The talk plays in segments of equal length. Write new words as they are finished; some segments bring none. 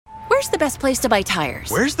the best place to buy tires?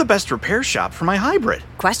 Where's the best repair shop for my hybrid?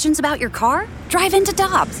 Questions about your car? Drive into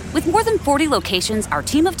Dobbs. With more than 40 locations, our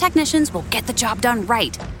team of technicians will get the job done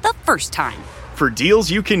right the first time. For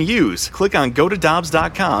deals you can use, click on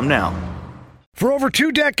GoToDobbs.com now. For over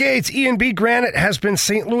 2 decades, E&B Granite has been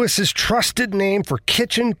St. Louis's trusted name for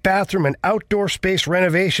kitchen, bathroom, and outdoor space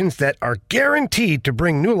renovations that are guaranteed to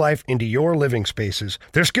bring new life into your living spaces.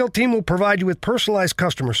 Their skilled team will provide you with personalized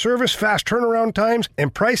customer service, fast turnaround times,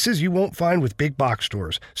 and prices you won't find with big box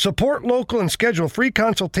stores. Support local and schedule a free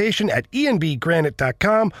consultation at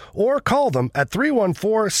enbgranite.com or call them at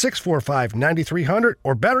 314-645-9300,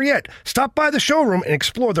 or better yet, stop by the showroom and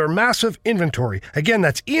explore their massive inventory. Again,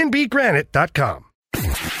 that's enbgranite.com.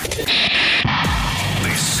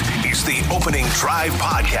 This is the Opening Drive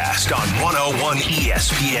Podcast on 101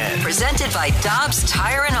 ESPN. Presented by Dobbs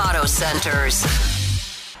Tire and Auto Centers.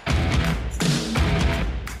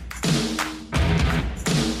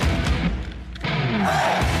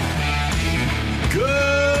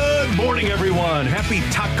 Good morning, everyone. Happy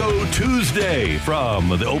Taco Tuesday from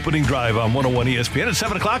the Opening Drive on 101 ESPN at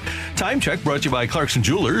 7 o'clock. Time check brought to you by Clarkson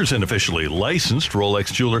Jewelers, an officially licensed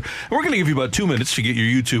Rolex jeweler. And we're going to give you about 2 minutes to get your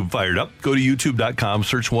YouTube fired up. Go to youtube.com,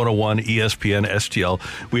 search 101 ESPN STL.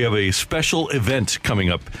 We have a special event coming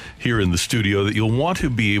up here in the studio that you'll want to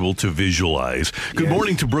be able to visualize. Good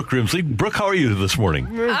morning to Brooke Grimsley. Brooke, how are you this morning?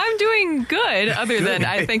 I'm doing good, other than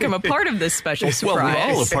I think I'm a part of this special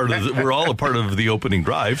surprise. Well, we're all a part of the Opening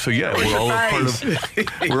Drive, so yeah, we're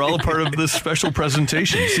all a part of this special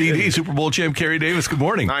presentation. CD, Super Bowl champ Kerry Davis, good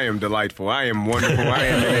morning. I am delightful. I am wonderful.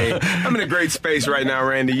 I'm in a great space right now,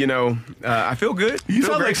 Randy. You know, I feel good. You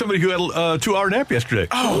sound like somebody who had a 2-hour nap yesterday.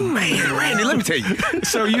 Oh, man, Randy, let me tell you.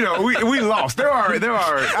 So, you know, we lost. There are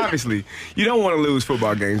obviously, you don't want to lose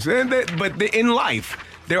football games, but in life,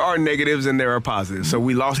 there are negatives and there are positives. So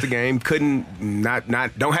we lost the game,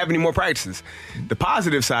 don't have any more practices. The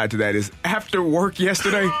positive side to that is after work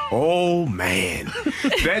yesterday, oh man,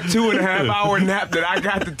 that 2.5-hour nap that I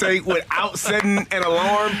got to take without setting an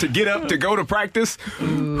alarm to get up to go to practice,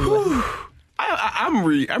 whew, I'm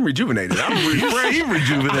rejuvenated. I'm refreshed.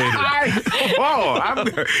 Rejuvenated.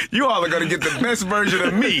 You all are going to get the best version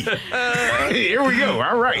of me. Here we go.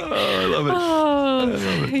 All right. I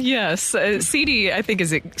love it. Yes. CD, I think,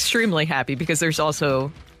 is extremely happy because there's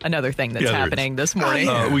also another thing that's happening this morning.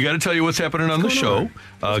 We got to tell you what's happening on the show.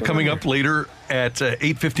 Coming up later at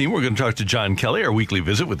 8:15, we're going to talk to John Kelly, our weekly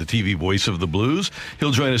visit with the TV voice of the Blues.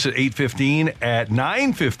 He'll join us at 8:15. At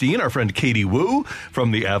 9:15, our friend Katie Woo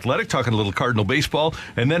from The Athletic, talking a little Cardinal baseball.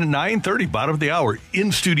 And then at 9:30, bottom of the hour,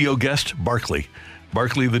 in-studio guest Barkley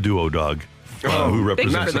the duo dog. Who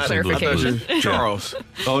represents Thank you for the clarification. Charles.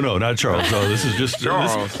 Oh, no, not Charles. No, this is just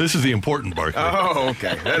Charles. This is the important Barkley. Oh,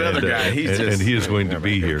 okay. That other guy, and he is going to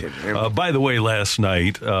be here. By the way, last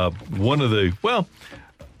night, one of the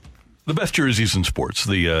best jerseys in sports,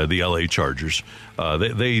 the LA Chargers,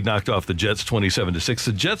 they knocked off the Jets 27-6.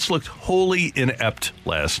 The Jets looked wholly inept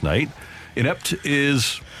last night. Inept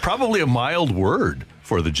is probably a mild word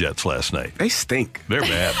for the Jets last night. They stink. They're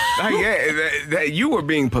bad. You were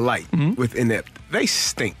being polite with inept. They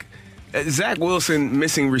stink. Zach Wilson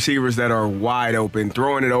missing receivers that are wide open,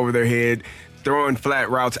 throwing it over their head, throwing flat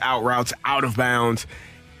routes, out of bounds.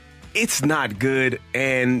 It's not good.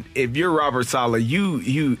 And if you're Robert Saleh,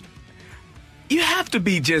 you have to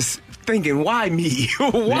be just thinking, why me?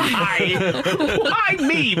 Why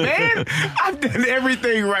me, man? I've done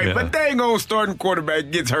everything right. Yeah. But dang on starting quarterback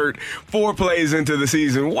gets hurt 4 plays into the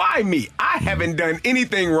season. Why me? I haven't done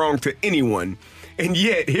anything wrong to anyone. And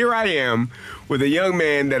yet, here I am with a young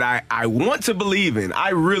man that I want to believe in. I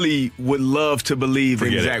really would love to believe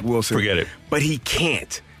in Zach Wilson. Forget it. But he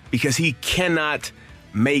can't, because he cannot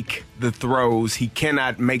make the throws, he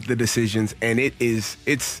cannot make the decisions, and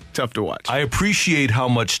it's tough to watch. I appreciate how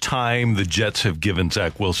much time the Jets have given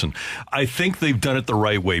Zach Wilson. I think they've done it the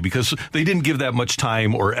right way because they didn't give that much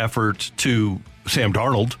time or effort to Sam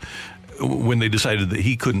Darnold when they decided that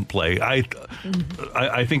he couldn't play.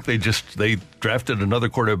 I think they drafted another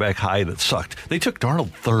quarterback high that sucked. They took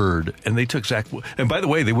Darnold third, and they took Zach. And by the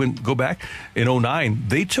way, they go back in 2009.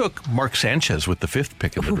 They took Mark Sanchez with the 5th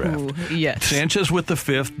pick in the draft. Yes, Sanchez with the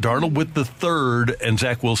 5th, Darnold with the 3rd, and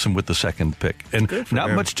Zach Wilson with the 2nd pick. And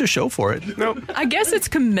not much to show for it. Nope. I guess it's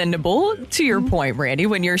commendable to your point, Randy,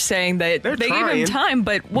 when you're saying that they gave him time.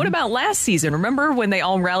 But what about last season? Remember when they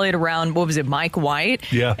all rallied around, what was it, Mike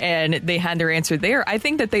White? Yeah. And they had their answer there. I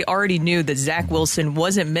think that they already knew that Zach Wilson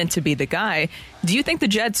wasn't meant to be the guy. Do you think the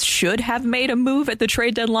Jets should have made a move at the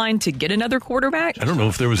trade deadline to get another quarterback? I don't know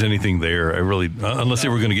if there was anything there. I really, unless they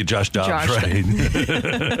were going to get Josh Dobbs, right?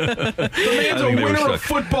 The man's a winner of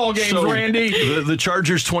football games, so, Randy. The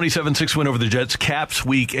Chargers 27-6 win over the Jets caps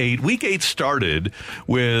Week 8. Week 8 started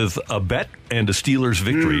with a bet and a Steelers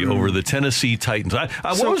victory over the Tennessee Titans. What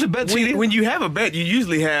was the bet, CD? When you have a bet, you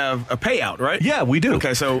usually have a payout, right? Yeah, we do.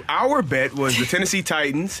 Okay, so our bet was the Tennessee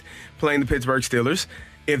Titans playing the Pittsburgh Steelers.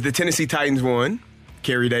 If the Tennessee Titans won,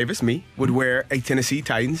 Kerry Davis, me, would wear a Tennessee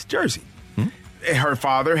Titans jersey. Her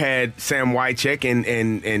father had Sam Wycheck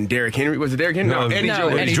and Derrick Henry. Was it Derrick Henry? No,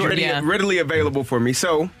 Eddie Jordan. Readily available for me.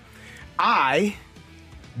 So I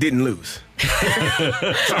didn't lose.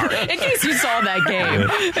 Sorry. In case you saw that game.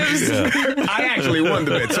 I actually won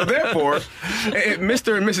the bet. So therefore,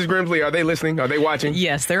 Mr. and Mrs. Grimsley, are they listening? Are they watching?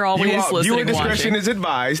 Yes, they're always listening. Viewer discretion is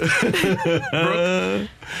advised. Brooke, do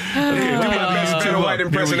my best Tina White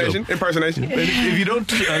impersonation. If you don't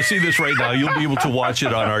see this right now, you'll be able to watch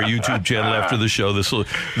it on our YouTube channel after the show.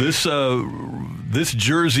 This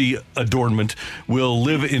jersey adornment will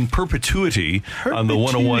live in perpetuity on the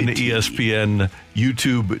 101 ESPN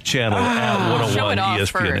YouTube channel at 101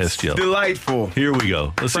 ESPN STL. Delightful. Here we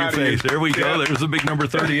go. Let's see your face. There we go. Yeah. There's the big number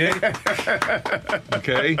 38.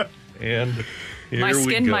 Okay. And here My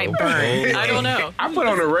skin we go. might burn. I don't know. I put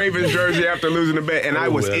on a Ravens jersey after losing the bet, and I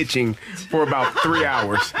was itching for about 3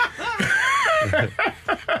 hours.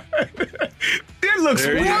 It looks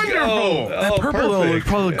wonderful. That purple will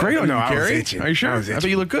probably look great on you, I was Kerry. itching. Are you sure? I bet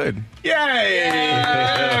you look good. Yay!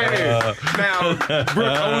 Now,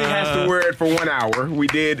 Brooke only has to wear it for 1 hour. We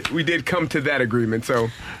did come to that agreement, so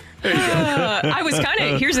there you go. I was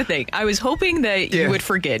here's the thing. I was hoping that you would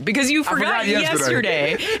forget because you forgot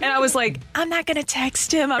yesterday. And I was like, I'm not going to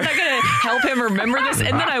text him. I'm not going to help him remember this.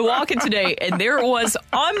 And then I walk in today and there it was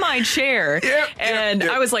on my chair. And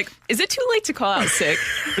I was like, is it too late to call out sick?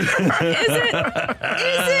 Is it?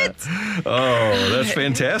 Oh, that's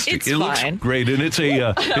fantastic. It looks great. And it's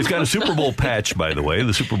got a Super Bowl patch, by the way,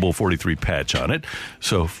 the Super Bowl 43 patch on it.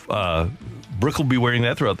 So, Brooke will be wearing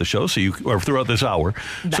that throughout the show, or throughout this hour,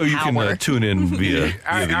 you can tune in via.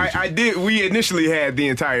 I did. We initially had the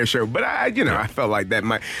entire show, but I felt like that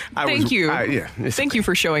might. Thank you. Thank you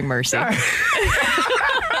for showing mercy.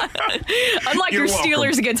 Unlike your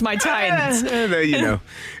Steelers against my Titans.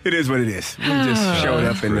 It is what it is. We just showed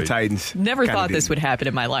up in the Titans. Never thought this would happen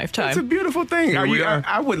in my lifetime. It's a beautiful thing. I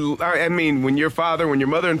mean, when your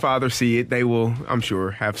mother and father see it, they will, I'm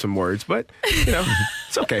sure, have some words, but,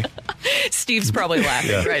 it's okay. Steve's probably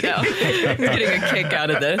laughing right now. He's getting a kick out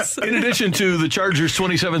of this. In addition to the Chargers'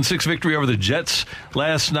 27-6 victory over the Jets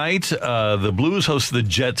last night, the Blues host the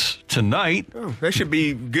Jets tonight. Oh, they should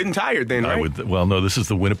be good and tired then, right? No, this is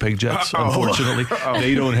the Winnipeg Jets, unfortunately.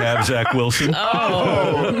 They don't have Zach Wilson.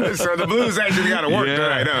 So the Blues actually got to work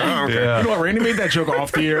tonight. Okay. Yeah. You know what? Randy made that joke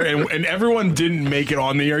off the air, and everyone didn't make it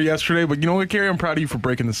on the air yesterday. But you know what, Kerry? I'm proud of you for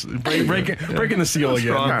breaking the seal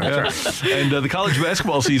again. And the college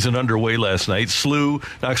basketball season underway last night. SLU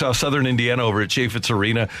knocks off Southern Indiana over at Chaffetz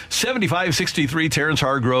Arena. 75-63, Terrence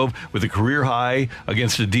Hargrove with a career high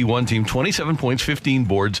against a D1 team. 27 points, 15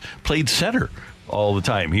 boards. Played center all the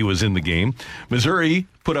time. He was in the game. Missouri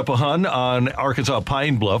put up a hun on Arkansas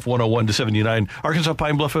Pine Bluff, 101-79. Arkansas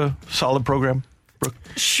Pine Bluff, a solid program, Brooke?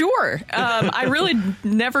 Sure. I really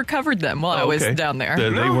never covered them while I was down there.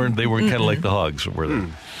 They weren't kind of like the Hogs, were they?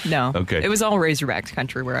 No. Okay. It was all Razorback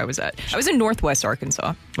country where I was at. I was in Northwest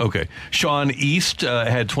Arkansas. Okay. Sean East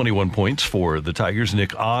had 21 points for the Tigers.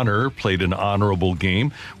 Nick Honor played an honorable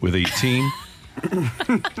game with 18.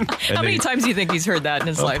 How many times do you think he's heard that in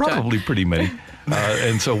his lifetime? Probably pretty many.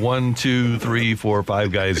 And so 1, 2, 3, 4,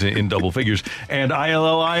 5 guys in double figures. And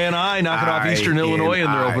ILLINI knocking off Eastern Illinois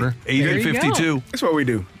in their opener. 80-52. That's what we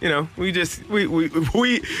do. We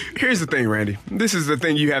here's the thing, Randy. This is the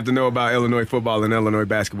thing you have to know about Illinois football and Illinois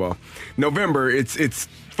basketball. November, it's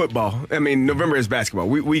football. I mean, November is basketball.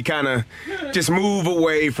 We kind of just move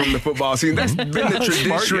away from the football season. That's been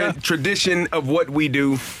the tradition of what we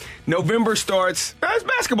do. November starts. It's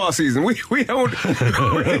basketball season. We don't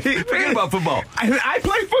forget about football. I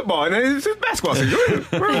play football, and it's basketball season.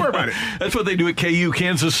 Don't worry about it. That's what they do at KU.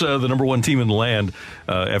 Kansas, the number one team in the land,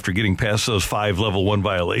 after getting past those 5 level 1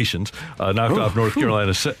 violations, knocked off North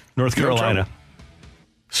Carolina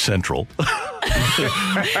Central.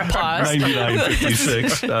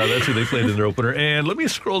 99-56. That's who they played in their opener. And let me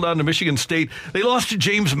scroll down to Michigan State. They lost to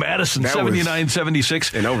James Madison,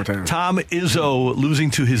 79-76. In overtime. Tom Izzo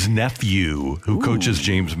losing to his nephew, who coaches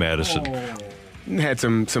James Madison. had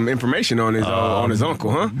some information on his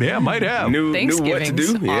uncle, huh? Yeah, might have. Knew what to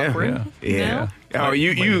do. Yeah. Oh,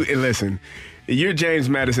 you listen. You're James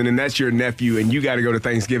Madison, and that's your nephew, and you got to go to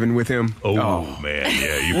Thanksgiving with him. Oh. Man,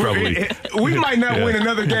 yeah, you probably. We might not win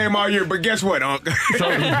another game all year, but guess what, Unc?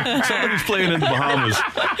 Somebody's playing in the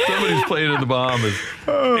Bahamas.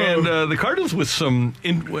 And the Cardinals with some,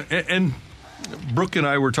 and Brooke and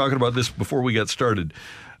I were talking about this before we got started.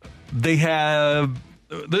 They have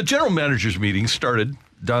the general managers meeting started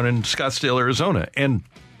down in Scottsdale, Arizona, and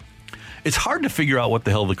it's hard to figure out what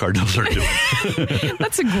the hell the Cardinals are doing.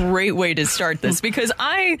 That's a great way to start this, because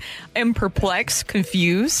I am perplexed,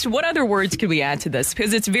 confused. What other words could we add to this?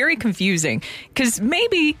 Because it's very confusing. Because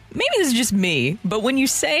maybe this is just me, but when you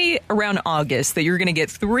say around August that you're going to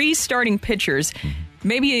get 3 starting pitchers,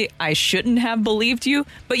 maybe I shouldn't have believed you,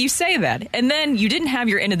 but you say that. And then you didn't have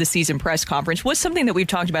your end of the season press conference. What's something that we've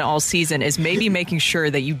talked about all season is maybe making sure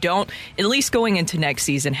that you don't, at least going into next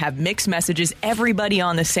season, have mixed messages, everybody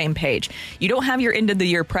on the same page. You don't have your end of the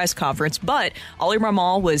year press conference, but Oli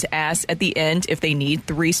Ramal was asked at the end if they need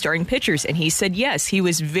 3 starting pitchers, and he said yes. He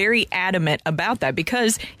was very adamant about that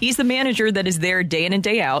because he's the manager that is there day in and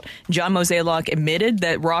day out. John Mozeliak admitted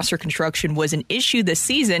that roster construction was an issue this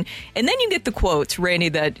season, and then you get the quotes, Randy,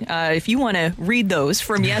 that if you want to read those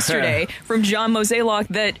from yesterday from John Mozeliak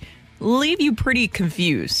that leave you pretty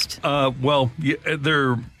confused. Well, yeah,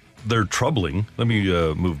 they're troubling. Let me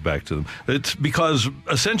move back to them. It's because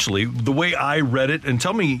essentially the way I read it, and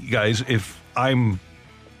tell me, guys, if I'm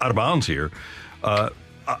out of bounds here,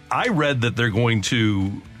 I read that they're going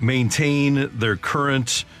to maintain their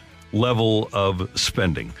current level of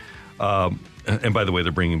spending. And by the way,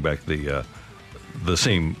 they're bringing back the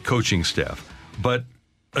same coaching staff. But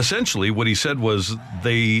essentially what he said was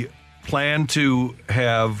they plan to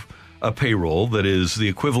have a payroll that is the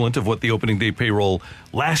equivalent of what the opening day payroll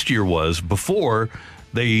last year was before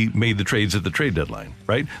they made the trades at the trade deadline,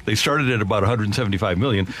 right? They started at about $175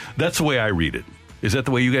 million. That's the way I read it. Is that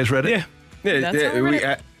the way you guys read it?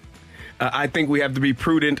 Yeah. I think we have to be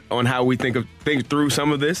prudent on how we think through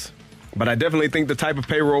some of this. But I definitely think the type of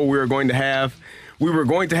payroll we were going to have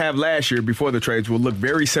last year before the trades will look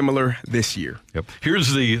very similar this year. Yep.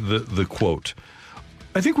 Here's the quote.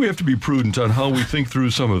 I think we have to be prudent on how we think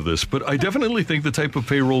through some of this, but I definitely think the type of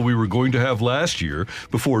payroll we were going to have last year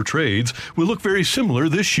before trades will look very similar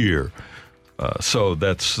this year. So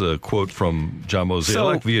that's a quote from John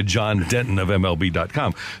Mozeliak via John Denton of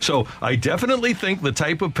MLB.com. So I definitely think the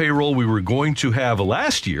type of payroll we were going to have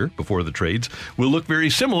last year before the trades will look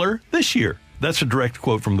very similar this year. That's a direct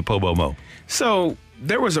quote from the Pobo Mo. So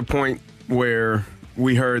there was a point where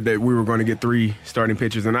we heard that we were going to get 3 starting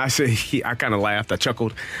pitchers, and I kind of laughed. I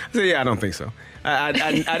chuckled. I said, yeah, I don't think so. I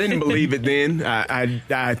didn't believe it then.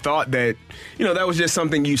 I thought that, that was just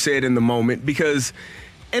something you said in the moment because,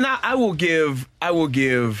 and I will give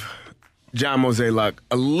John Mozeliak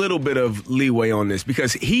a little bit of leeway on this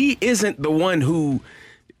because he isn't the one who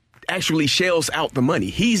actually shells out the money.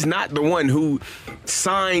 He's not the one who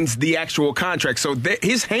signs the actual contract. So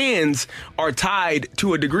his hands are tied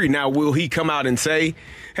to a degree. Now, will he come out and say,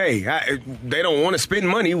 hey, they don't want to spend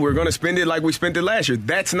money. We're going to spend it like we spent it last year.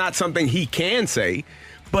 That's not something he can say.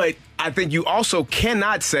 But I think you also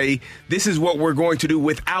cannot say this is what we're going to do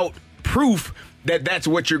without proof that that's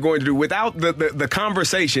what you're going to do, without the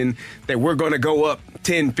conversation that we're going to go up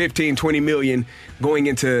 10, 15, 20 million going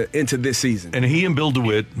into this season. And he and Bill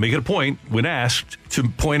DeWitt make it a point when asked to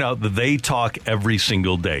point out that they talk every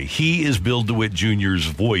single day. He is Bill DeWitt Jr.'s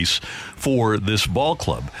voice for this ball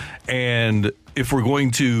club. And if we're going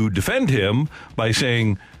to defend him by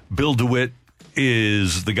saying Bill DeWitt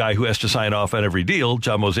is the guy who has to sign off on every deal,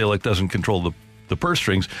 John Mozeliak doesn't control the purse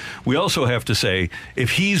strings, we also have to say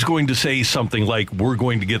if he's going to say something like we're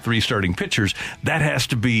going to get 3 starting pitchers, that has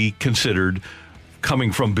to be considered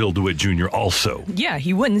coming from Bill DeWitt Jr. also. Yeah,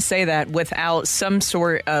 he wouldn't say that without some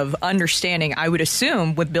sort of understanding, I would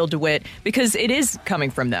assume, with Bill DeWitt, because it is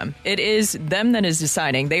coming from them. It is them that is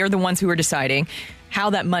deciding. They are the ones who are deciding how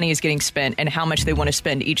that money is getting spent and how much they want to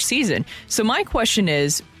spend each season. So my question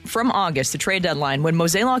is, from August, the trade deadline, when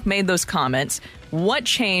Mozeliak made those comments, what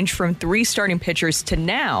changed from 3 starting pitchers to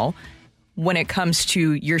now when it comes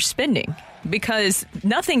to your spending? Because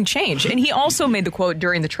nothing changed. And he also made the quote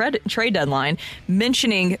during the trade deadline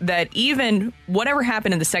mentioning that even whatever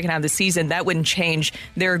happened in the second half of the season, that wouldn't change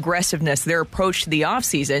their aggressiveness, their approach to the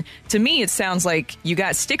offseason. To me, it sounds like you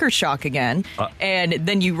got sticker shock again, and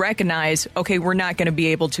then you recognize, okay, we're not going to be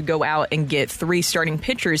able to go out and get 3 starting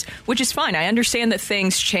pitchers, which is fine. I understand that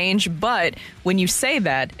things change, but when you say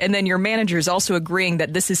that, and then your manager is also agreeing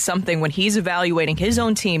that this is something when he's evaluating his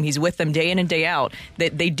own team, he's with them day in and day out,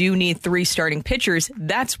 that they do need 3 starting pitchers.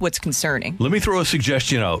 That's what's concerning. Let me throw a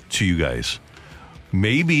suggestion out to you guys.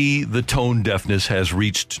 Maybe the tone deafness has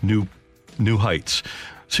reached new heights.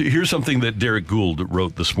 So here's something that Derek Gould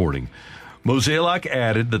wrote this morning. Mozeliak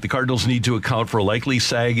added that the Cardinals need to account for a likely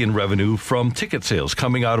sag in revenue from ticket sales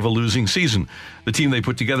coming out of a losing season. The team they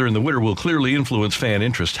put together in the winter will clearly influence fan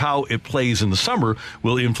interest. How it plays in the summer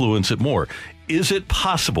will influence it more. Is it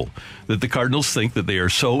possible that the Cardinals think that they are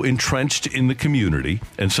so entrenched in the community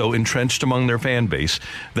and so entrenched among their fan base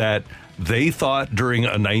that they thought during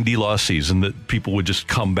a 90-loss season that people would just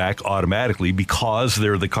come back automatically because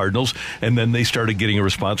they're the Cardinals, and then they started getting a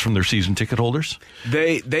response from their season ticket holders?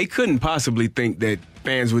 They couldn't possibly think that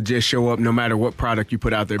fans would just show up no matter what product you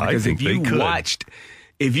put out there. Because if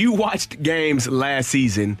you watched games last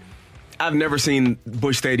season, I've never seen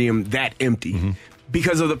Busch Stadium that empty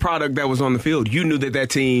because of the product that was on the field. You knew that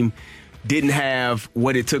team didn't have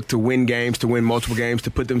what it took to win games, to win multiple games,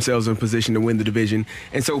 to put themselves in position to win the division.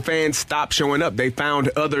 And so fans stopped showing up. They found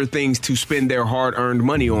other things to spend their hard-earned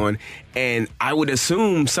money on. And I would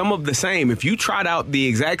assume some of the same. If you trot out the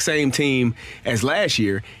exact same team as last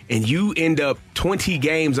year and you end up 20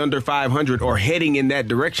 games under 500 or heading in that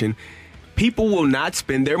direction, people will not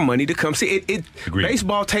spend their money to come see it.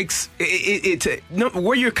 Baseball takes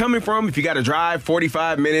where you're coming from. If you got to drive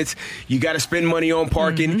 45 minutes, you got to spend money on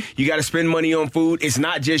parking. You got to spend money on food. It's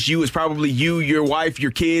not just you. It's probably you, your wife, your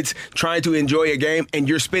kids trying to enjoy a game, and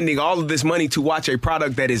you're spending all of this money to watch a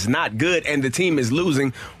product that is not good, and the team is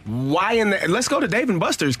losing. Why let's go to Dave &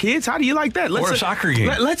 Buster's, kids. How do you like that? Or a soccer game.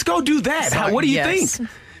 Let's go do that. What do you think?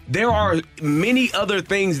 There are many other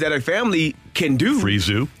things that a family can do. Free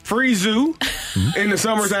zoo in the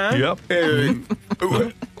summertime. Yep.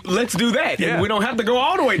 Let's do that. Yeah. And we don't have to go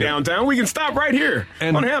all the way downtown. We can stop right here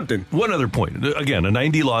on Hampton. One other point. Again, a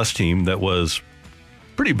 90-loss team that was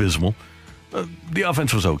pretty abysmal. The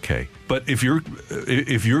offense was okay. But if you're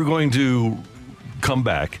going to come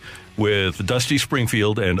back with Dusty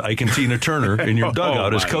Springfield and Ike and Tina Turner in your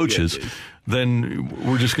dugout as coaches, then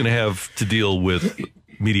we're just going to have to deal with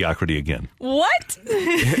mediocrity again. What?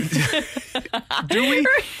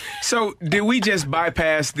 Did we just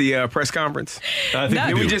bypass the press conference? I think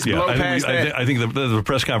did we just blow past that? I think the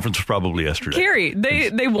press conference was probably yesterday. Carrie,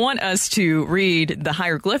 they want us to read the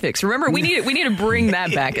hieroglyphics. Remember, we need to bring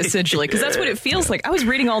that back essentially, because that's what it feels like. I was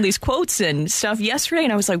reading all these quotes and stuff yesterday,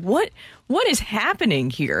 and I was like, what is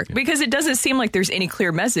happening here? Because it doesn't seem like there's any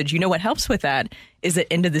clear message. You know what helps with that is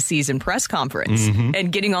the end of the season press conference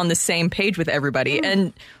and getting on the same page with everybody.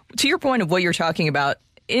 And to your point of what you're talking about,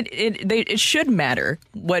 it should matter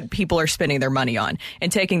what people are spending their money on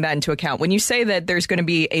and taking that into account. When you say that there's going to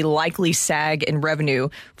be a likely sag in revenue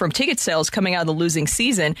from ticket sales coming out of the losing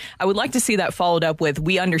season, I would like to see that followed up with,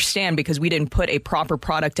 we understand because we didn't put a proper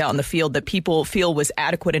product out in the field that people feel was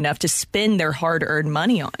adequate enough to spend their hard-earned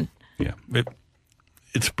money on. Yeah,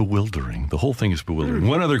 it's bewildering. The whole thing is bewildering.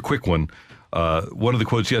 One other quick one. One of the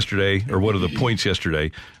quotes yesterday, or one of the points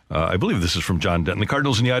yesterday, I believe this is from John Denton. The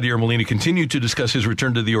Cardinals and Yadier Molina continue to discuss his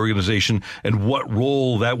return to the organization and what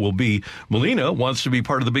role that will be. Molina wants to be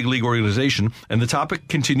part of the big league organization, and the topic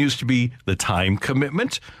continues to be the time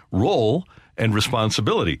commitment, role, and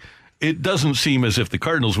responsibility. It doesn't seem as if the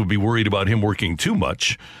Cardinals would be worried about him working too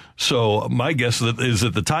much. So my guess is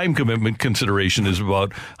that the time commitment consideration is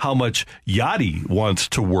about how much Yadi wants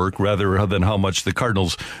to work rather than how much the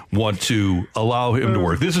Cardinals want to allow him to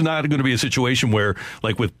work. This is not going to be a situation where,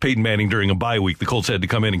 like with Peyton Manning during a bye week, the Colts had to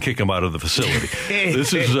come in and kick him out of the facility.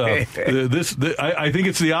 This is I think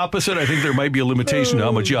it's the opposite. I think there might be a limitation to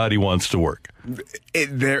how much Yadi wants to work.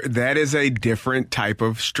 That is a different type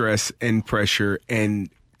of stress and pressure and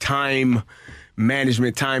time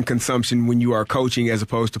management, time consumption when you are coaching as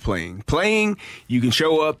opposed to playing. Playing, you can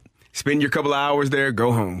show up, spend your couple of hours there,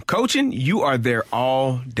 go home. Coaching, you are there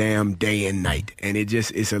all damn day and night, and it's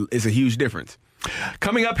a huge difference.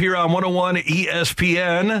 Coming up here on 101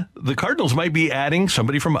 ESPN, the Cardinals might be adding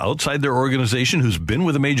somebody from outside their organization who's been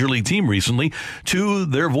with a major league team recently to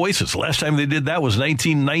their voices. Last time they did that was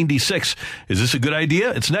 1996. Is this a good idea?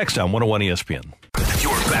 It's next on 101 ESPN.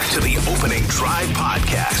 You're back to the Opening Drive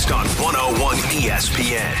podcast on 101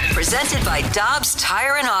 ESPN. Presented by Dobbs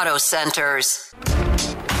Tire and Auto Centers.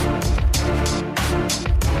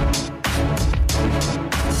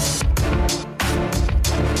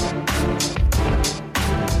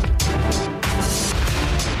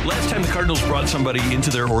 Last time the Cardinals brought somebody into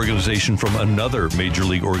their organization from another major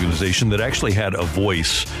league organization that actually had a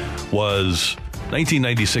voice was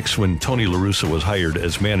 1996 when Tony La Russa was hired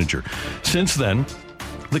as manager. Since then,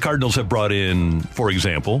 The Cardinals have brought in, for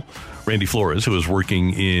example, Randy Flores, who is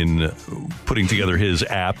working in putting together his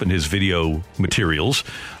app and his video materials.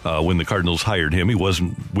 When the Cardinals hired him, he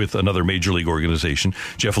wasn't with another major league organization.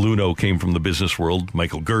 Jeff Luhnow came from the business world.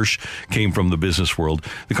 Michael Gersh came from the business world.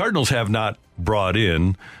 The Cardinals have not brought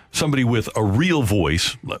in somebody with a real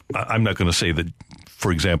voice. I'm not going to say that,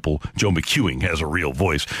 for example, Joe McEwing has a real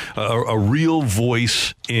voice. A real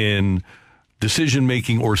voice in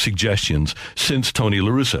decision-making or suggestions since Tony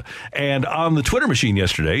La Russa. And on the Twitter machine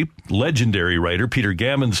yesterday, legendary writer Peter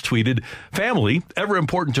Gammons tweeted, family, ever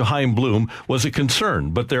important to Chaim Bloom, was a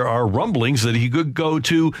concern, but there are rumblings that he could go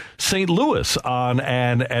to St. Louis on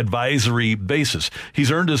an advisory basis.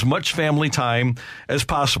 He's earned as much family time as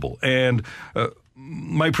possible. And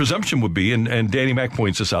my presumption would be, and Danny Mac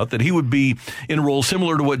points this out, that he would be in a role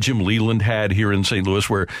similar to what Jim Leland had here in St. Louis,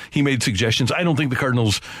 where he made suggestions. I don't think the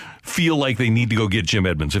Cardinals feel like they need to go get Jim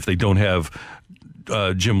Edmonds if they don't have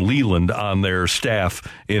Jim Leland on their staff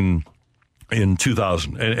in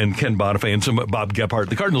 2000 and Ken Bonifay and some Bob Gephardt.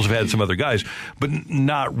 The Cardinals have had some other guys, but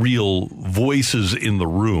not real voices in the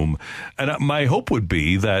room. And my hope would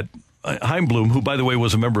be that Chaim Bloom, who, by the way,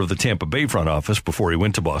 was a member of the Tampa Bay front office before he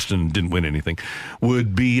went to Boston and didn't win anything,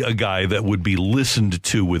 would be a guy that would be listened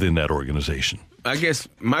to within that organization. I guess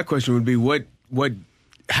my question would be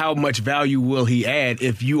how much value will he add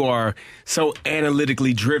if you are so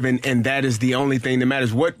analytically driven and that is the only thing that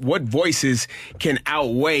matters? What voices can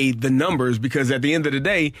outweigh the numbers? Because at the end of the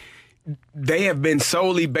day, they have been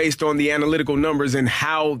solely based on the analytical numbers and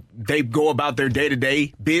how they go about their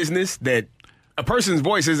day-to-day business, that a person's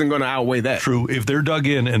voice isn't going to outweigh that. True. If they're dug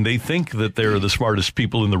in and they think that they're the smartest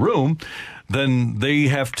people in the room, then they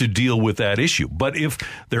have to deal with that issue. But if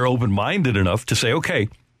they're open-minded enough to say, okay,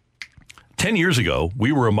 10 years ago,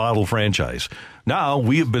 we were a model franchise. Now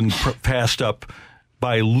we have been passed up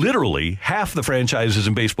by literally half the franchises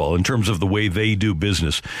in baseball in terms of the way they do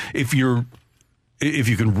business. If you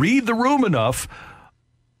can read the room enough,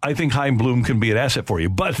 I think Chaim Bloom can be an asset for you.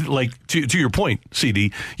 But like to your point,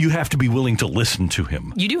 CD, you have to be willing to listen to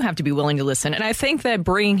him. You do have to be willing to listen. And I think that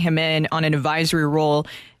bringing him in on an advisory role,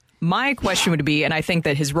 my question would be, and I think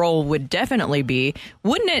that his role would definitely be,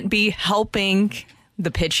 wouldn't it be helping the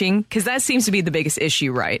pitching? Because that seems to be the biggest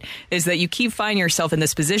issue, right? Is that you keep finding yourself in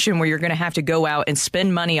this position where you're going to have to go out and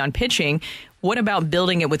spend money on pitching. What about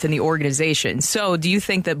building it within the organization? So do you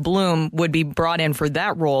think that Bloom would be brought in for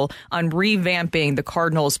that role on revamping the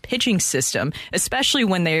Cardinals' pitching system, especially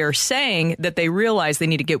when they are saying that they realize they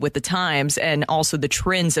need to get with the times and also the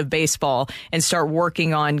trends of baseball and start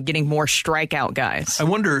working on getting more strikeout guys? I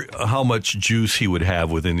wonder how much juice he would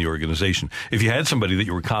have within the organization. If you had somebody that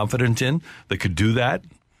you were confident in that could do that,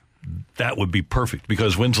 that would be perfect.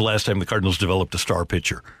 Because when's the last time the Cardinals developed a star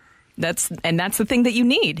pitcher? That's the thing that you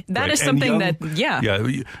need. That is something that, yeah.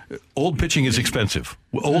 Old pitching is expensive.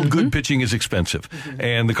 Old good pitching is expensive.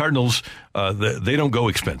 And the Cardinals, they don't go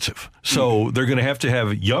expensive. So they're going to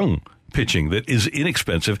have young pitching that is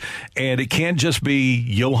inexpensive. And it can't just be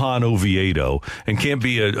Johan Oviedo, and can't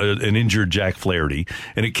be an injured Jack Flaherty,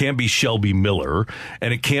 and it can't be Shelby Miller,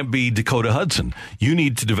 and it can't be Dakota Hudson. You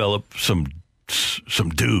need to develop some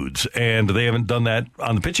dudes. And they haven't done that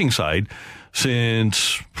on the pitching side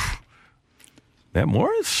since Matt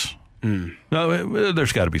Morris? No,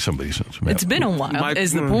 there's got to be somebody since Matt. It's been a while,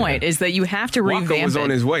 is the point, is that you have to revamp Walker was on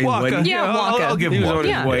his way. Walker. I'll give him Walker. He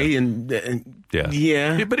was on his way. And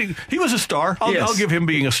yeah. But he was a star. I'll give him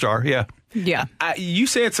being a star, yeah. Yeah. You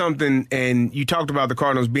said something, and you talked about the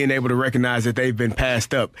Cardinals being able to recognize that they've been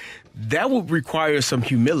passed up. That would require some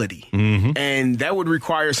humility. Mm-hmm. And that would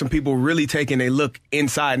require some people really taking a look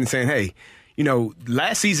inside and saying, hey,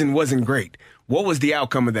 last season wasn't great. What was the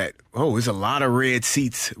outcome of that? Oh, it's a lot of red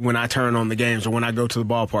seats when I turn on the games or when I go to the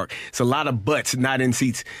ballpark. It's a lot of butts not in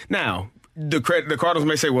seats. Now, the Cardinals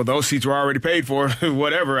may say, well, those seats were already paid for.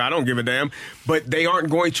 Whatever, I don't give a damn. But they aren't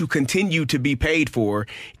going to continue to be paid for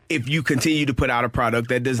if you continue to put out a product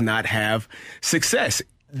that does not have success.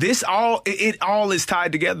 It all is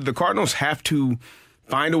tied together. The Cardinals have to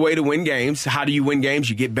find a way to win games. How do you win games?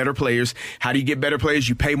 You get better players. How do you get better players?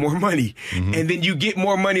 You pay more money. Mm-hmm. And then you get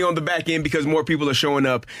more money on the back end because more people are showing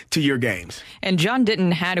up to your games. And John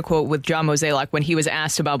Ditton had a quote with John Mozeliak when he was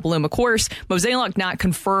asked about Bloom. Of course, Mozeliak not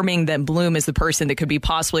confirming that Bloom is the person that could be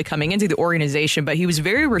possibly coming into the organization, but he was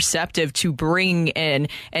very receptive to bringing in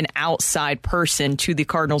an outside person to the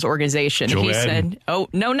Cardinals organization. Joe He Madden. said, oh,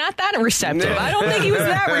 no, not that receptive. I don't think he was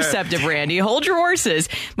that receptive, Randy. Hold your horses.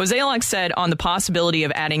 Mozeliak said on the possibility possibility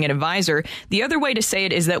of adding an advisor. The other way to say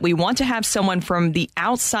it is that we want to have someone from the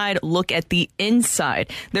outside look at the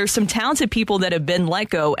inside. There's some talented people that have been let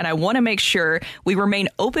go, and I want to make sure we remain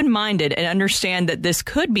open-minded and understand that this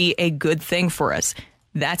could be a good thing for us.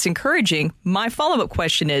 That's encouraging. My follow-up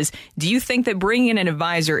question is, do you think that bringing in an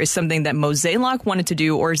advisor is something that Mozeliak wanted to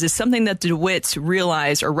do, or is this something that DeWitt's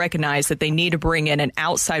realized or recognized that they need to bring in an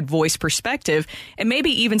outside voice perspective, and maybe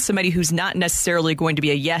even somebody who's not necessarily going to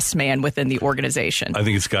be a yes man within the organization? I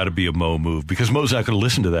think it's got to be a Mo move, because Mo's not going to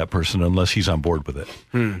listen to that person unless he's on board with it.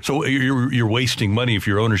 So you're wasting money if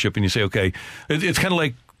you're ownership, and you say, okay, it's kind of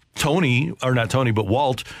like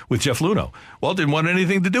Walt with Jeff Luhnow. Walt didn't want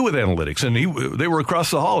anything to do with analytics, and they were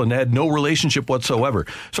across the hall and had no relationship whatsoever.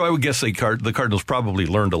 So I would guess the Cardinals probably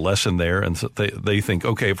learned a lesson there, and so they think,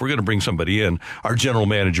 okay, if we're going to bring somebody in, our general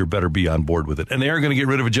manager better be on board with it. And they aren't going to get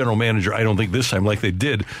rid of a general manager, I don't think, this time like they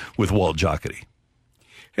did with Walt Jocketty.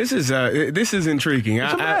 This is intriguing.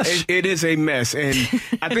 It's a mess. It is a mess, and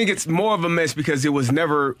I think it's more of a mess because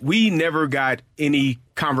we never got any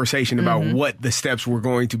conversation about what the steps were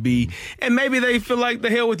going to be, and maybe they feel like, the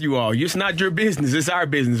hell with you all. It's not your business. It's our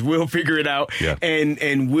business. We'll figure it out,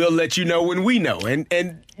 and we'll let you know when we know.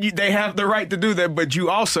 And they have the right to do that, but you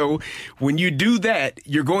also, when you do that,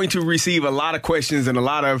 you're going to receive a lot of questions and a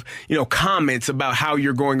lot of comments about how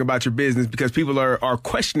you're going about your business, because people are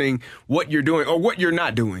questioning what you're doing or what you're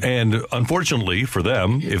not doing. And unfortunately for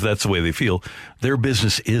them, if that's the way they feel, their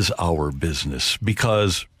business is our business,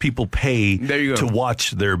 because people pay to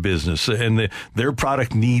watch their business, and their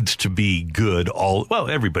product needs to be good.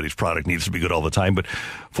 Everybody's product needs to be good all the time, but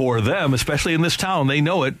for them, especially in this town, they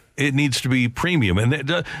know it needs to be premium.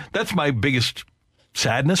 And that's my biggest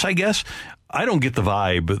sadness, I guess. I don't get the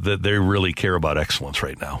vibe that they really care about excellence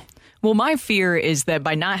right now. Well, my fear is that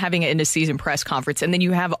by not having an end-of-season press conference, and then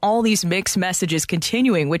you have all these mixed messages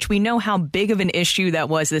continuing, which we know how big of an issue that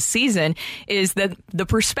was this season, is that the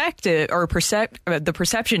perspective or the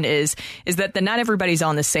perception is that not everybody's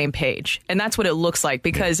on the same page. And that's what it looks like,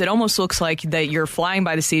 because it almost looks like that you're flying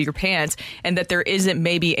by the seat of your pants, and that there isn't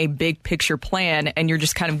maybe a big picture plan, and you're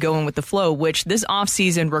just kind of going with the flow, which this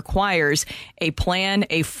offseason requires a plan,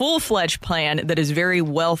 a full-fledged plan that is very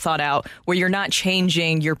well thought out, where you're not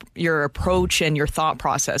changing your approach and your thought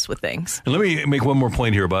process with things. And let me make one more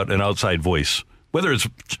point here about an outside voice, whether it's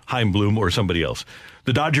Chaim Bloom or somebody else.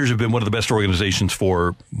 The Dodgers have been one of the best organizations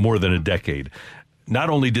for more than a decade. Not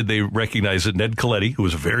only did they recognize that Ned Coletti, who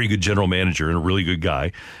was a very good general manager and a really good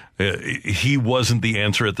guy, he wasn't the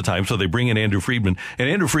answer at the time, so they bring in Andrew Friedman. And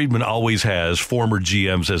Andrew Friedman always has former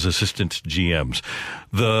GMs as assistant GMs.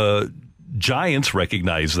 The Giants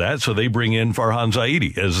recognize that, so they bring in Farhan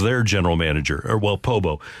Zaidi as their general manager,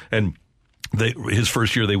 Pobo. And his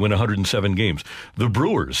first year, they win 107 games. The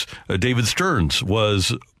Brewers, David Stearns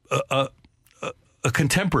was a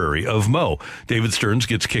contemporary of Mo. David Stearns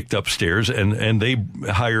gets kicked upstairs, and they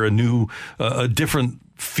hire a different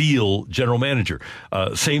feel general manager.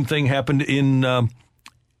 Same thing happened in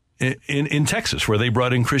Texas, where they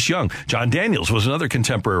brought in Chris Young. John Daniels was another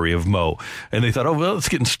contemporary of Mo. And they thought, it's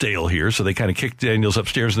getting stale here. So they kind of kicked Daniels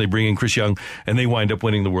upstairs, and they bring in Chris Young, and they wind up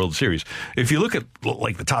winning the World Series. If you look at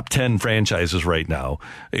like the top 10 franchises right now,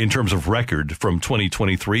 in terms of record from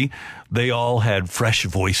 2023, they all had fresh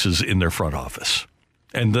voices in their front office.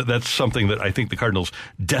 And that's something that I think the Cardinals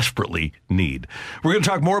desperately need. We're going to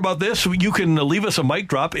talk more about this. You can leave us a mic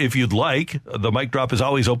drop if you'd like. The mic drop is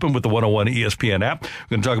always open with the 101 ESPN app.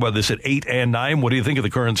 We're going to talk about this at 8 and 9. What do you think of the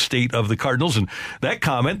current state of the Cardinals? And that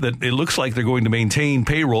comment that it looks like they're going to maintain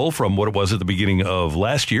payroll from what it was at the beginning of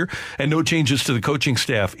last year, and no changes to the coaching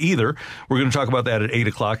staff either. We're going to talk about that at 8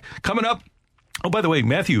 o'clock. Coming up, oh, by the way,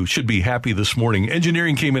 Matthew should be happy this morning.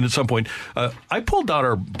 Engineering came in at some point. I pulled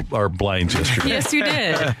down our blinds yesterday. Yes, you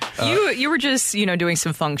did. You were just, doing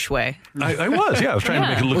some feng shui. I was trying to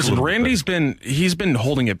make it look a little Randy's he's been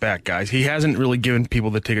holding it back, guys. He hasn't really given people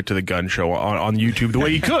the ticket to the gun show on YouTube the way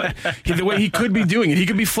he could. The way he could be doing it. He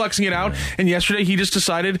could be flexing it out. And yesterday he just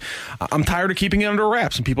decided, I'm tired of keeping it under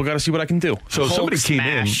wraps, and people got to see what I can do. So somebody came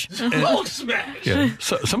in. Hulk smash! Yeah,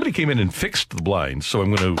 so somebody came in and fixed the blinds, so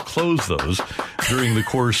I'm going to close those during the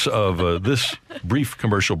course of this brief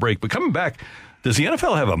commercial break. But coming back, does the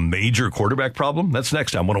NFL have a major quarterback problem? That's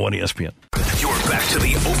next on 101 ESPN. You're back to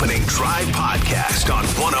the Opening Drive podcast on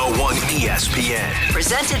 101 ESPN.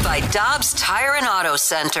 Presented by Dobbs Tire and Auto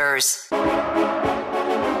Centers. 3rd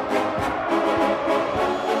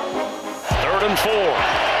and 4.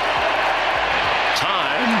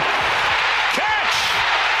 Time. Catch!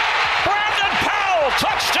 Brandon Powell!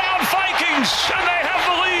 Touchdown Vikings! And they have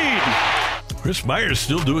the lead! Chris Myers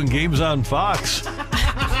still doing games on Fox.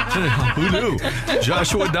 Who knew?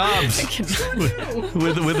 Joshua Dobbs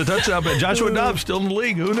with a touchdown. Joshua Dobbs still in the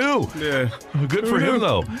league. Who knew? Yeah. Good for him,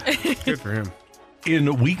 though. Good for him.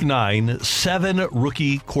 In Week 9, 7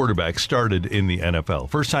 rookie quarterbacks started in the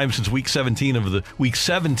NFL. First time since Week 17 of the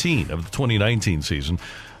 2019 season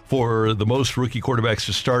for the most rookie quarterbacks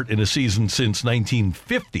to start in a season since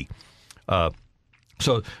 1950.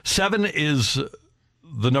 So 7 is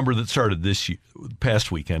the number that started this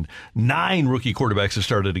past weekend. 9 rookie quarterbacks have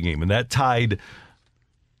started a game, and that tied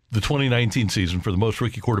the 2019 season for the most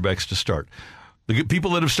rookie quarterbacks to start. The people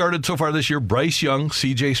that have started so far this year: Bryce Young,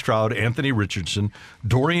 C.J. Stroud, Anthony Richardson,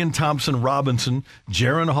 Dorian Thompson-Robinson,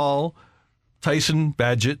 Jaron Hall, Tyson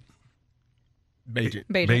Bagent. He's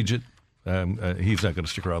not going to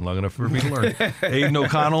stick around long enough for me to learn. Aiden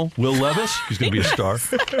O'Connell, Will Levis, he's going to be a star,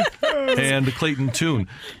 and Clayton Tune.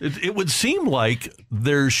 It would seem like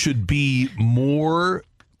there should be more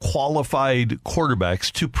qualified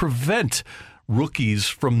quarterbacks to prevent rookies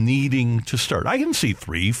from needing to start. I can see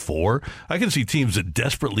 3, 4. I can see teams that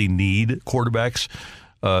desperately need quarterbacks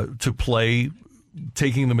to play,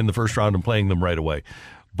 taking them in the first round and playing them right away.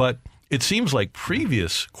 But it seems like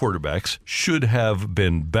previous quarterbacks should have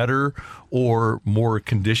been better or more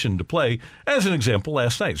conditioned to play. As an example,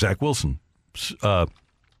 last night, Zach Wilson for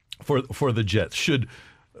the Jets. Should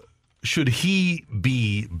he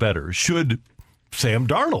be better? Should Sam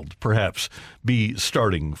Darnold perhaps be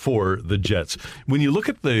starting for the Jets? When you look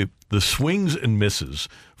at the swings and misses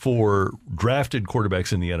for drafted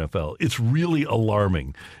quarterbacks in the NFL, it's really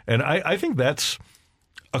alarming. And I think that's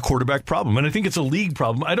a quarterback problem. And I think it's a league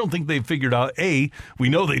problem. I don't think they've figured out, A, we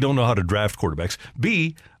know they don't know how to draft quarterbacks.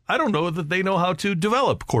 B, I don't know that they know how to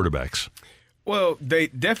develop quarterbacks. Well, they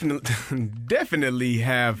definitely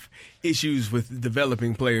have issues with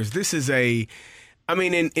developing players. This is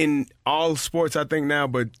in all sports, I think now,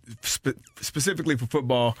 but specifically for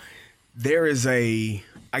football, there is a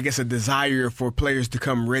desire for players to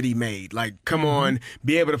come ready-made. Like, come on,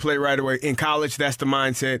 be able to play right away. In college, that's the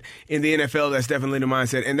mindset. In the NFL, that's definitely the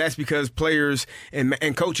mindset. And that's because players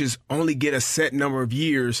and coaches only get a set number of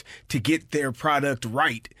years to get their product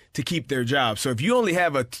right to keep their job. So if you only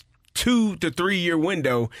have a 2 to 3 year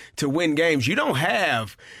window to win games, you don't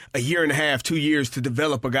have a year and a half, 2 years to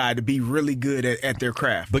develop a guy to be really good at their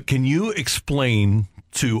craft. But can you explain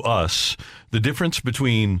to us the difference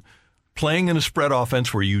between playing in a spread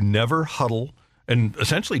offense where you never huddle and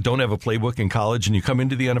essentially don't have a playbook in college, and you come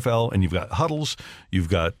into the NFL and you've got huddles, you've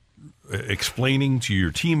got explaining to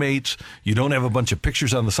your teammates, you don't have a bunch of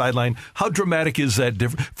pictures on the sideline? How dramatic is that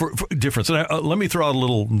difference? And let me throw out a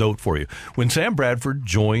little note for you. When Sam Bradford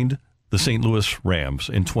joined the St. Louis Rams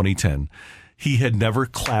in 2010, he had never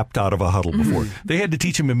clapped out of a huddle before. They had to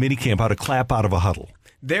teach him in minicamp how to clap out of a huddle.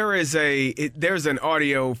 There's an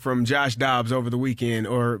audio from Josh Dobbs over the weekend,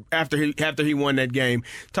 or after he won that game,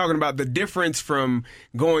 talking about the difference from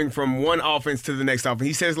going from one offense to the next offense.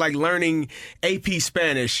 He says, like learning AP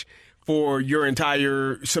Spanish for your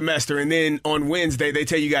entire semester, and then on Wednesday they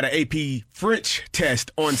tell you got an AP French test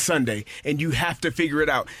on Sunday, and you have to figure it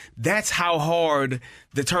out. That's how hard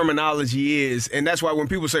the terminology is, and that's why when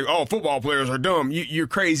people say, "Oh, football players are dumb," you're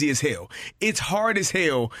crazy as hell. It's hard as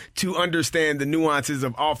hell to understand the nuances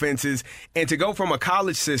of offenses, and to go from a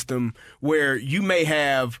college system where you may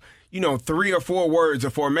have 3 or 4 words, a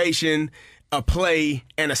formation, a play,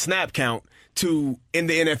 and a snap count, to in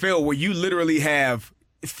the NFL where you literally have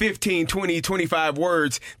 15, 20, 25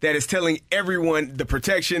 words that is telling everyone the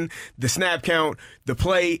protection, the snap count, the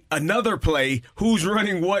play, another play, who's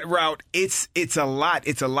running what route. It's a lot.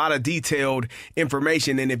 It's a lot of detailed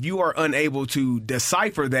information. And if you are unable to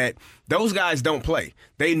decipher that, those guys don't play.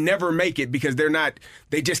 They never make it because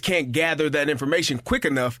they just can't gather that information quick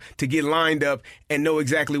enough to get lined up and know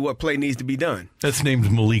exactly what play needs to be done. That's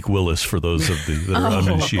named Malik Willis for those of that are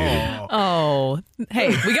uninitiated. Oh,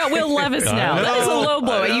 hey, we got Will Levis now. That is a low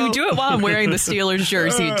blow. You do it while I'm wearing the Steelers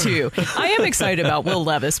jersey, too. I am excited about Will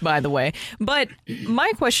Levis, by the way. But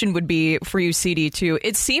my question would be for you, CD, too.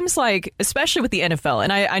 It seems like, especially with the NFL,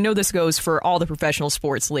 and I know this goes for all the professional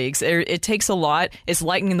sports leagues, it takes a lot. It's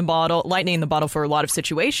lightning in the bottle for a lot of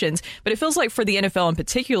situations. But it feels like for the NFL in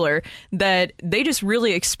particular that they just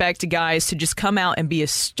really expect guys to just come out and be a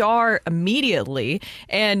star immediately.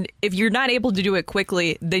 And if you're not able to do it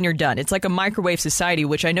quickly, then you're done. It's like a microwave society,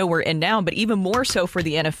 which I know we're in now, but even more so for for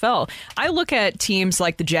the NFL. I look at teams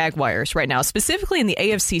like the Jaguars right now, specifically in the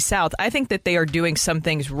AFC South. I think that they are doing some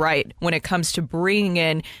things right when it comes to bringing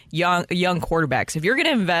in young quarterbacks. If you're going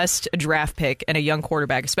to invest a draft pick in a young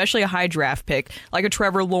quarterback, especially a high draft pick like a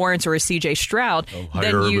Trevor Lawrence or a C.J. Stroud,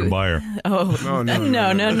 then Urban Meyer.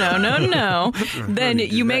 No. Then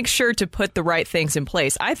you make sure to put the right things in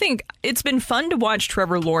place. I think it's been fun to watch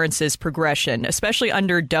Trevor Lawrence's progression, especially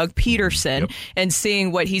under Doug Peterson, and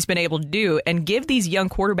seeing what he's been able to do and give these young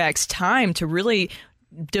quarterbacks time to really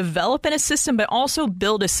develop in a system, but also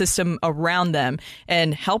build a system around them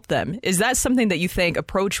and help them. Is that something that you think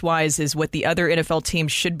approach-wise is what the other NFL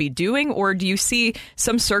teams should be doing? Or do you see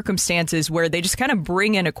some circumstances where they just kind of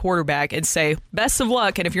bring in a quarterback and say, best of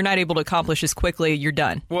luck, and if you're not able to accomplish this quickly, you're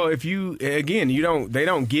done? Well, they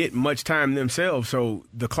don't get much time themselves, so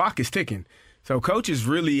the clock is ticking. So coaches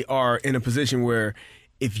really are in a position where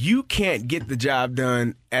if you can't get the job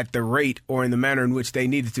done at the rate or in the manner in which they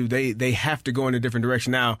needed to, they have to go in a different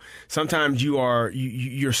direction. Now, sometimes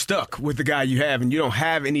you're stuck with the guy you have and you don't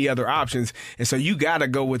have any other options, and so you got to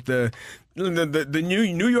go with the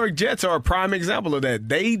New York Jets are a prime example of that.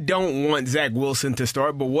 They don't want Zach Wilson to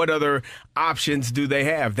start, but what other options do they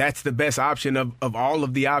have? That's the best option of all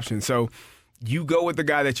of the options. So you go with the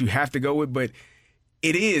guy that you have to go with, but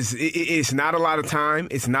it's not a lot of time.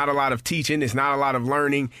 It's not a lot of teaching. It's not a lot of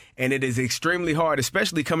learning. And it is extremely hard,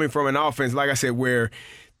 especially coming from an offense, like I said, where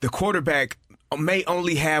the quarterback may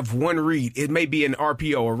only have one read. It may be an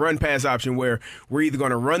RPO, a run pass option, where we're either going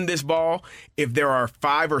to run this ball if there are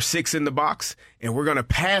 5 or 6 in the box, and we're going to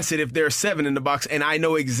pass it if there are 7 in the box. And I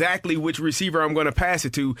know exactly which receiver I'm going to pass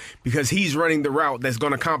it to because he's running the route that's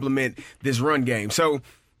going to complement this run game. So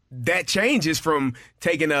that changes from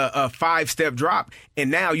taking a 5-step drop,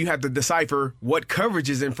 and now you have to decipher what coverage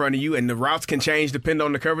is in front of you, and the routes can change depending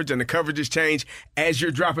on the coverage, and the coverages change as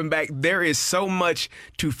you're dropping back. There is so much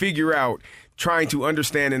to figure out trying to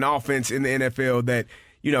understand an offense in the NFL that,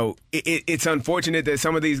 it's unfortunate that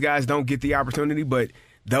some of these guys don't get the opportunity, but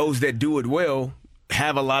those that do it well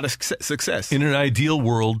have a lot of success. In an ideal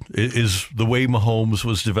world, is the way Mahomes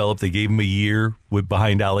was developed. They gave him a year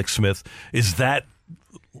behind Alex Smith. Is that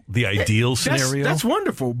the ideal scenario? That's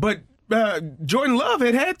wonderful, but Jordan Love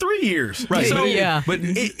had 3 years, right? So, but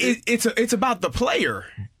it's about the player.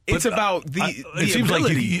 It's about the it seems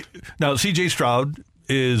ability. like now C.J. Stroud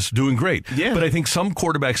is doing great. Yeah. But I think some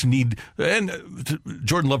quarterbacks need, and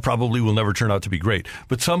Jordan Love probably will never turn out to be great,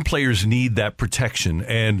 but some players need that protection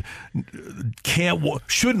and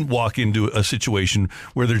shouldn't walk into a situation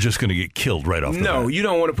where they're just going to get killed right off the bat. No, you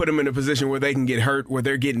don't want to put them in a position where they can get hurt, where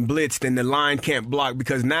they're getting blitzed and the line can't block,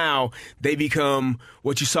 because now they become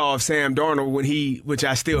what you saw of Sam Darnold which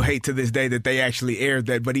I still hate to this day that they actually aired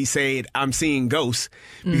that, but he said, I'm seeing ghosts,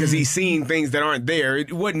 because he's seeing things that aren't there.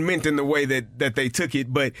 It wasn't meant in the way that they took it,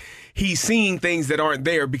 but he's seeing things that aren't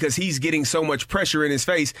there because he's getting so much pressure in his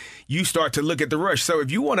face. You start to look at the rush. So if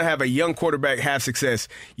you want to have a young quarterback have success,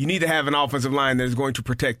 you need to have an offensive line that is going to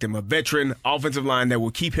protect him, a veteran offensive line that will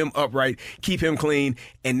keep him upright, keep him clean,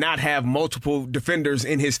 and not have multiple defenders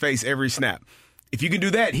in his face every snap. If you can do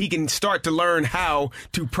that, he can start to learn how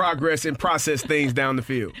to progress and process things down the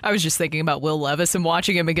field. I was just thinking about Will Levis and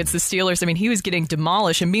watching him against the Steelers. I mean, he was getting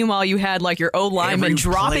demolished, and meanwhile, you had like your O-lineman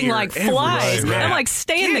dropping like flies. I'm like,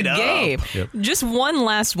 stay in the game. Yep. Just one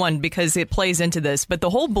last one, because it plays into this. But the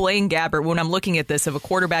whole Blaine Gabbert, when I'm looking at this, of a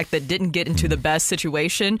quarterback that didn't get into the best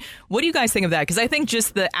situation, what do you guys think of that? Because I think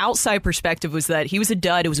just the outside perspective was that he was a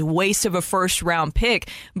dud. It was a waste of a first-round pick.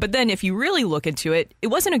 But then if you really look into it, it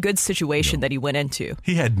wasn't a good situation that he went into.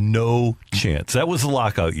 He had no chance. That was the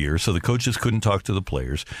lockout year, so the coaches couldn't talk to the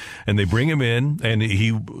players, and they bring him in, and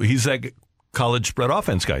he's that college spread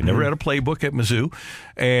offense guy. Never had a playbook at Mizzou,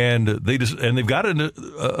 and they've got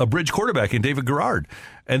a bridge quarterback in David Garrard,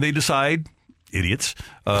 and they decide, idiots,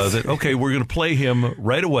 that okay, we're going to play him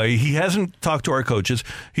right away. He hasn't talked to our coaches.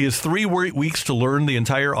 He has 3 weeks to learn the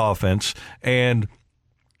entire offense, and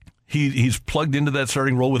He's plugged into that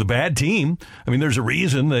starting role with a bad team. I mean, there's a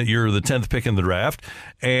reason that you're the 10th pick in the draft,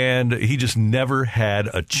 and he just never had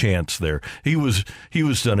a chance there. He was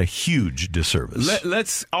done a huge disservice.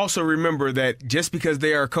 Let's also remember that just because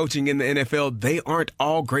they are coaching in the NFL, they aren't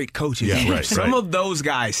all great coaches. Yeah, right. Some of those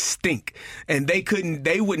guys stink, and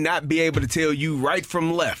they would not be able to tell you right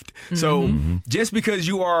from left. Mm-hmm. So just because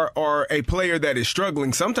you are a player that is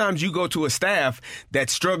struggling, sometimes you go to a staff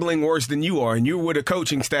that's struggling worse than you are, and you're with a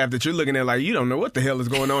coaching staff that you're looking at like, you don't know what the hell is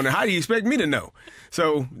going on, and how do you expect me to know?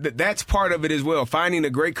 So that's part of it as well. Finding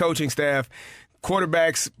a great coaching staff,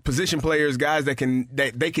 quarterbacks, position players, guys that can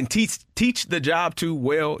teach teach the job too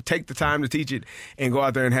well, take the time to teach it, and go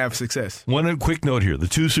out there and have success. One quick note here. The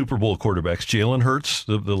 2 Super Bowl quarterbacks, Jalen Hurts,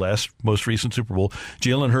 the most recent Super Bowl,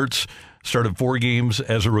 Jalen Hurts started 4 games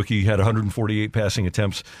as a rookie, had 148 passing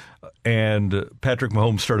attempts, and Patrick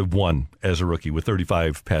Mahomes started 1 as a rookie with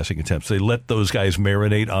 35 passing attempts. They let those guys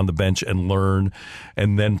marinate on the bench and learn,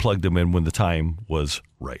 and then plugged them in when the time was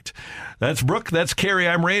right. That's Brooke. That's Carrie.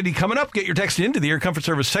 I'm Randy. Coming up, get your text into the Air Comfort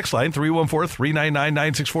Service text line,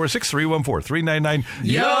 314-399-9646,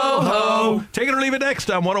 314-399-YO-HO. Take it or leave it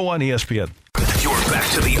next on 101 ESPN. You're back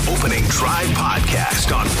to the Opening Drive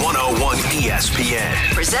podcast on 101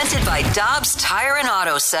 ESPN. Presented by Dobbs Tire and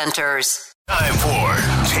Auto Centers. Time for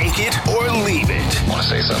Take It or Leave It. Want to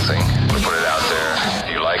say something? Want to put it out there? If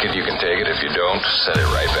you like it, you can take it. If you don't, set it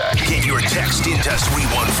right back. Get your text into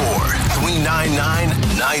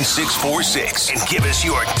 314-399-9646 and give us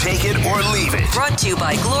your Take It or Leave It. Brought to you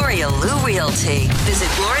by Gloria Lou Realty. Visit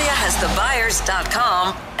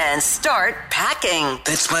GloriaHasTheBuyers.com and start packing.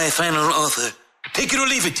 That's my final offer. Take it or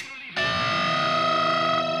leave it.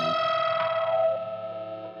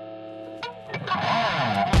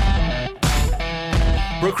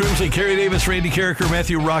 Brooke Grimsley, Carrie Davis, Randy Carricker,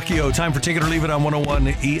 Matthew Rocchio. Time for Take It or Leave It on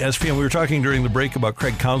 101 ESPN. We were talking during the break about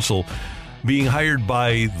Craig Counsell being hired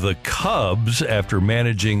by the Cubs after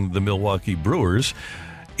managing the Milwaukee Brewers.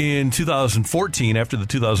 In 2014, after the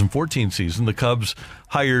 2014 season, the Cubs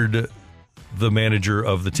hired the manager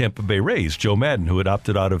of the Tampa Bay Rays, Joe Maddon, who had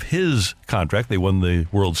opted out of his contract. They won the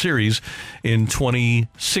World Series in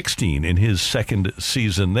 2016 in his second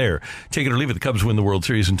season there. Take it or leave it, the Cubs win the World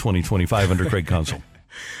Series in 2025 under Craig Counsell.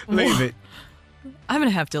 Leave it. I'm going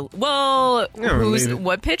to have to. Well,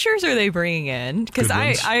 what pitchers are they bringing in? Because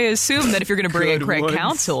I assume that if you're going to bring in Craig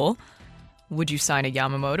Counsell, would you sign a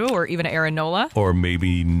Yamamoto or even Aaron Nola? Or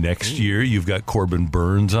maybe next year you've got Corbin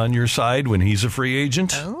Burns on your side when he's a free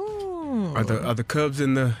agent. Oh. Are the Cubs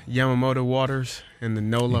in the Yamamoto waters and the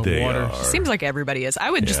Nola waters? Seems like everybody is. I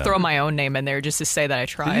would just throw my own name in there just to say that I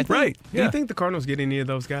tried. Right. Do you think the Cardinals get any of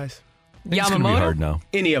those guys? Yamamoto? It's going to be hard now.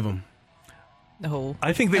 Any of them? No.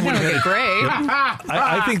 I think they would have had great.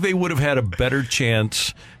 I think they would have had a better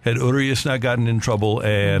chance had Urias not gotten in trouble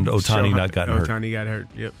and Ohtani not gotten hurt. Ohtani got hurt.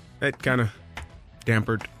 Yep. That kind of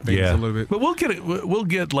dampered things a little bit. But we'll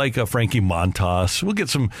get like a Frankie Montas. We'll get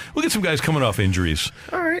some guys coming off injuries.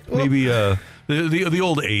 All right. Well, maybe the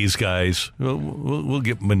old A's guys. We'll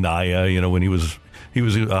get Minaya, when he was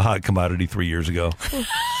a hot commodity 3 years ago.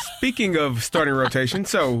 Speaking of starting rotation,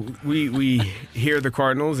 so we hear the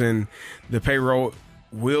Cardinals and the payroll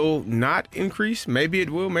will not increase. Maybe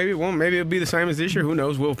it will, maybe it won't. Maybe it'll be the same as this year. Who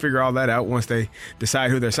knows? We'll figure all that out once they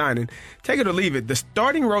decide who they're signing. Take it or leave it. The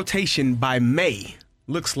starting rotation by May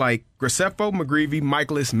looks like Graceffo, McGreevy,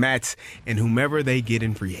 Michaelis, Matz, and whomever they get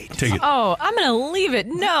in free agency. Take it. Oh, I'm going to leave it.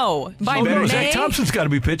 No. By May? Zach Thompson's got to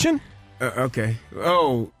be pitching. Okay.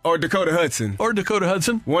 Oh, or Dakota Hudson.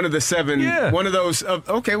 One of the 7. Yeah. One of those.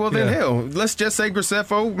 Okay, well then, hell, let's just say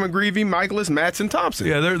Graceffo, McGreevy, Michaelis, Matz, and Thompson.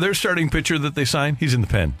 Yeah, their starting pitcher that they signed, he's in the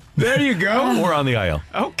pen. There you go. Or on the IL.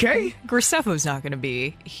 Okay. Graceffo's not going to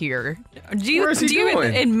be here. Where is he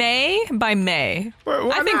going? In May? By May.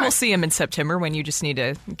 I think we'll see him in September when you just need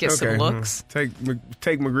to get some looks. Take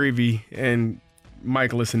McGreevy and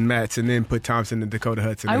Michaelis and Matz, and then put Thompson and Dakota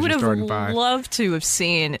Hudson. I as would your have starting 5. loved to have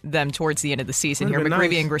seen them towards the end of the season here,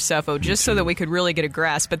 McGreevy and Graceffo, just so that we could really get a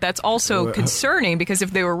grasp. But that's also concerning because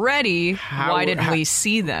if they were ready, why didn't we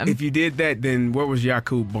see them? If you did that, then where was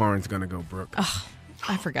Jakub Barnes going to go, Brooke? Oh,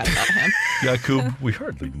 I forgot about him. Jakub, we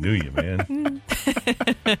hardly knew you, man.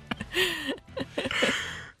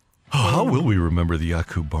 How will we remember the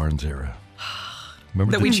Jakub Barnes era?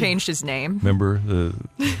 Remember we changed his name. Remember the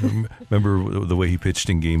way he pitched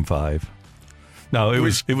in Game 5? No, it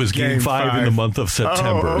was Game 5 in the month of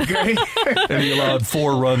September. Oh, okay. And he allowed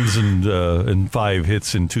 4 runs and 5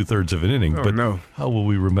 hits in 2/3 of an inning. Oh, but no. How will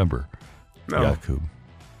we remember Jakub?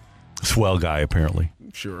 Swell guy, apparently.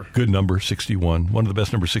 Sure. Good number, 61. One of the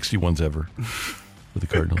best number 61s ever for the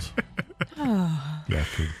Cardinals.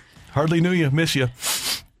 Jakub. Hardly knew you. Miss you.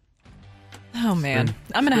 Oh, man.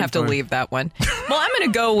 I'm going to have to leave that one. Well, I'm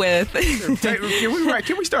going to go with...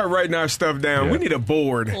 Can we start writing our stuff down? Yeah. We need a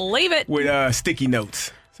board. Leave it. With sticky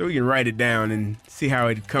notes. So we can write it down and see how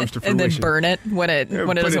it comes to fruition. And then burn it when it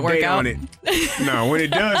doesn't work out. No, when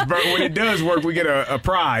it does work, we get a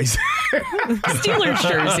prize. Steelers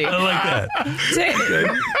jersey. I like that.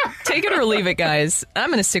 Take it or leave it, guys. I'm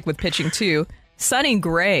going to stick with pitching, too. Sonny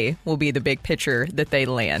Gray will be the big pitcher that they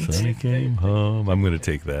land. Sonny came home. I'm going to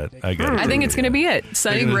take that. I think it's going to be it.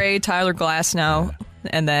 Sonny Gray, Tyler Glasnow,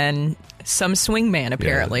 and then some swingman,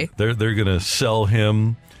 apparently. Yeah, they're going to sell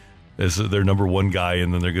him as their number one guy,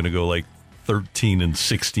 and then they're going to go like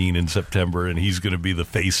 13-16 in September, and he's going to be the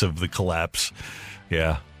face of the collapse.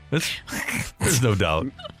 Yeah, there's no doubt.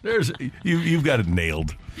 You've got it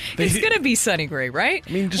nailed. It's going to be Sonny Gray, right?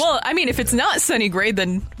 If it's not Sonny Gray,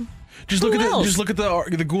 then just look at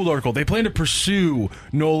the Gould article. They plan to pursue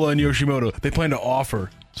Nola and Yoshimoto. They plan to offer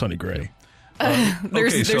Sonny Gray.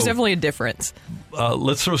 There's definitely a difference.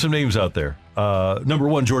 Let's throw some names out there. Number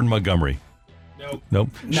 1, Jordan Montgomery. Nope.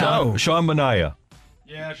 No. Sean Manaea.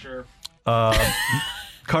 Yeah, sure.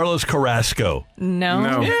 Carlos Carrasco.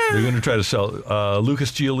 No. Yeah. They're going to try to sell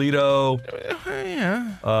Lucas Giolito.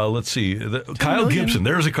 Yeah. Let's see. Kyle Gibson.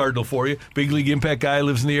 There's a Cardinal for you. Big league impact guy,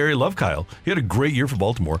 lives in the area. Love Kyle. He had a great year for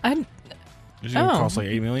Baltimore. Does he cost like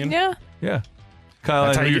 $8 million? Yeah. Yeah.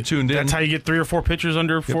 Kyle, I know you're tuned in. That's how you get 3 or 4 pitchers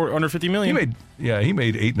under $50 million. He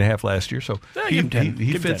made 8.5 last year, so he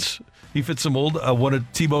fits. He fits the mold. One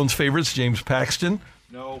of T-Bone's favorites, James Paxton.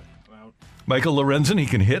 No. Michael Lorenzen, he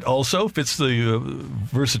can hit also. Fits the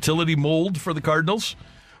versatility mold for the Cardinals.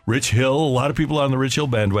 Rich Hill, a lot of people on the Rich Hill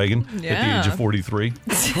bandwagon at the age of 43.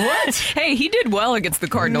 What? Hey, he did well against the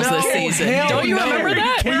Cardinals this season. Don't you remember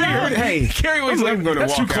that? Kerry was like,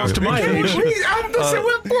 that's too close to my age. I'm going to say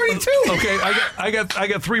we're 42. Okay, I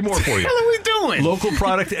got 3 more for you. What the hell are we doing? Local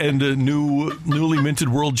product and newly minted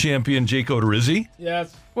world champion Jake Odorizzi.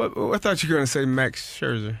 Yes. What? I thought you were going to say Max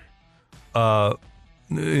Scherzer.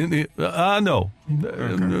 No.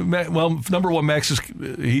 Okay. Well, number 1, Max is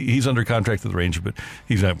he's under contract with the Rangers, but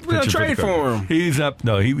he's not. We're gonna trade for him. He's not.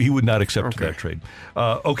 No, he would not accept that trade.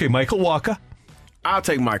 Okay, Michael Wacha. I'll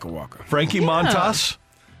take Michael Walker. Frankie Montas.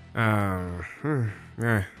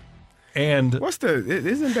 Yeah. And what's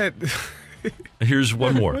isn't that? Here's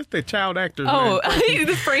one more. What's the child actor's name?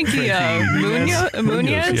 Frankie Frankie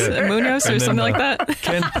Munoz or something like that.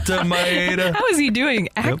 Kenta Maeda. How is he doing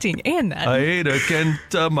acting and that?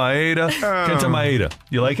 Kenta Maeda.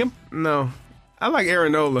 You like him? No. I like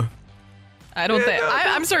Aaron Nola. I don't think.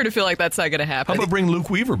 I'm starting to feel like that's not going to happen. How about bring Luke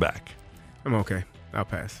Weaver back? I'm okay. I'll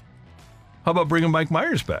pass. How about bringing Mike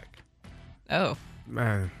Myers back? Oh.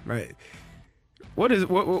 Man. What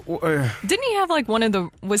didn't he have like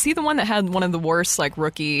was he the one that had one of the worst like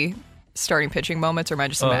rookie starting pitching moments, or am I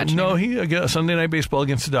just imagining? No, he Sunday Night Baseball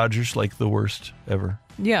against the Dodgers, like the worst ever.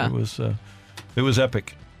 Yeah. It was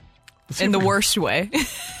epic. In the worst way.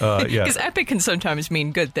 Yeah. Because epic can sometimes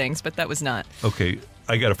mean good things, but that was not. Okay,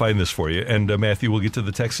 I got to find this for you. And Matthew, we'll get to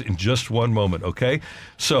the text in just one moment, okay?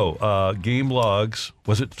 So, game logs,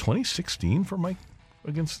 was it 2016 for Mike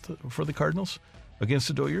for the Cardinals against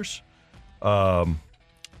the Doyers?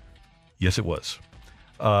 Yes, it was.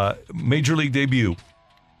 Major League debut.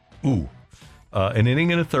 An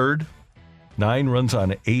inning and a third, 9 runs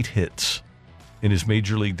on 8 hits in his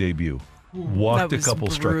Major League debut. Walked a couple,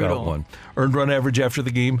 brutal. Struck out 1. Earned run average after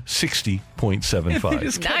the game,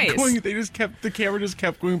 60.75. The camera just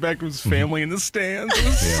kept going back to his family in the stands. It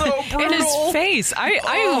was so brutal. And his face.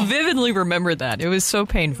 I vividly remember that. It was so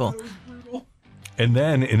painful. And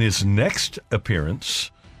then in his next appearance,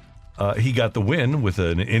 he got the win with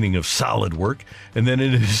an inning of solid work. And then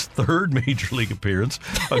in his third Major League appearance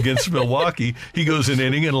against Milwaukee, he goes an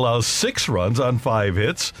inning and allows 6 runs on 5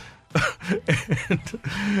 hits.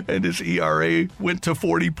 and his ERA went to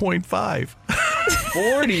 40.5.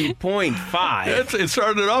 40.5? It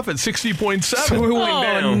started off at 60.7. So it went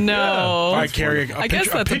down. No. All right, Carrie, I guess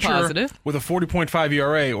that's a positive. With a 40.5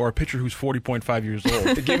 ERA or a pitcher who's 40.5 years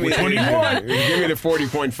old. Give me the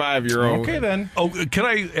 40.5-year-old. Okay, then. Oh, can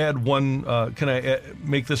I add one? Can I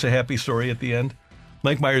make this a happy story at the end?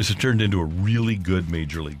 Mike Myers has turned into a really good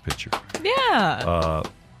Major League pitcher. Yeah.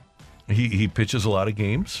 He pitches a lot of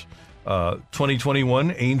games.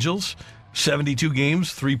 2021 Angels, 72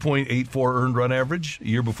 games, 3.84 earned run average. A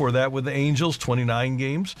year before that with the Angels, 29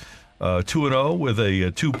 games, 2-0 with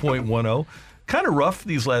a 2.10. Kind of rough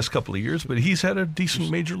these last couple of years, but he's had a decent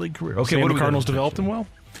Major League career. Okay, what the Cardinals developed him well?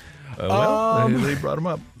 They brought him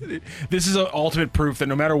up. This is ultimate proof that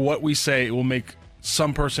no matter what we say, it will make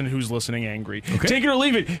some person who's listening angry. Okay. Take it or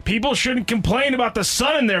leave it. People shouldn't complain about the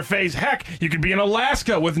sun in their face. Heck, you could be in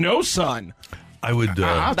Alaska with no sun. I would.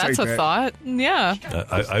 That's a thought. Yeah.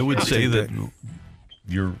 I would say that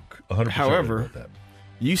you're 100%. However, right about that.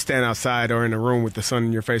 You stand outside or in a room with the sun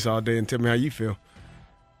in your face all day and tell me how you feel.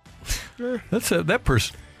 That's that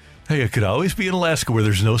person. Hey, I could always be in Alaska where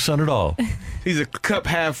there's no sun at all. He's a cup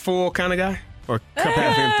half full kind of guy, or cup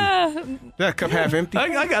half empty. Is that cup half empty?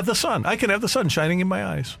 I got the sun. I can have the sun shining in my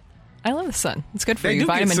eyes. I love the sun. It's good for they you. Do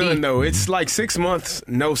Vitamin get sun, D. though. It's like 6 months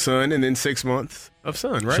no sun, and then 6 months of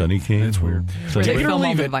sun, right? Sunny King. It's weird. Where they film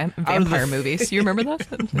all the vampire movies. You remember that?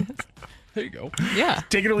 There you go. Yeah.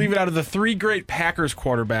 Take it or leave it out of the three great Packers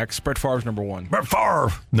quarterbacks. Brett Favre's number one. Brett Favre.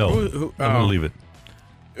 No, I'm going to leave it.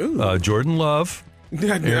 Jordan Love.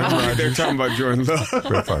 They're talking about Jordan Love.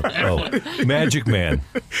 Brett Favre. Oh, Magic Man.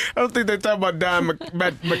 I don't think they're talking about Don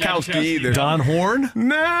Majkowski either. Don Horn?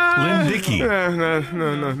 No. Lynn Dickey. No,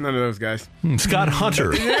 none of those guys. Scott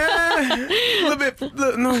Hunter. Yeah, a little bit.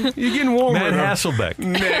 No, you're getting warmer. Matt Hasselbeck.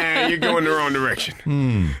 Nah, you're going the wrong direction.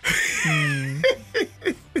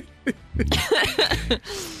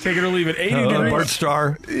 Take it or leave it. 80 degrees. Bart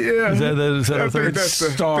Starr. Yeah. Is that our third?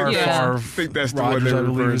 Star. Yeah. I think that's the Rodgers, one I they're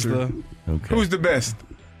believe, is referring the... Okay. Who's the best?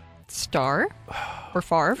 Star or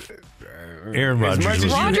Favre? Aaron Rodgers. Rodgers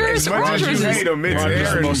you hate him, it's Rodgers is the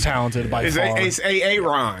Aaron. most talented by far. It's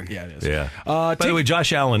Aaron. Yeah, it is. Yeah. By the way,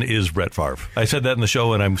 Josh Allen is Brett Favre. I said that in the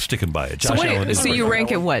show, and I'm sticking by it. Josh Allen is So Brett you Favre.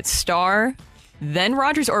 rank it what? Star, then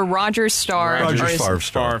Rodgers, or Rodgers, Star? Rodgers, Favre,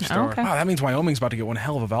 Star. Okay. Wow, that means Wyoming's about to get one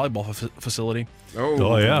hell of a volleyball facility.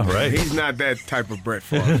 Oh, yeah, right. He's not that type of Brett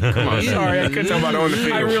Favre. Come on. Sorry, I couldn't talk about on the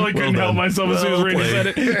field. I really couldn't help myself as soon as Randy said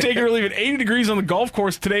it. Take it or leave it. 80 degrees on the golf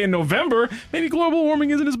course today in November. Maybe global warming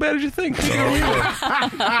isn't as bad as you think.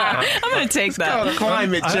 I'm going to take that.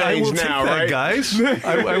 Climate change I will take now, that, right? guys.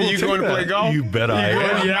 I will You take going to that. play golf? You bet I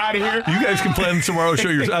am. You out of here? You guys can plan tomorrow show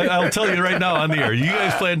yourself. I'll tell you right now on the air. You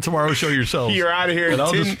guys plan tomorrow show yourselves. You're out of here. And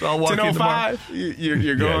I'll walk in tomorrow. 10:05.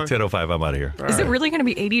 You're going. Yeah, 10:05. I'm out of here. Is it really going to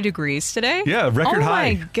be 80 degrees today? Yeah, record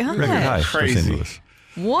high. Oh, my God. Record high. for Crazy. St. Louis.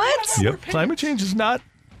 What? Yep. Climate change is not.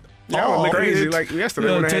 Yeah, I look crazy like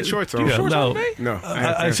yesterday when I had shorts on. No,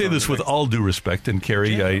 I say this with all due respect, and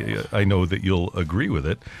Carrie, I know that you'll agree with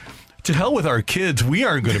it. To hell with our kids. We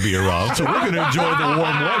aren't going to be around, so we're going to enjoy the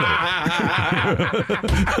warm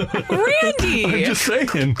weather. Randy! I'm just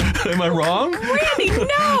saying. Am I wrong? Randy,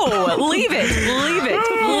 no! Leave it. Leave it.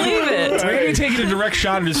 Leave it. Randy taking a direct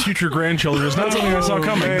shot at his future grandchildren is not something I saw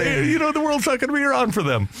coming. The world's not going to be around for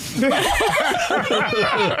them.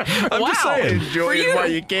 I'm just saying. Enjoy it while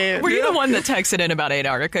you can. Were you the one that texted in about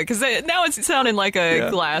Antarctica? Because now it's sounding like a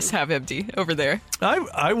glass half empty over there.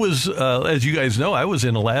 I was, as you guys know, I was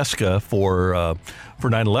in Alaska for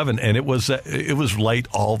 9/11, and it was light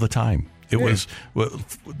all the time. It was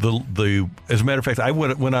the as a matter of fact, I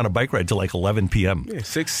went on a bike ride till like 11 p.m. Yeah,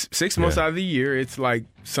 six months out of the year, it's like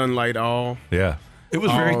sunlight all. Yeah, it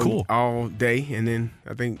was very cool all day, and then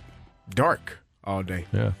I think dark all day.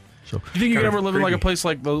 Yeah. So Do you think you could ever live in like a place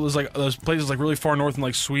like those places like really far north in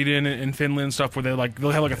like Sweden and Finland and stuff where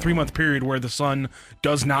they'll have like a 3-month period where the sun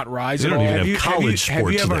does not rise at all? Don't even have college sports.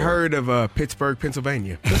 Have you ever there. heard of Pittsburgh,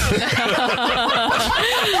 Pennsylvania? Let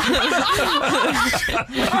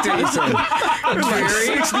me tell you something. It was like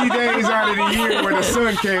 60 days out of the year where the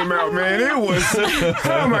sun came out, man. It was,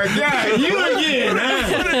 oh my God, you again,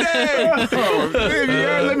 huh? What a day. Oh, baby,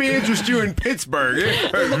 let me interest you in Pittsburgh.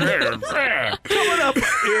 Coming up,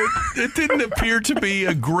 it didn't appear to be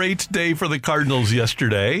a great day for the Cardinals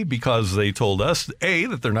yesterday because they told us, A,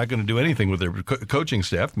 that they're not going to do anything with their coaching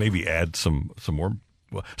staff, maybe add some more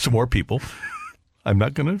people. I'm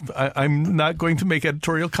not going to make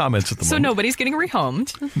editorial comments at the moment. So nobody's getting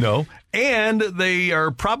rehomed. No. And they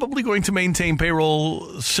are probably going to maintain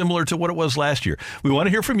payroll similar to what it was last year. We want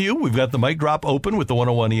to hear from you. We've got the mic drop open with the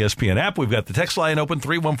 101 ESPN app. We've got the text line open,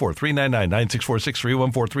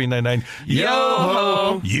 314-399-9646, 314-399.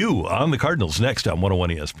 Yo-ho! You on the Cardinals next on 101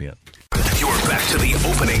 ESPN. You're back to the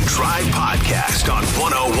Opening Drive podcast on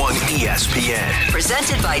 101 ESPN.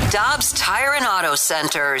 Presented by Dobbs Tire and Auto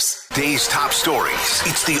Centers. Day's top stories.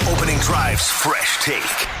 It's the Opening Drive's Fresh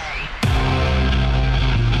Take.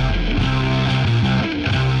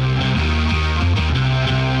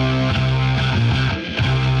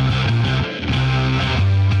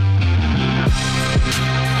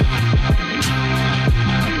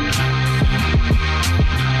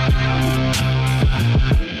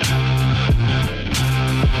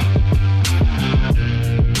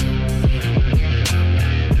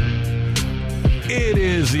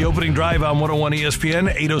 The Opening Drive on 101 ESPN,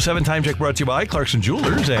 8:07 time check brought to you by Clarkson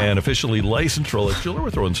Jewelers and officially licensed Rolex Jeweler. We're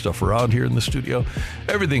throwing stuff around here in the studio.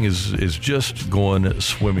 Everything is just going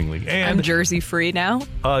swimmingly. And I'm jersey free now.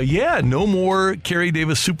 No more Carrie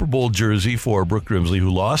Davis Super Bowl jersey for Brooke Grimsley, who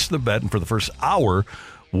lost the bet and for the first hour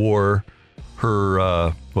wore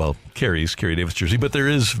her Carrie Davis jersey. But there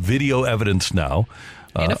is video evidence now.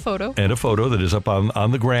 And a photo. That is up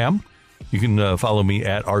on the gram. You can follow me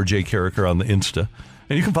at RJ Carricker on the Insta.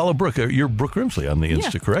 And you can follow Brooke. You're Brooke Grimsley on the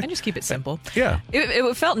Insta, correct? I just keep it simple. Yeah.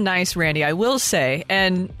 It felt nice, Randy, I will say.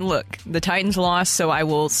 And look, the Titans lost, so I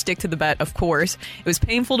will stick to the bet, of course. It was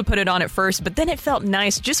painful to put it on at first, but then it felt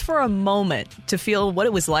nice just for a moment to feel what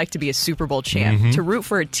it was like to be a Super Bowl champ, to root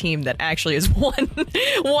for a team that actually has won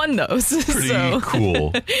those. Pretty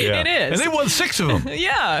cool. Yeah. It is. And they won 6 of them.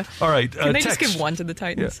 Yeah. All right. Can they just give one to the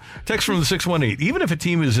Titans? Yeah. Text from the 618. Even if a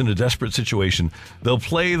team is in a desperate situation, they'll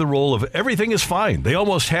play the role of everything is fine. They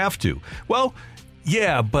almost have to. Well,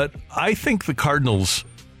 yeah, but I think the Cardinals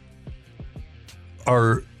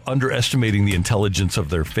are underestimating the intelligence of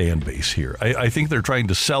their fan base here. I think they're trying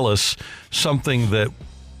to sell us something that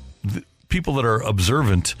people that are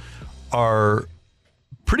observant are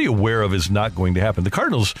pretty aware of is not going to happen. The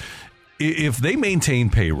Cardinals, if they maintain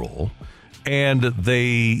payroll and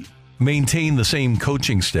they maintain the same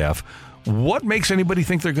coaching staff, what makes anybody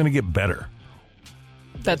think they're going to get better?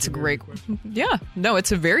 That's a great question. Yeah. No,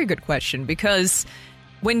 it's a very good question because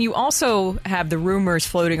when you also have the rumors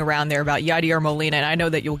floating around there about Yadier Molina, and I know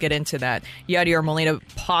that you'll get into that, Yadier Molina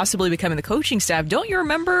possibly becoming the coaching staff. Don't you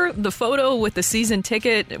remember the photo with the season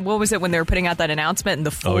ticket? What was it when they were putting out that announcement and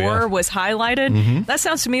the 4 was highlighted? That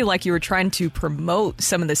sounds to me like you were trying to promote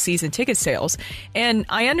some of the season ticket sales. And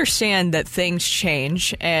I understand that things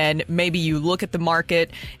change, and maybe you look at the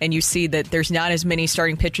market and you see that there's not as many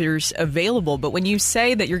starting pitchers available. But when you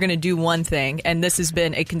say that you're going to do one thing, and this has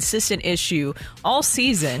been a consistent issue all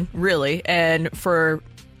season, really, and for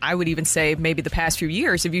I would even say maybe the past few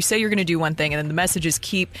years, if you say you're going to do one thing and then the messages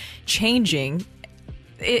keep changing,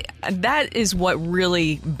 that is what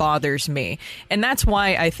really bothers me. And that's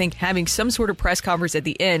why I think having some sort of press conference at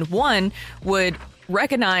the end, one, would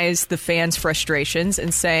recognize the fans' frustrations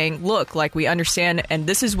and saying, look, like, we understand and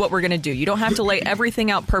this is what we're going to do. You don't have to lay everything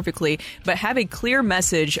out perfectly, but have a clear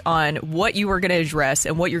message on what you are going to address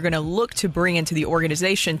and what you're going to look to bring into the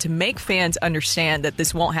organization to make fans understand that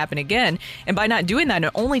this won't happen again. And by not doing that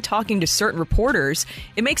and only talking to certain reporters,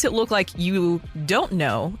 it makes it look like you don't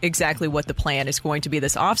know exactly what the plan is going to be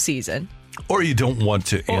this offseason. Or you don't want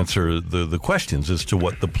to answer the questions as to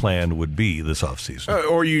what the plan would be this offseason.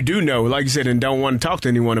 Or you do know, like you said, and don't want to talk to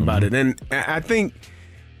anyone about it. And I think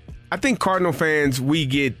Cardinal fans, we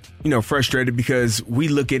get, frustrated because we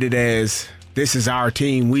look at it as this is our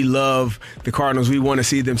team. We love the Cardinals. We want to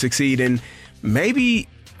see them succeed. And maybe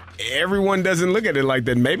everyone doesn't look at it like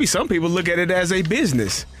that. Maybe some people look at it as a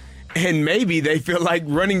business. And maybe they feel like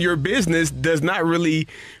running your business does not really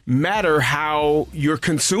matter how your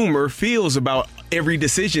consumer feels about every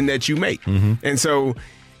decision that you make. And so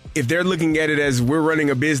if they're looking at it as we're running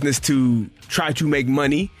a business to try to make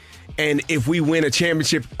money, and if we win a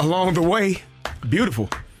championship along the way, beautiful.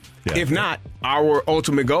 Yeah. If not, our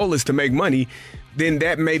ultimate goal is to make money, then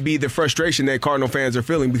that may be the frustration that Cardinal fans are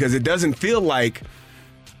feeling, because it doesn't feel like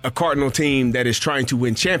a Cardinal team that is trying to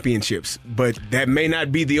win championships, but that may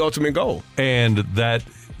not be the ultimate goal. And that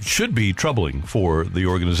should be troubling for the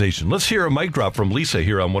organization. Let's hear a mic drop from Lisa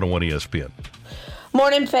here on 101 ESPN.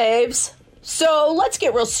 Morning, faves. So let's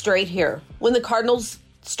get real straight here. When the Cardinals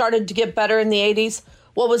started to get better in the 80s,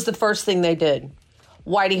 what was the first thing they did?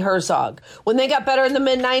 Whitey Herzog. When they got better in the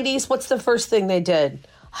mid-90s, what's the first thing they did?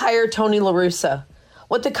 Hire Tony La Russa.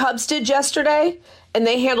 What the Cubs did yesterday, and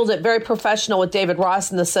they handled it very professional with David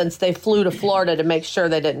Ross in the sense they flew to Florida to make sure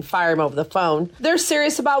they didn't fire him over the phone. They're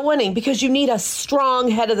serious about winning because you need a strong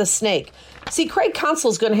head of the snake. See, Craig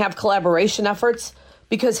Counsell's going to have collaboration efforts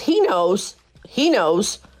because he knows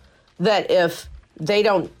that if they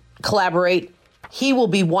don't collaborate, he will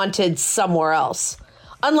be wanted somewhere else.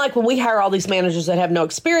 Unlike when we hire all these managers that have no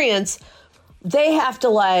experience, they have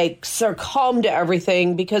to succumb to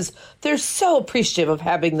everything because they're so appreciative of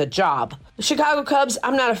having the job. The Chicago Cubs,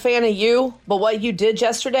 I'm not a fan of you, but what you did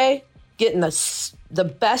yesterday, getting the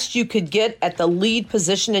best you could get at the lead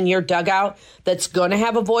position in your dugout that's going to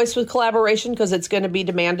have a voice with collaboration because it's going to be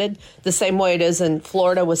demanded the same way it is in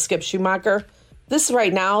Florida with Skip Schumacher. This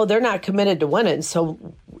right now, they're not committed to winning. So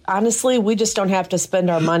honestly, we just don't have to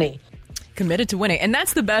spend our money. Committed to winning. And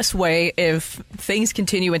that's the best way if things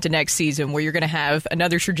continue into next season where you're going to have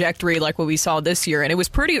another trajectory like what we saw this year. And it was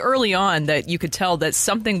pretty early on that you could tell that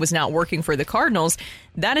something was not working for the Cardinals.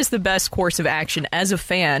 That is the best course of action as a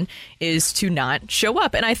fan, is to not show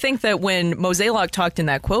up. And I think that when Mozeliak talked in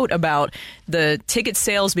that quote about the ticket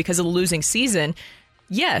sales because of the losing season,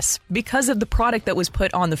 yes, because of the product that was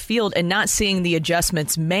put on the field and not seeing the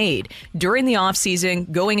adjustments made during the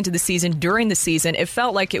offseason, going into the season, during the season, it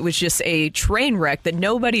felt like it was just a train wreck that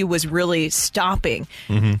nobody was really stopping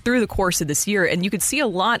through the course of this year. And you could see a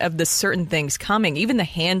lot of the certain things coming, even the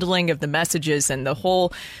handling of the messages and the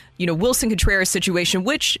whole Wilson Contreras situation,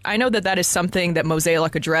 which I know that is something that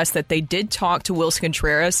Mozeliak addressed, that they did talk to Wilson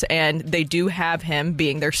Contreras and they do have him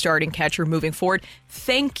being their starting catcher moving forward.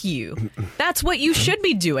 Thank you. That's what you should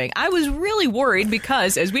be doing. I was really worried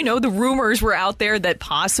because, as we know, the rumors were out there that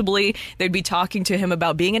possibly they'd be talking to him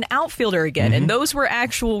about being an outfielder again. And those were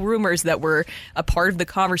actual rumors that were a part of the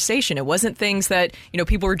conversation. It wasn't things that,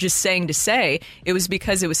 people were just saying to say. It was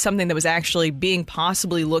because it was something that was actually being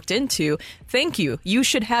possibly looked into. Thank you. You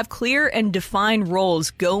should have clear and defined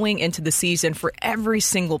roles going into the season for every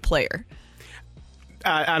single player.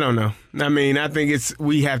 I don't know. I mean, I think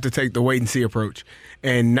we have to take the wait and see approach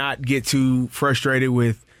and not get too frustrated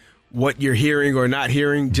with what you're hearing or not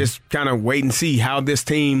hearing. Just kind of wait and see how this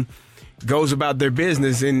team goes about their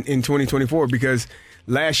business in 2024, because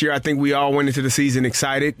last year I think we all went into the season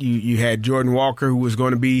excited. You had Jordan Walker, who was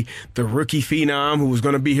going to be the rookie phenom, who was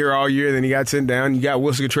going to be here all year. Then he got sent down. You got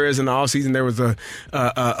Wilson Contreras in the offseason. There was a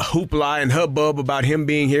hoopla and hubbub about him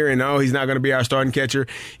being here, and he's not going to be our starting catcher.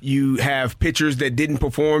 You have pitchers that didn't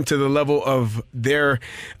perform to the level of that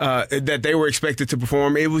they were expected to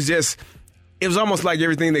perform. It was almost like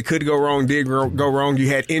everything that could go wrong did go wrong. You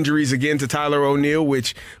had injuries again to Tyler O'Neill,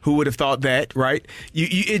 which who would have thought that, right?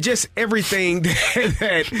 It just everything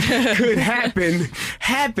that could happen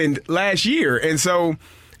happened last year. And so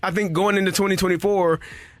I think going into 2024,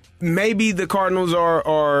 maybe the Cardinals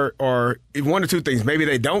are one or two things. Maybe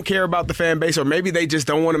they don't care about the fan base, or maybe they just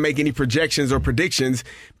don't want to make any projections or predictions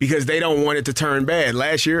because they don't want it to turn bad.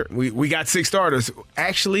 Last year, we got 6 starters.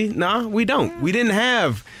 Actually, we don't. We didn't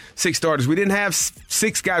have 6 starters. We didn't have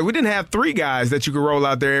 6 guys. We didn't have 3 guys that you could roll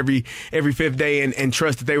out there every 5th day and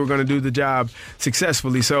trust that they were going to do the job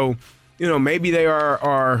successfully. So, maybe they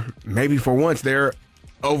are maybe for once they're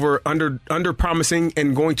under promising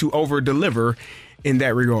and going to over deliver in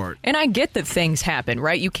that regard. And I get that things happen,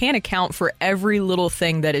 right? You can't account for every little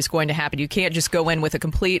thing that is going to happen. You can't just go in with a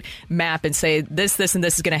complete map and say this, and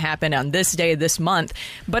this is going to happen on this day, this month.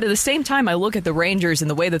 But at the same time, I look at the Rangers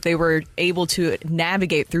and the way that they were able to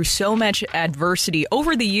navigate through so much adversity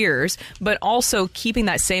over the years, but also keeping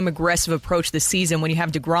that same aggressive approach this season. When you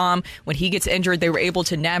have DeGrom, when he gets injured, they were able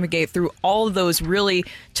to navigate through all of those really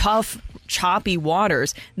tough, choppy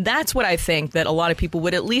waters. That's what I think that a lot of people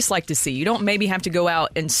would at least like to see. You don't maybe have to go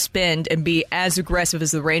out and spend and be as aggressive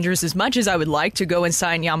as the Rangers. As much as I would like to go and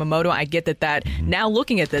sign Yamamoto, I get that now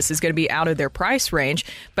looking at this is going to be out of their price range,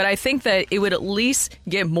 but I think that it would at least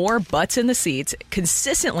get more butts in the seats,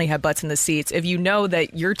 consistently have butts in the seats, if you know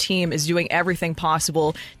that your team is doing everything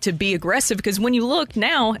possible to be aggressive. Because when you look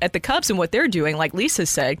now at the Cubs and what they're doing, like Lisa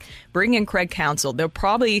said, bring in Craig Counsell. They'll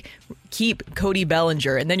probably keep Cody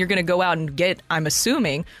Bellinger, and then you're going to go out and get, I'm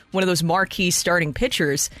assuming, one of those marquee starting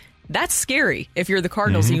pitchers. That's scary if you're the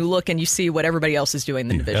Cardinals and you look and you see what everybody else is doing in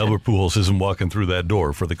the division. Albert Pujols isn't walking through that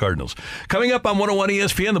door for the Cardinals. Coming up on 101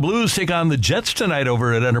 ESPN, the Blues take on the Jets tonight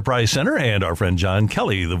over at Enterprise Center, and our friend John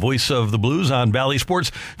Kelly, the voice of the Blues on Bally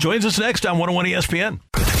Sports, joins us next on 101 ESPN.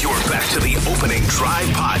 You're back to the Opening Drive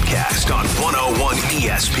podcast on 101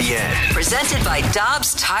 ESPN. Presented by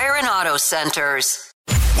Dobbs Tire and Auto Centers.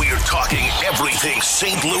 We're talking everything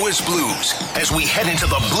St. Louis Blues as we head into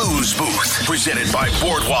the Blues Booth. Presented by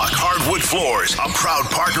Boardwalk Hardwood Floors, a proud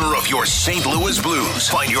partner of your St. Louis Blues.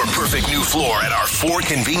 Find your perfect new floor at our 4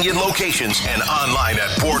 convenient locations and online at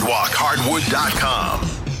boardwalkhardwood.com.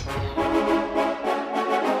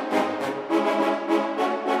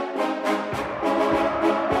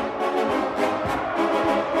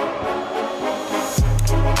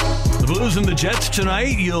 Blues and the Jets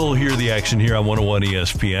tonight. You'll hear the action here on 101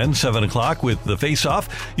 ESPN, 7 o'clock with the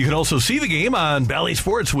face-off. You can also see the game on Bally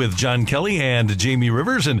Sports with John Kelly and Jamie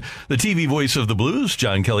Rivers, and the TV voice of the Blues.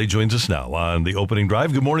 John Kelly joins us now on the Opening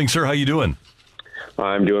Drive. Good morning, sir. How you doing?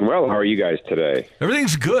 I'm doing well. How are you guys today?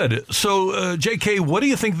 Everything's good. So, JK, what do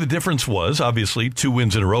you think the difference was? Obviously, 2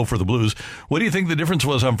 wins in a row for the Blues. What do you think the difference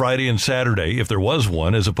was on Friday and Saturday, if there was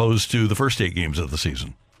one, as opposed to the first 8 games of the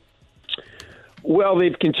season? Well,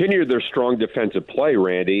 they've continued their strong defensive play,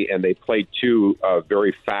 Randy, and they played 2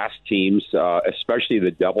 very fast teams, especially the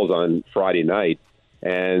Devils on Friday night.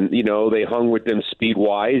 And, they hung with them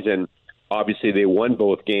speed-wise, and obviously they won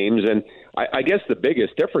both games. And I guess the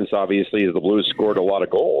biggest difference, obviously, is the Blues scored a lot of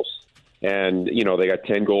goals. And, they got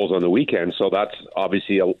 10 goals on the weekend, so that's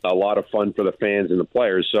obviously a lot of fun for the fans and the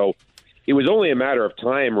players. So it was only a matter of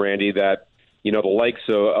time, Randy, that, the likes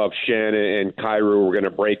of Shen and Kyrou were going to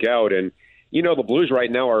break out. And, the Blues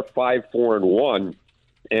right now are 5-4-1,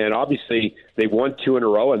 and obviously they've won 2 in a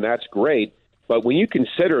row, and that's great. But when you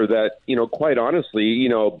consider that, quite honestly,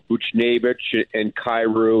 Buchnevich and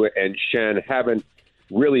Kyrou and Shen haven't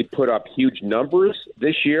really put up huge numbers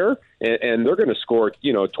this year, and they're going to score,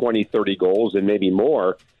 20, 30 goals and maybe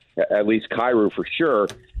more, at least Kyrou for sure.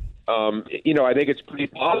 I think it's pretty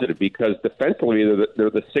positive because defensively they're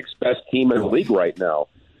the sixth best team in the league right now.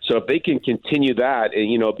 So if they can continue that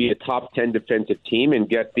and, be a top 10 defensive team and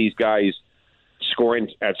get these guys scoring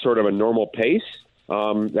at sort of a normal pace,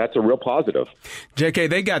 that's a real positive. JK,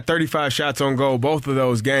 they got 35 shots on goal both of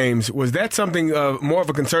those games. Was that something more of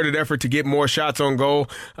a concerted effort to get more shots on goal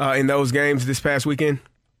in those games this past weekend?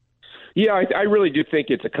 Yeah, I really do think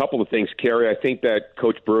it's a couple of things, Kerry. I think that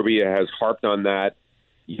Coach Berube has harped on that,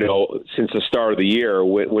 since the start of the year,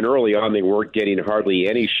 when early on they weren't getting hardly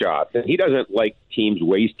any shots. And he doesn't like teams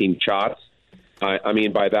wasting shots. By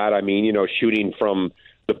that, I mean, shooting from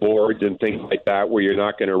the boards and things like that where you're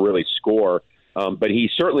not going to really score. But he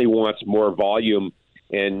certainly wants more volume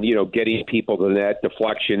and, getting people to the net,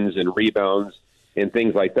 deflections and rebounds and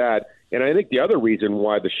things like that. And I think the other reason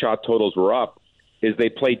why the shot totals were up is they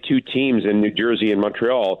played two teams in New Jersey and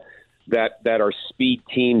Montreal that are speed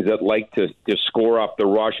teams that like to score off the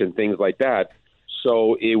rush and things like that.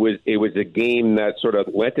 So it was a game that sort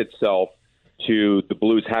of lent itself to the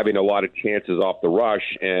Blues having a lot of chances off the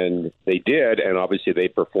rush, and they did, and obviously they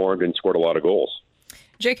performed and scored a lot of goals.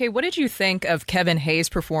 JK, what did you think of Kevin Hayes'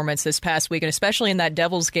 performance this past week, and especially in that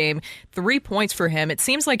Devils game? 3 points for him. It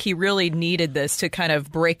seems like he really needed this to kind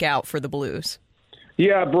of break out for the Blues.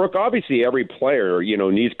 Yeah, Brooke, obviously every player,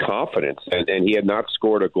 needs confidence, and he had not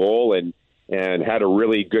scored a goal and had a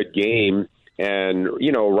really good game. And,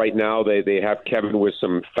 right now they have Kevin with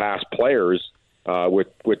some fast players with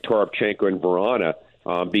Toropchenko and Vrana.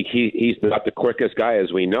 He's not the quickest guy,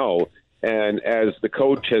 as we know. And as the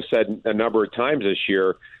coach has said a number of times this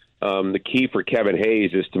year, the key for Kevin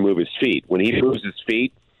Hayes is to move his feet. When he moves his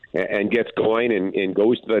feet and gets going and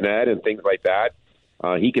goes to the net and things like that,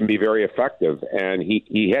 he can be very effective. And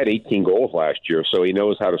he had 18 goals last year, so he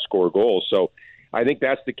knows how to score goals. So I think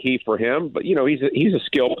that's the key for him. But, he's a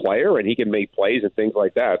skilled player, and he can make plays and things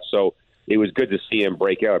like that. So it was good to see him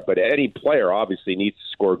break out. But any player obviously needs to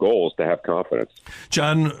score goals to have confidence.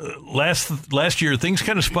 John, last year, things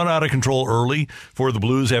kind of spun out of control early for the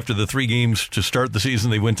Blues. After the 3 games to start the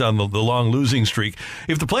season, they went on the long losing streak.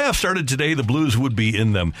 If the playoffs started today, the Blues would be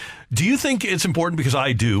in them. Do you think it's important, because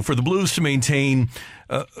I do, for the Blues to maintain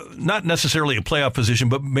not necessarily a playoff position,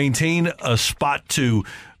 but maintain a spot to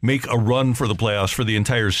make a run for the playoffs for the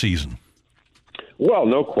entire season? Well,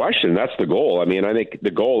 no question. That's the goal. I think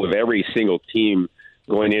the goal of every single team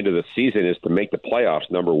going into the season is to make the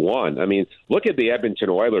playoffs, number one. Look at the Edmonton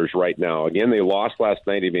Oilers right now. Again, they lost last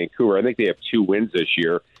night in Vancouver. I think they have 2 wins this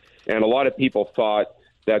year. And a lot of people thought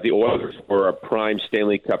that the Oilers were a prime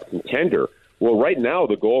Stanley Cup contender. Well, right now,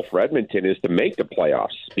 the goal for Edmonton is to make the playoffs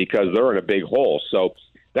because they're in a big hole. So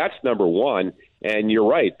that's number one. And you're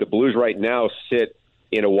right. The Blues right now sit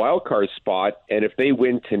in a wild card spot. And if they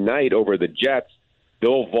win tonight over the Jets,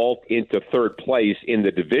 they'll vault into third place in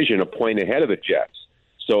the division, a point ahead of the Jets.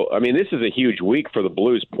 So, this is a huge week for the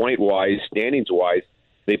Blues point-wise, standings-wise.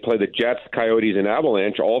 They play the Jets, Coyotes, and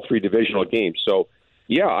Avalanche, all 3 divisional games. So,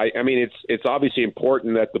 yeah, it's obviously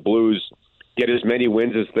important that the Blues get as many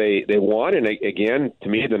wins as they want. And, again, to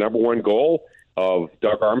me, the number one goal of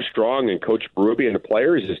Doug Armstrong and Coach Berube and the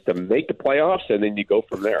players is to make the playoffs, and then you go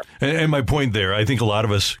from there. And my point there, I think a lot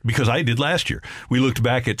of us, because I did last year, we looked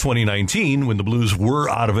back at 2019 when the Blues were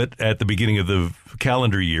out of it at the beginning of the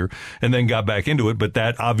calendar year and then got back into it, but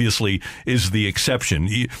that obviously is the exception.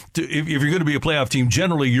 If you're going to be a playoff team,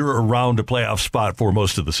 generally you're around a playoff spot for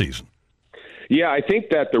most of the season. Yeah, I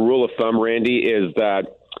think that the rule of thumb, Randy, is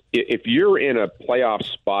that if you're in a playoff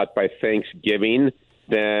spot by Thanksgiving,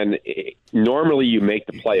 then normally you make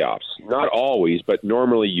the playoffs. Not always, but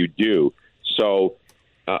normally you do. So,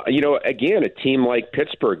 again, a team like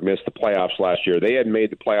Pittsburgh missed the playoffs last year. They had made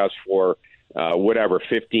the playoffs for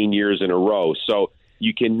 15 years in a row. So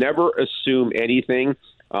you can never assume anything.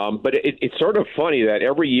 But it's sort of funny that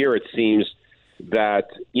every year it seems that,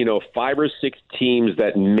 5 or 6 teams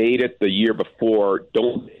that made it the year before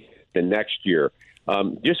don't make it the next year.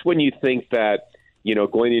 Just when you think that,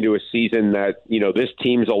 going into a season that, this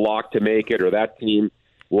team's a lock to make it or that team,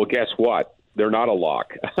 well, guess what? They're not a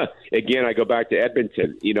lock. Again, I go back to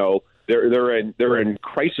Edmonton. They're in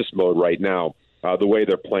crisis mode right now, the way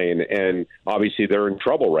they're playing, and obviously they're in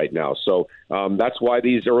trouble right now. So that's why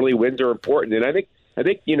these early wins are important. And I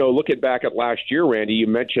think looking back at last year, Randy, you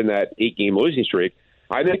mentioned that 8-game losing streak.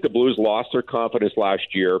 I think the Blues lost their confidence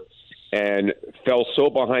last year and fell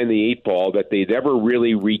so behind the 8 ball that they never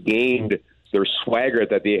really regained their swagger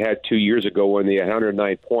that they had 2 years ago when they had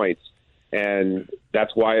 109 points. And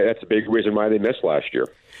that's a big reason why they missed last year.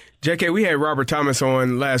 JK, we had Robert Thomas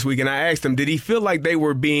on last week, and I asked him, did he feel like they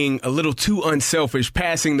were being a little too unselfish,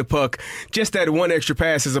 passing the puck, just that one extra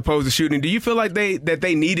pass as opposed to shooting? Do you feel like they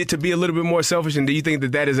needed to be a little bit more selfish, and do you think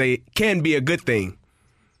that can be a good thing?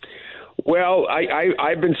 Well,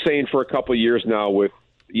 I've been saying for a couple of years now with,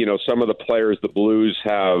 some of the players the Blues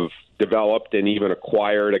have developed and even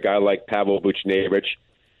acquired, a guy like Pavel Buchnevich,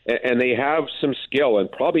 and they have some skill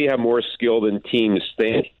and probably have more skill than teams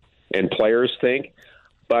think and players think.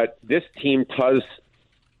 But this team does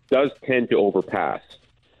tend to overpass.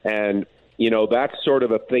 And, that's sort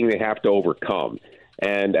of a thing they have to overcome.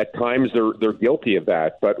 And at times they're guilty of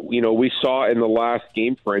that. But, we saw in the last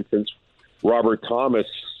game, for instance, Robert Thomas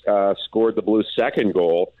scored the Blues' second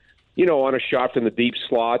goal, on a shot from the deep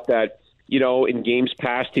slot that, in games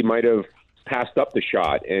past he might have passed up the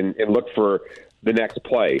shot and looked for the next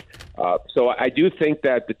play. So I do think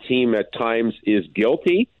that the team at times is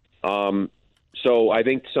guilty. So I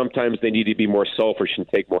think sometimes they need to be more selfish and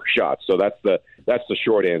take more shots. So that's the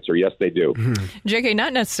short answer. Yes, they do. JK,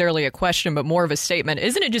 not necessarily a question, but more of a statement.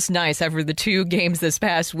 Isn't it just nice after the two games this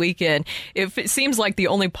past weekend? If it seems like the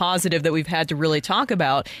only positive that we've had to really talk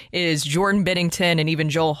about is Jordan Binnington and even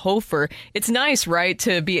Joel Hofer. It's nice, right,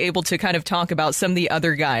 to be able to kind of talk about some of the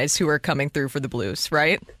other guys who are coming through for the Blues,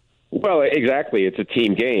 right? Well, exactly. It's a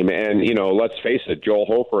team game. And, let's face it, Joel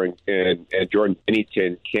Hofer and Jordan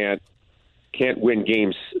Binnington can't win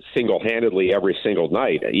games single-handedly every single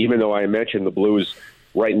night. Even though I mentioned the Blues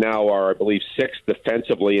right now are, I believe, sixth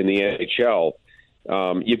defensively in the NHL,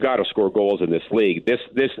 you've got to score goals in this league.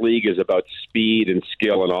 This league is about speed and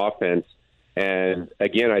skill and offense. And,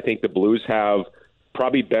 again, I think the Blues have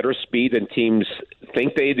probably better speed than teams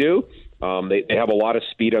think they do. They have a lot of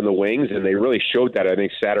speed on the wings, and they really showed that, I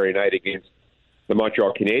think, Saturday night against the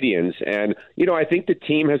Montreal Canadiens. And, I think the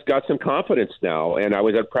team has got some confidence now. And I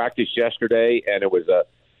was at practice yesterday, and it was a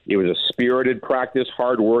spirited practice,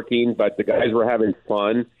 hardworking, but the guys were having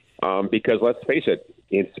fun because, let's face it,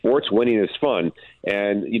 in sports, winning is fun.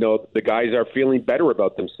 And, the guys are feeling better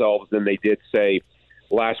about themselves than they did, say,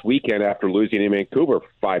 last weekend after losing in Vancouver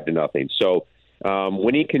 5-0. So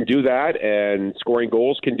winning can do that, and scoring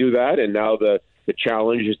goals can do that. And now the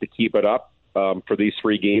challenge is to keep it up for these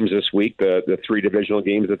three games this week, the three divisional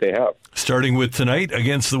games that they have. Starting with tonight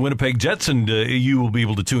against the Winnipeg Jets, and you will be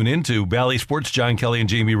able to tune into Bally Sports, John Kelly and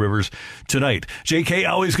Jamie Rivers tonight. JK,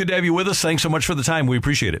 always good to have you with us. Thanks so much for the time. We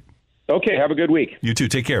appreciate it. Okay, have a good week. You too.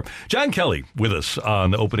 Take care. John Kelly with us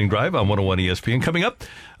on the opening drive on 101 ESPN. Coming up,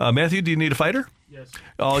 Matthew, do you need a fighter? Yes.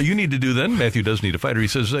 All you need to do then, Matthew does need a fighter. He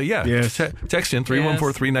says, yes. Text in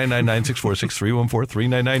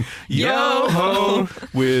 314-399-9646, 314-399-YO-HO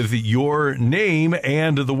with your name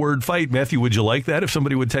and the word fight. Matthew, would you like that if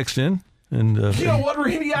somebody would text in? And you know what,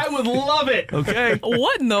 Randy? I would love it. Okay.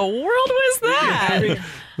 What in the world was that?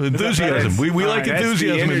 Enthusiasm. We like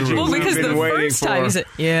enthusiasm in the room. Well, because the first time he said,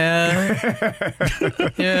 yeah.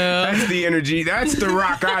 That's the energy. That's the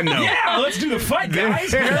rock I know. Yeah, let's do the fight,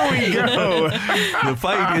 guys. There we go. The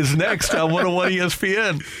fight is next on 101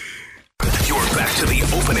 ESPN. You're back to the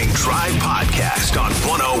Opening Drive podcast on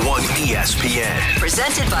 101 ESPN.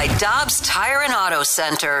 Presented by Dobbs Tire and Auto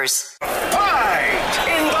Centers. Fight!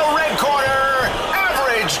 In the red corner,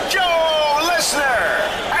 Average Joe Listener.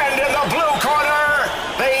 And in the blue corner,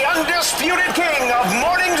 the undisputed king of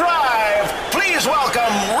morning drive. Please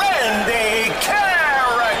welcome Randy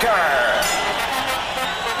Carricker.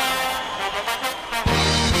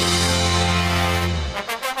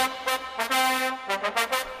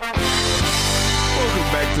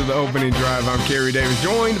 To the opening drive. I'm Kerry Davis,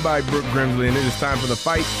 joined by Brooke Grimsley, and it is time for the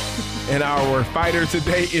fight. And our fighter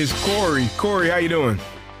today is Corey. Corey, how you doing?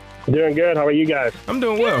 Doing good. How are you guys? I'm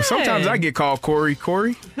doing well. Sometimes I get called Corey.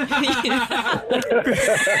 Right?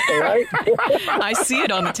 I see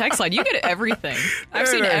it on the text line. You get everything. I've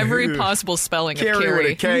seen every possible spelling of Kerry. Kerry.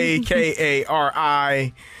 With a K,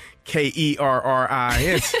 K-A-R-I, K-E-R-R-I.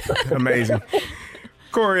 It's amazing.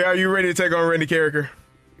 Corey, are you ready to take on Randy Carricker?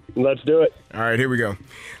 Let's do it. All right, here we go.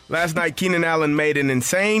 Last night, Keenan Allen made an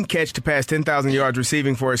insane catch to pass 10,000 yards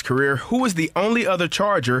receiving for his career. Who was the only other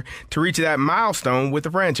Charger to reach that milestone with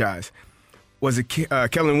the franchise? Was it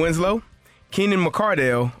Kellen Winslow, Keenan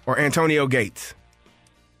McCardell, or Antonio Gates?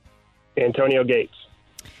 Antonio Gates.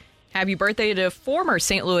 Happy birthday to former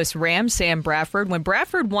St. Louis Rams Sam Bradford. When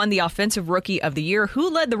Bradford won the Offensive Rookie of the Year, who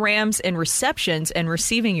led the Rams in receptions and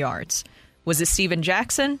receiving yards? Was it Steven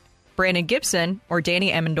Jackson, Brandon Gibson, or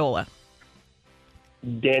Danny Amendola?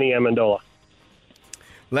 Danny Amendola.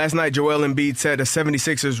 Last night, Joel Embiid set a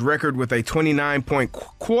 76ers record with a 29-point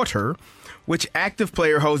quarter. Which active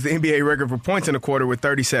player holds the NBA record for points in a quarter with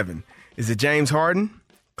 37? Is it James Harden,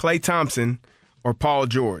 Klay Thompson, or Paul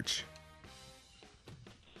George?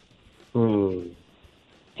 Klay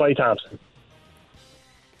Thompson.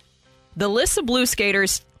 The list of Blue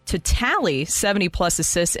skaters to tally 70-plus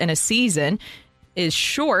assists in a season is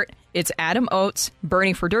short. It's Adam Oates,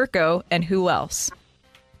 Bernie Federko, and who else?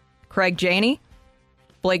 Craig Janney,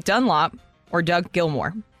 Blake Dunlop, or Doug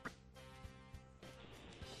Gilmour?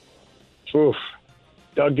 Oof.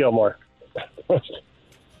 Doug Gilmour.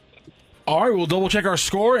 All right, we'll double-check our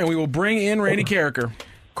score, and we will bring in Randy Carricker.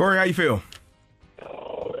 Corey, how you feel?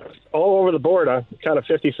 All over the board, huh? Kind of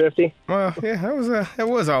 50-50. Well, yeah, that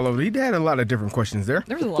was all over. He had a lot of different questions there.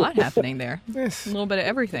 There was a lot happening there. Yes. A little bit of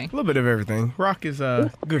everything. A little bit of everything. Rock is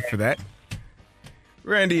good for that.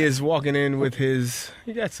 Randy is walking in with his...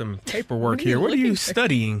 You got some paperwork here. What are you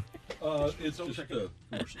studying? It's just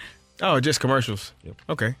commercials. Oh, just commercials. Yep.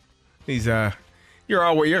 Okay. He's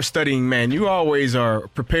you're a studying man. You always are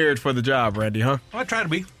prepared for the job, Randy, huh? I try to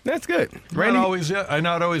be. That's good. Randy, I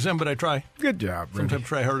not always am, but I try. Good job, Randy. Sometimes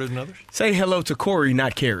try harder than others. Say hello to Corey,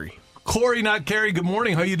 not Carrie. Corey, not Carrie. Good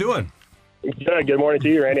morning. How you doing? Good. Good morning to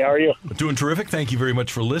you, Randy. How are you? Doing terrific. Thank you very much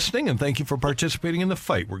for listening, and thank you for participating in the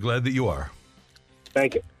fight. We're glad that you are.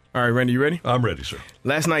 Thank you. All right, Randy, you ready? I'm ready, sir.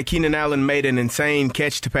 Last night, Keenan Allen made an insane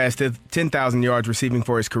catch to pass 10,000 yards receiving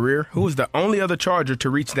for his career. Who was the only other Charger to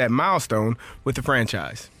reach that milestone with the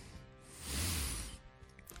franchise?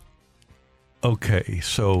 Okay,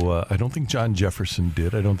 so I don't think John Jefferson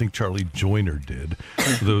did. I don't think Charlie Joyner did.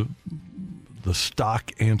 The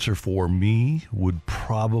stock answer for me would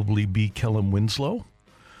probably be Kellen Winslow.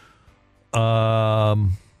 I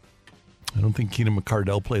don't think Keenan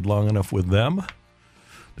McCardell played long enough with them.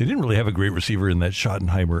 They didn't really have a great receiver in that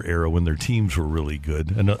Schottenheimer era when their teams were really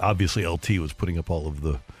good. And obviously LT was putting up all of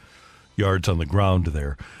the yards on the ground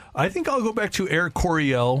there. I think I'll go back to Eric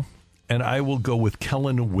Coryell, and I will go with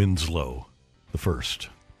Kellen Winslow, the first.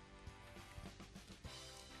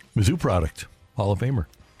 Mizzou product, Hall of Famer.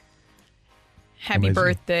 Happy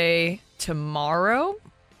birthday tomorrow,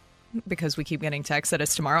 because we keep getting texts that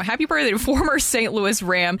it's tomorrow. Happy birthday to former St. Louis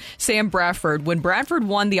Ram Sam Bradford. When Bradford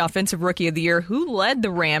won the Offensive Rookie of the Year, who led the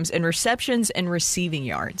Rams in receptions and receiving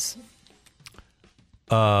yards?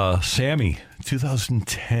 Sammy,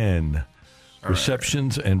 2010.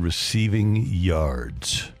 Receptions and receiving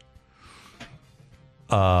yards.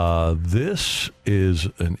 This is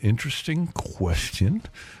an interesting question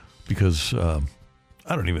because I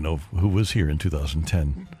don't even know who was here in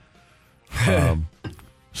 2010.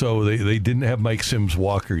 So they didn't have Mike Sims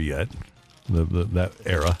Walker yet. That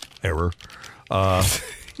error.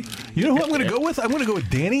 You know who I'm going to go with? I'm going to go with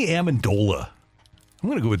Danny Amendola.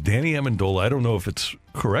 I don't know if it's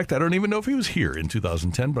correct. I don't even know if he was here in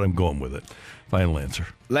 2010, but I'm going with it. Final answer.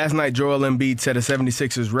 Last night, Joel Embiid set a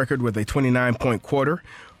 76ers record with a 29-point quarter.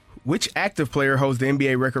 Which active player holds the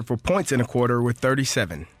NBA record for points in a quarter with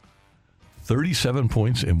 37? 37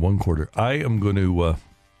 points in one quarter. I am going to...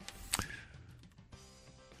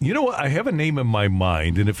 you know what? I have a name in my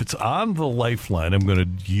mind, and if it's on the lifeline, I'm going to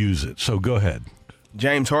use it. So go ahead.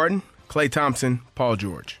 James Harden, Klay Thompson, Paul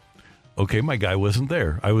George. Okay, my guy wasn't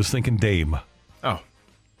there. I was thinking Dame. Oh.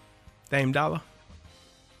 Dame Dollar?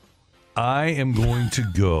 I am going to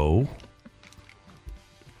go...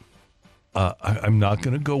 I'm not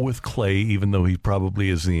going to go with Klay, even though he probably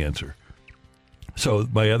is the answer. So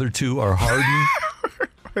my other two are Harden.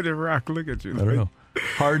 Why did Rock look at you? I don't know.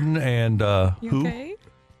 Harden and who? Okay?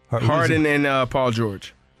 Harden and Paul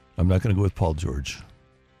George. I'm not going to go with Paul George.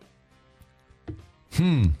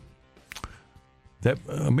 That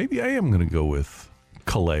maybe I am going to go with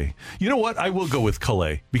Calais. You know what? I will go with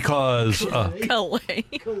Calais because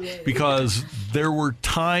because there were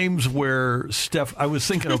times where Steph. I was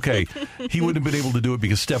thinking, okay, he wouldn't have been able to do it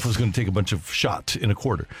because Steph was going to take a bunch of shots in a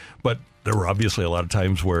quarter. But there were obviously a lot of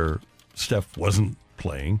times where Steph wasn't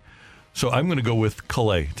playing. So I'm going to go with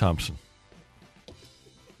Calais Thompson.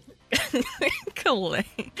 Calais.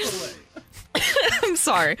 I'm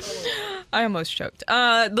sorry. I almost choked.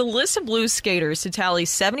 The list of Blues skaters to tally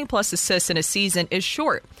 70-plus assists in a season is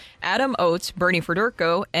short. Adam Oates, Bernie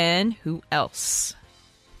Federko, and who else?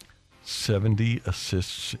 70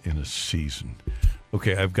 assists in a season.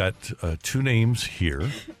 Okay, I've got two names here.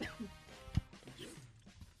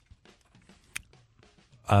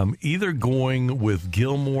 I'm either going with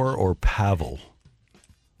Gilmore or Pavel.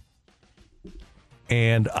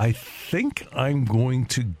 And I think I'm going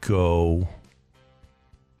to go...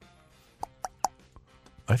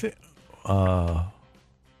 I think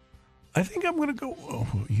I'm going to go... Oh,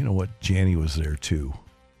 you know what? Janney was there, too.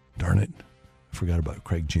 Darn it. I forgot about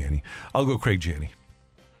Craig Janney. I'll go Craig Janney.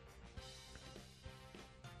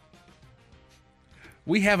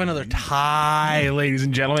 We have another tie, ladies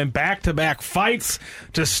and gentlemen. Back-to-back fights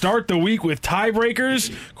to start the week with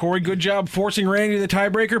tiebreakers. Corey, good job forcing Randy to the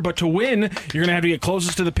tiebreaker, but to win, you're going to have to get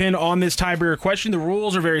closest to the pin on this tiebreaker question. The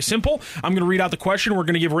rules are very simple. I'm going to read out the question. We're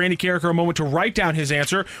going to give Randy Carricker a moment to write down his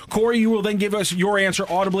answer. Corey, you will then give us your answer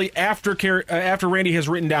audibly after Randy has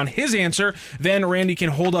written down his answer. Then Randy can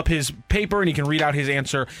hold up his paper and he can read out his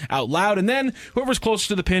answer out loud. And then whoever's closest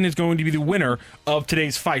to the pin is going to be the winner of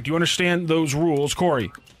today's fight. Do you understand those rules, Corey?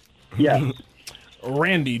 Yes.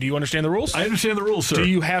 Randy, do you understand the rules? I understand the rules, sir. Do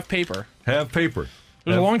you have paper? Have paper.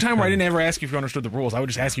 There was a long time where I didn't ever ask you if you understood the rules. I would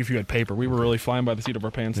just ask you if you had paper. We were really flying by the seat of our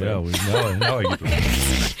pants there. Yeah, now I get the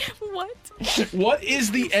rules. What? What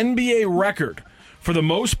is the NBA record for the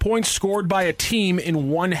most points scored by a team in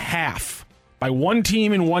one half? By one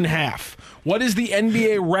team in one half. What is the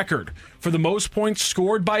NBA record for the most points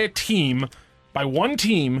scored by a team by one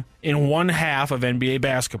team in one half of NBA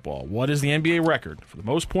basketball? What is the NBA record for the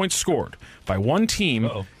most points scored by one team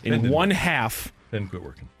in one half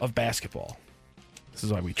of basketball? This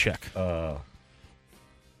is why we check. All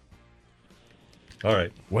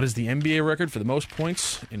right. What is the NBA record for the most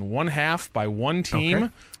points in one half by one team?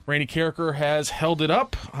 Okay. Randy Carricker has held it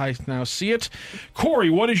up. I now see it. Corey,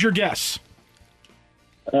 what is your guess?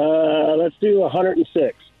 Let's do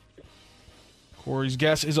 106. Corey's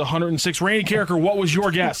guess is 106. Randy Carricker, what was your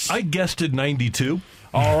guess? I guessed at 92.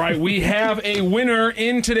 All right, we have a winner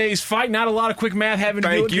in today's fight. Not a lot of quick math having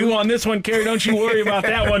to do on this one, Kerry. Don't you worry about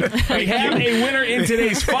that one. We have a winner in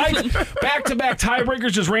today's fight. Back-to-back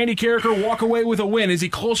tiebreakers. Does Randy Carricker walk away with a win? Is he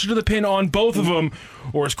closer to the pin on both of them?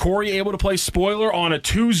 Or is Corey able to play spoiler on a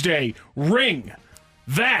Tuesday? Ring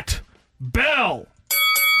that bell.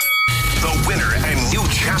 The winner and new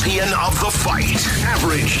champion of the fight,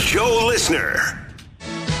 Average Joe Listener.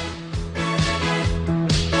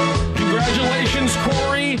 Congratulations,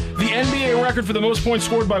 Corey. The NBA record for the most points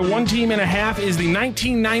scored by one team and a half is the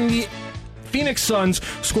 1990 Phoenix Suns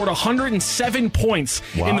scored 107 points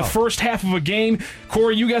in the first half of a game.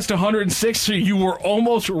 Corey, you guessed 106, so you were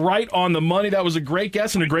almost right on the money. That was a great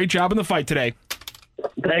guess and a great job in the fight today.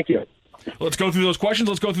 Thank you. Let's go through those questions.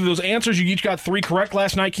 Let's go through those answers. You each got 3 correct.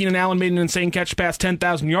 Last night, Keenan Allen made an insane catch past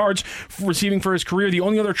 10,000 yards, receiving for his career. The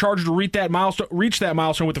only other Charger to reach that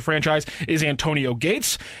milestone with the franchise is Antonio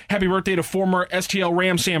Gates. Happy birthday to former STL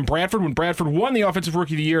Ram Sam Bradford. When Bradford won the Offensive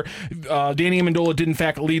Rookie of the Year, Danny Amendola did, in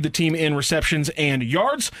fact, lead the team in receptions and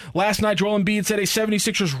yards. Last night, Joel Embiid set a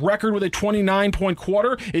 76ers record with a 29-point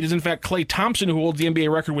quarter. It is, in fact, Klay Thompson who holds the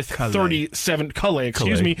NBA record with 37. Klay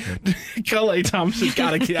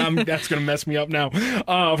Thompson. That's going to mess me up now.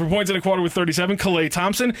 For points in a quarter with 37, Klay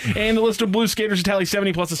Thompson. And the list of Blues skaters who tally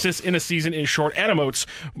 70-plus assists in a season is short. Adam Oates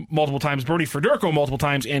multiple times, Bernie Federko multiple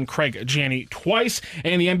times, and Craig Janney twice.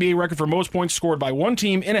 And the NBA record for most points scored by one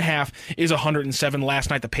team in a half is 107. Last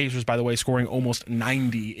night, the Pacers, by the way, scoring almost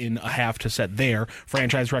 90 in a half to set their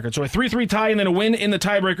franchise record. So a 3-3 tie and then a win in the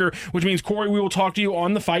tiebreaker, which means, Corey, we will talk to you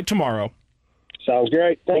on the fight tomorrow. Sounds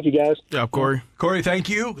great. Thank you, guys. Yeah, Corey. Corey, thank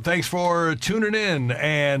you. Thanks for tuning in.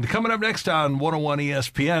 And coming up next on 101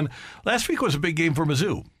 ESPN, last week was a big game for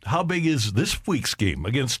Mizzou. How big is this week's game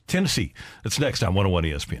against Tennessee? That's next on 101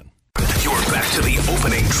 ESPN. You're back to the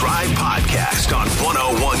Opening Drive podcast on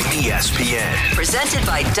 101 ESPN. Presented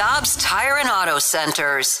by Dobbs Tire and Auto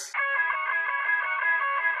Centers.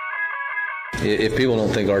 If people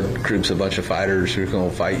don't think our group's a bunch of fighters who are going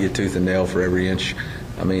to fight you tooth and nail for every inch,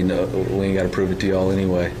 I mean, we ain't got to prove it to y'all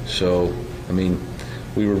anyway. So, I mean,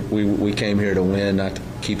 we came here to win, not to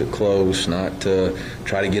keep it close, not to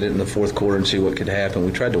try to get it in the fourth quarter and see what could happen.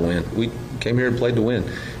 We tried to win. We came here and played to win,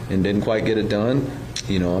 and didn't quite get it done.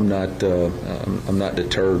 You know, I'm not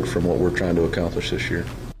deterred from what we're trying to accomplish this year.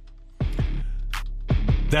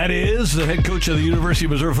 That is the head coach of the University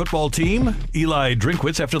of Missouri football team, Eli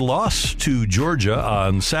Drinkwitz, after the loss to Georgia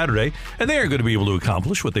on Saturday. And they are going to be able to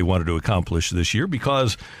accomplish what they wanted to accomplish this year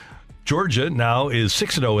because Georgia now is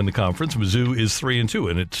 6-0 in the conference. Mizzou is 3-2,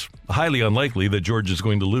 and it's highly unlikely that Georgia is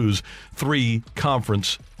going to lose 3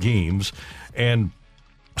 conference games. And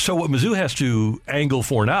so what Mizzou has to angle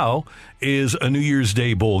for now is a New Year's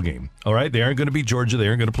Day bowl game. All right, they aren't going to beat Georgia. They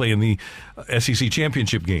aren't going to play in the SEC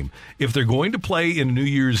championship game. If they're going to play in a New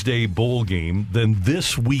Year's Day bowl game, then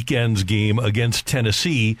this weekend's game against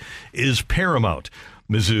Tennessee is paramount.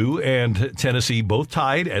 Mizzou and Tennessee both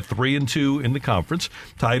tied at 3-2 in the conference,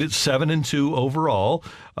 tied at 7-2 overall.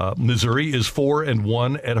 Missouri is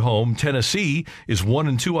 4-1 at home. Tennessee is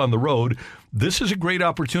 1-2 on the road. This is a great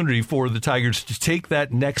opportunity for the Tigers to take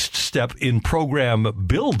that next step in program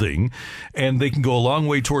building, and they can go a long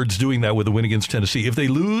way towards doing that with a win against Tennessee. If they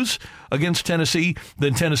lose against Tennessee,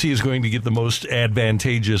 then Tennessee is going to get the most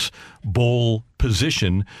advantageous bowl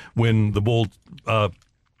position when the bowl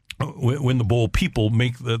people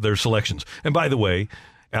make their selections. And by the way,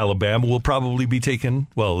 Alabama will probably be taken.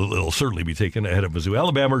 Well, it'll certainly be taken ahead of Mizzou.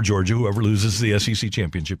 Alabama or Georgia, whoever loses the SEC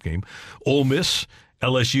championship game. Ole Miss,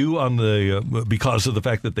 LSU because of the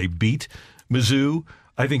fact that they beat Mizzou.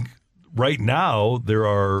 I think right now there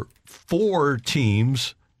are three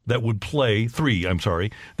teams that would play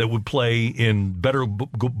in better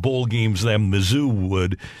bowl games than Mizzou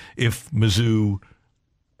would if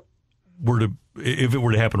it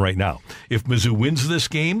were to happen right now. If Mizzou wins this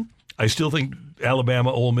game, I still think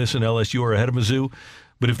Alabama, Ole Miss, and LSU are ahead of Mizzou.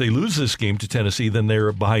 But if they lose this game to Tennessee, then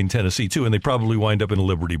they're behind Tennessee too, and they probably wind up in a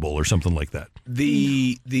Liberty Bowl or something like that.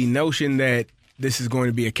 The notion that this is going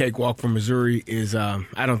to be a cakewalk for Missouri is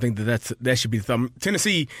I don't think that should be the thumb.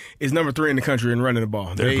 Tennessee is number 3 in the country in running the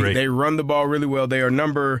ball. They run the ball really well. They are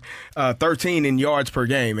number 13 in yards per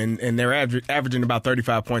game, and they're averaging about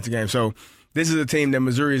 35 points a game. So this is a team that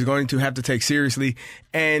Missouri is going to have to take seriously.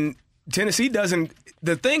 And Tennessee doesn't.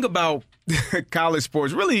 The thing about college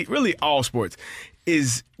sports, really all sports,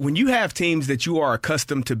 is when you have teams that you are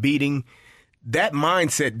accustomed to beating, that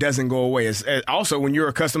mindset doesn't go away. It's also when you're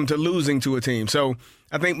accustomed to losing to a team. So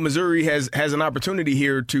I think Missouri has an opportunity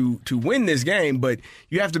here to win this game, but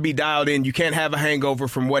you have to be dialed in. You can't have a hangover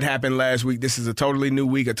from what happened last week. This is a totally new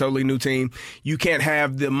week, a totally new team. You can't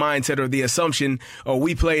have the mindset or the assumption,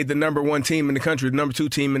 we played the number 1 team in the country, the number 2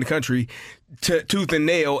 team in the country, tooth and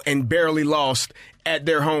nail, and barely lost at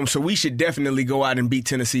their home. So we should definitely go out and beat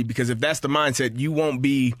Tennessee, because if that's the mindset, you won't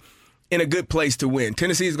be in a good place to win.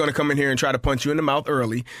 Tennessee is going to come in here and try to punch you in the mouth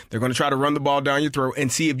early. They're going to try to run the ball down your throat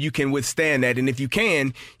and see if you can withstand that. And if you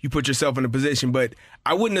can, you put yourself in a position. But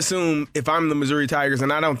I wouldn't assume, if I'm the Missouri Tigers,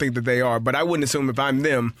 and I don't think that they are, but I wouldn't assume if I'm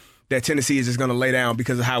them that Tennessee is just going to lay down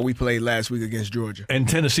because of how we played last week against Georgia. And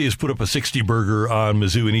Tennessee has put up a 60-burger on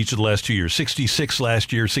Mizzou in each of the last 2 years. 66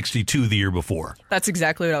 last year, 62 the year before. That's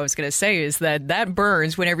exactly what I was going to say, is that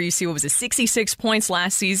burns whenever you see, 66 points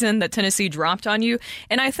last season that Tennessee dropped on you.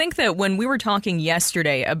 And I think that when we were talking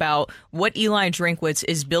yesterday about what Eli Drinkwitz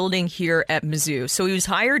is building here at Mizzou, so he was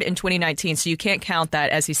hired in 2019, so you can't count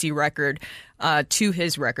that SEC record to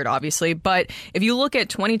his record, obviously. But if you look at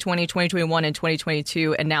 2020, 2021, and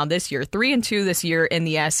 2022, and now this year, 3-2 this year in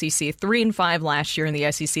the SEC, 3-5 last year in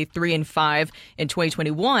the SEC, 3-5 in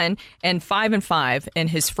 2021, and 5-5 in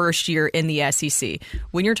his first year in the SEC.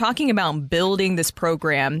 When you're talking about building this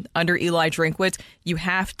program under Eli Drinkwitz, you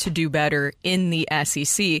have to do better in the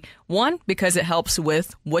SEC. One, because it helps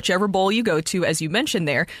with whichever bowl you go to, as you mentioned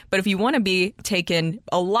there. But if you want to be taken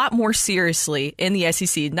a lot more seriously in the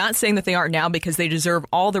SEC, not saying that they aren't now, because they deserve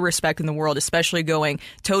all the respect in the world, especially going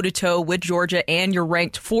toe-to-toe with Georgia, and you're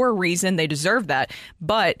ranked for a reason. They deserve that.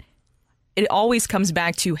 But it always comes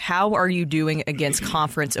back to, how are you doing against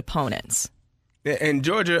conference opponents? And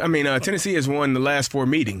Georgia, Tennessee has won the last 4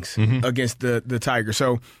 meetings against the Tigers.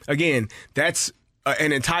 So, again, that's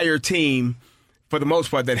an entire team, for the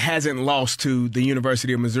most part, that hasn't lost to the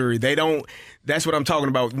University of Missouri. That's what I'm talking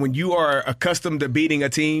about. When you are accustomed to beating a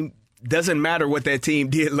team, doesn't matter what that team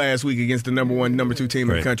did last week against the number 1, number 2 team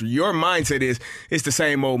in the country. Your mindset is, it's the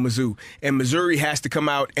same old Mizzou. And Missouri has to come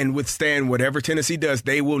out and withstand whatever Tennessee does.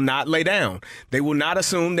 They will not lay down. They will not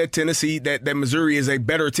assume that that Missouri is a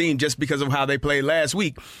better team just because of how they played last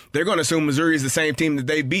week. They're going to assume Missouri is the same team that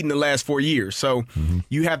they've beaten the last 4 years. So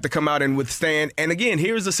you have to come out and withstand. And again,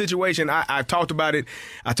 here's the situation. I talked about it.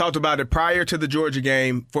 I talked about it prior to the Georgia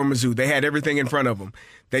game for Mizzou. They had everything in front of them.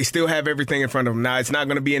 They still have everything in front of them. Now, it's not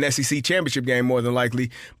going to be an SEC championship game more than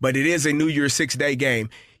likely, but it is a New Year's 6-day game.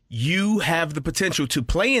 You have the potential to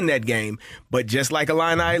play in that game, but just like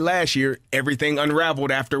Illini last year, everything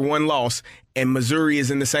unraveled after one loss, and Missouri is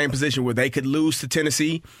in the same position where they could lose to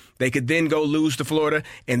Tennessee, they could then go lose to Florida,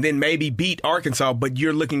 and then maybe beat Arkansas, but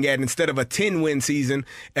you're looking at, instead of a 10-win season,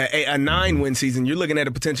 a 9-win season, you're looking at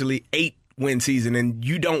a potentially 8-win season, and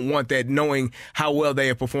you don't want that, knowing how well they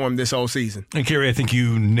have performed this whole season. And Kerry, I think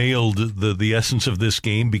you nailed the essence of this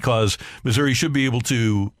game, because Missouri should be able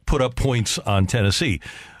to put up points on Tennessee.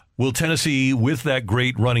 Will Tennessee, with that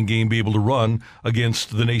great running game, be able to run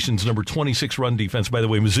against the nation's number 26 run defense? By the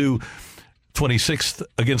way, Mizzou, 26th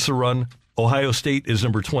against the run. Ohio State is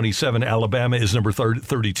number 27. Alabama is number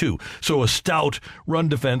 32. So a stout run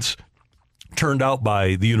defense turned out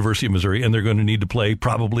by the University of Missouri, and they're going to need to play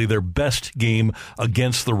probably their best game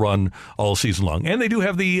against the run all season long. And they do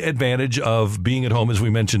have the advantage of being at home, as we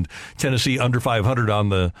mentioned. Tennessee under 500 on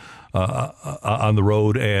the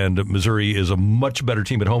road, and Missouri is a much better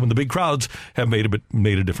team at home, and the big crowds have made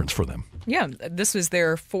a difference for them. Yeah, this was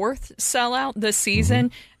their fourth sellout this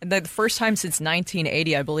season. The first time since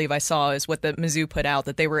 1980, I believe I saw, is what the Mizzou put out,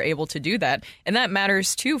 that they were able to do that. And that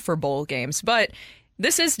matters, too, for bowl games. But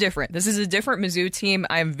this is different. This is a different Mizzou team.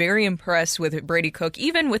 I'm very impressed with Brady Cook,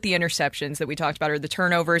 even with the interceptions that we talked about, or the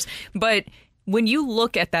turnovers. But when you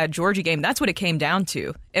look at that Georgia game, that's what it came down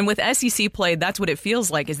to. And with SEC play, that's what it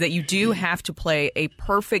feels like, is that you do have to play a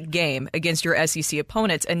perfect game against your SEC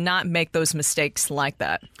opponents and not make those mistakes like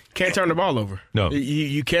that. Can't turn the ball over. No.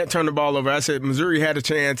 You can't turn the ball over. I said Missouri had a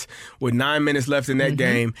chance with 9 minutes left in that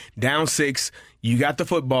game, down 6. You got the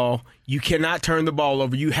football. You cannot turn the ball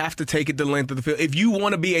over. You have to take it the length of the field. If you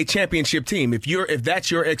want to be a championship team, if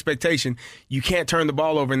that's your expectation, you can't turn the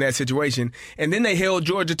ball over in that situation. And then they held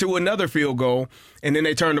Georgia to another field goal, and then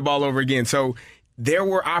they turned the ball over again. So there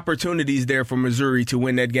were opportunities there for Missouri to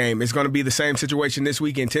win that game. It's going to be the same situation this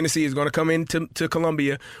weekend. Tennessee is going to come into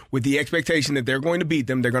Columbia with the expectation that they're going to beat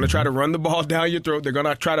them. They're going to try to run the ball down your throat. They're going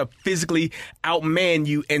to try to physically outman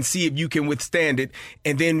you and see if you can withstand it.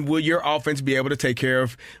 And then will your offense be able to take care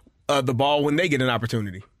of the ball when they get an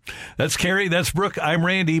opportunity? That's Kerry. That's Brooke. I'm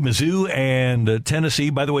Randy. Mizzou and Tennessee.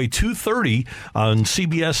 By the way, 2:30 on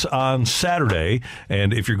CBS on Saturday.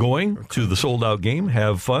 And if you're going to the sold-out game,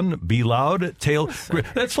 have fun, be loud,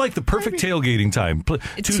 That's like the perfect tailgating time.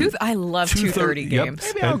 I love 2:30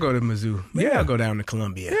 games. Maybe I'll go to Mizzou. Maybe I'll go down to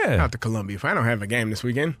Columbia. Yeah. Out to Columbia. If I don't have a game this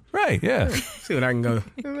weekend. Right, yeah. See what I can go.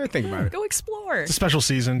 Think about it. Go explore. It's a special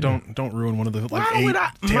season. Don't ruin one of the 8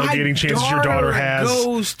 tailgating chances your daughter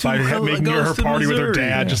has by making her party with her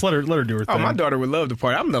dad. Just let her do her thing. Oh, my daughter would love the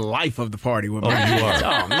party. I'm the life of the party with my you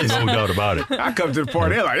are. No doubt about it. I come to the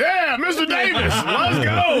party, they're like, yeah, Mr. Davis, let's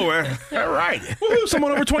go. All right. Woo,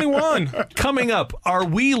 someone over 21. Coming up, are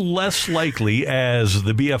we less likely as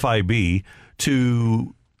the BFIB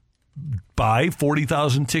to buy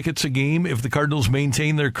 40,000 tickets a game if the Cardinals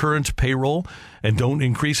maintain their current payroll and don't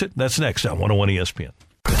increase it? That's next on 101 ESPN.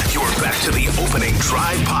 You're back to the Opening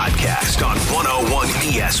Drive podcast on 101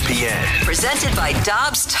 ESPN. Presented by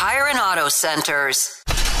Dobbs Tire and Auto Centers.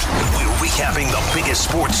 We're recapping the biggest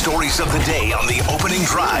sports stories of the day on the Opening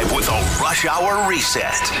Drive with a Rush Hour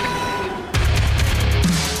Reset.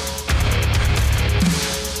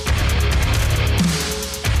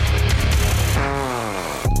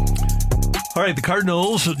 All right, the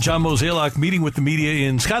Cardinals, John Mozeliak meeting with the media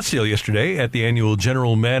in Scottsdale yesterday at the annual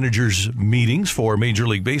general managers meetings for Major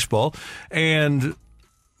League Baseball. And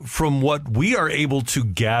from what we are able to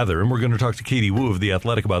gather, and we're going to talk to Katie Wu of The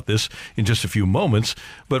Athletic about this in just a few moments,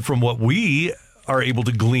 but from what we are able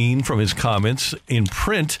to glean from his comments in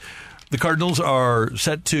print, the Cardinals are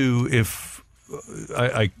set to, if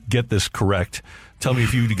I get this correct, tell me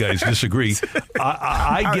if you guys disagree.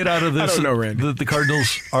 I get out of this that the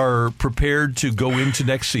Cardinals are prepared to go into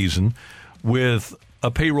next season with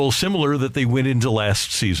a payroll similar that they went into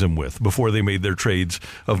last season with before they made their trades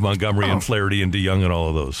of Montgomery and Flaherty and DeYoung and all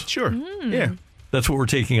of those. Sure. Yeah. That's what we're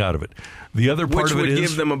taking out of it. The other part of it is... Which would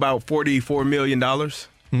give them about $44 million.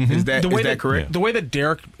 Is that correct? Yeah. The way that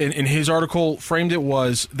Derek in his article framed it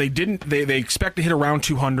was they expect to hit around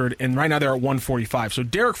 200, and right now they're at 145. So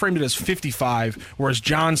Derek framed it as 55, whereas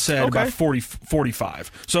John said about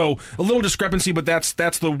 45. So a little discrepancy, but that's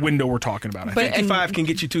the window we're talking about. 55 can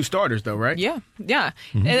get you 2 starters, though, right? Yeah.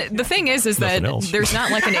 And the thing is that there's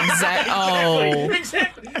not like an exact.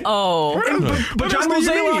 But John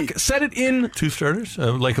Mozeliak said it in 2 starters,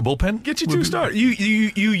 like a bullpen. Get you 2 starters.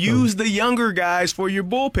 You use the younger guys for your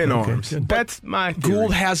bullpen arms. That's my theory.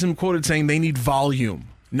 Gould has him quoted saying they need volume,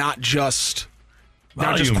 not just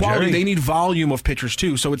quality. Jerry. They need volume of pitchers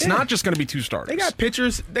too. So it's not just going to be 2 starters.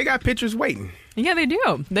 They got pitchers waiting. Yeah, they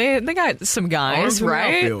do. They got some guys,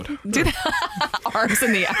 right? Arms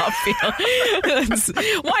in the outfield.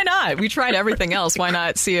 Why not? We tried everything else. Why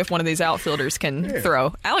not see if one of these outfielders can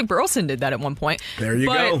throw? Alec Burleson did that at one point. There you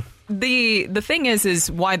go. The thing is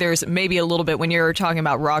why there's maybe a little bit, when you're talking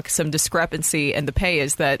about Rock, some discrepancy in the pay,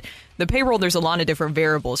 is that the payroll, there's a lot of different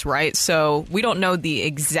variables, right? So we don't know the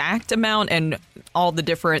exact amount and all the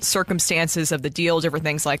different circumstances of the deal, different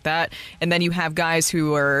things like that. And then you have guys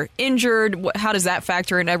who are injured. does that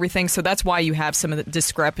factor in everything? So that's why you have some of the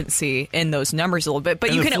discrepancy in those numbers a little bit. But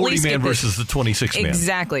and you the can at least 40-man get versus the 26-man.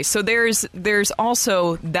 Exactly. So there's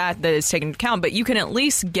also that is taken into account, but you can at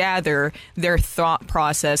least gather their thought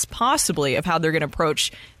process, possibly, of how they're going to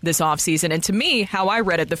approach this offseason. And to me, how I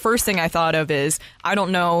read it, the first thing I thought of is, I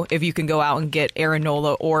don't know if you can go out and get Aaron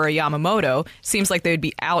Nola or a Yamamoto. Seems like they would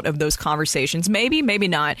be out of those conversations. Maybe, maybe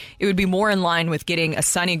not. It would be more in line with getting a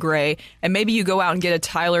Sonny Gray, and maybe you go out and get a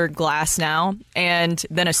Tyler Glasnow and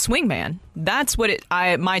then a swingman. That's what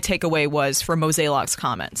my takeaway was from Mozeliak's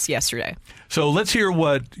comments yesterday. So let's hear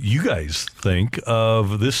what you guys think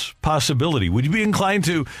of this possibility. Would you be inclined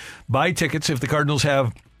to buy tickets if the Cardinals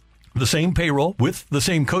have the same payroll with the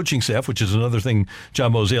same coaching staff, which is another thing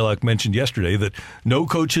John Mozeliak mentioned yesterday, that no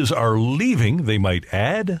coaches are leaving. They might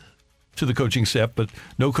add to the coaching staff, but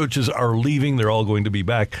no coaches are leaving. They're all going to be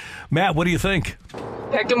back. Matt, what do you think?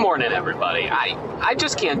 Yeah, good morning, everybody. I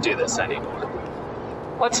just can't do this anymore.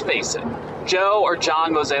 Let's face it, Joe or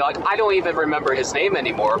John Mozeliak, I don't even remember his name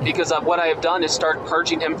anymore because what I have done is start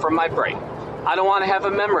purging him from my brain. I don't want to have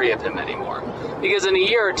a memory of him anymore because in a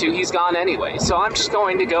year or two, he's gone anyway. So I'm just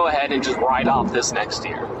going to go ahead and just write off this next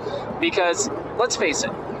year because, let's face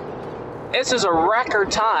it, this is a record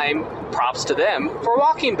time, props to them, for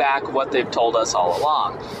walking back what they've told us all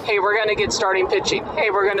along. Hey, we're going to get starting pitching.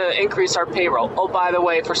 Hey, we're going to increase our payroll. Oh, by the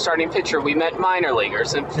way, for starting pitcher, we meant minor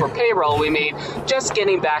leaguers. And for payroll, we mean just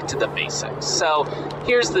getting back to the basics. So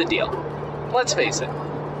here's the deal. Let's face it.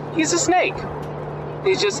 He's a snake.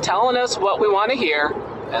 He's just telling us what we want to hear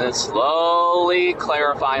and then slowly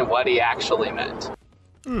clarifying what he actually meant.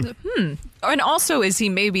 And also, is he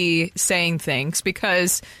maybe saying things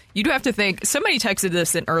because you do have to think, somebody texted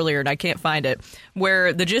this in earlier and I can't find it,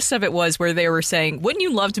 where the gist of it was where they were saying, wouldn't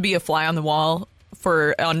you love to be a fly on the wall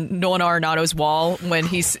on Nolan Arenado's wall when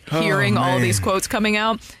he's hearing all these quotes coming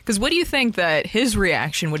out? Because what do you think that his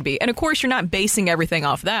reaction would be? And of course, you're not basing everything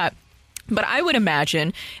off that. But I would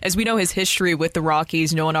imagine, as we know his history with the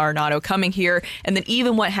Rockies, Nolan Arenado coming here, and then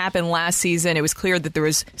even what happened last season, it was clear that there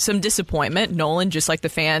was some disappointment. Nolan, just like the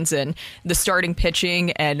fans, and the starting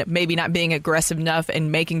pitching and maybe not being aggressive enough and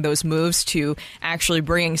making those moves to actually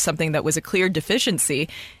bringing something that was a clear deficiency.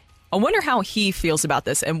 I wonder how he feels about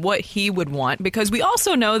this and what he would want, because we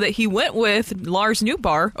also know that he went with Lars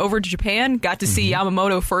Nootbaar over to Japan, got to see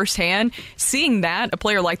Yamamoto firsthand. Seeing that, a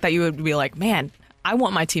player like that, you would be like, man, I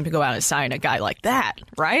want my team to go out and sign a guy like that,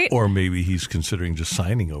 right? Or maybe he's considering just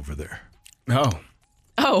signing over there.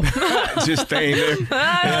 Oh. Just staying there.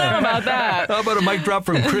 I don't know about that. How about a mic drop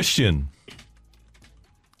from Christian?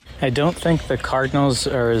 I don't think the Cardinals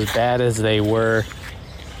are as bad as they were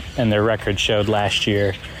and their record showed last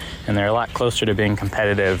year, and they're a lot closer to being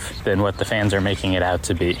competitive than what the fans are making it out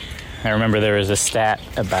to be. I remember there was a stat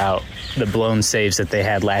about the blown saves that they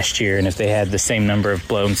had last year, and if they had the same number of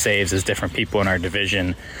blown saves as different people in our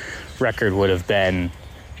division, record would have been,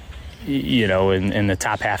 in the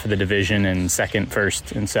top half of the division and second,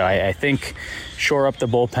 first. And so I think shore up the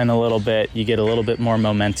bullpen a little bit, you get a little bit more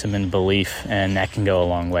momentum and belief, and that can go a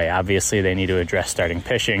long way. Obviously, they need to address starting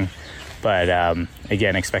pitching, but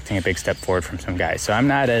again, expecting a big step forward from some guys. So I'm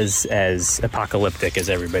not as apocalyptic as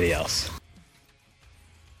everybody else.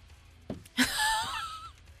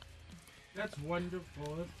 That's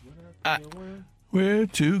wonderful. We're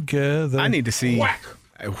together. I need to see.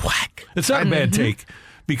 Whack. It's not a bad take,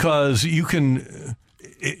 because you can,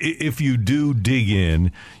 if you do dig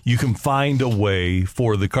in, you can find a way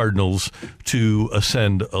for the Cardinals to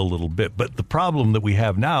ascend a little bit. But the problem that we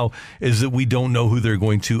have now is that we don't know who they're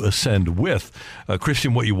going to ascend with.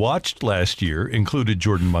 Christian, what you watched last year included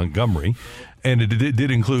Jordan Montgomery, and it did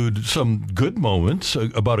include some good moments,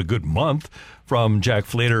 about a good month, from Jack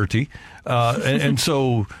Flaherty. And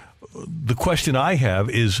so the question I have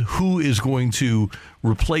is, who is going to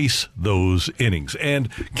replace those innings? And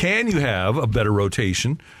can you have a better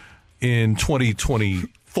rotation in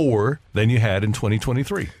 2024 than you had in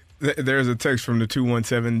 2023? There's a text from the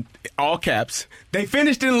 217, all caps. They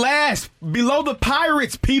finished in last, below the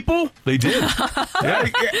Pirates, people. They did.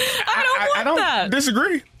 I don't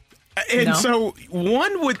disagree. And so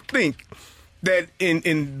one would think that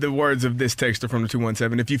in the words of this texter from the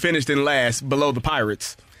 217, if you finished in last below the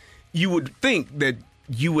Pirates, you would think that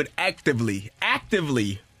you would actively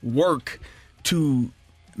work to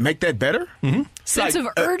make that better. Mm-hmm. Sense of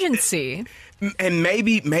urgency. And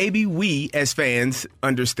maybe we as fans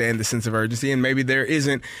understand the sense of urgency, and maybe there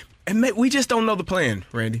isn't. And we just don't know the plan,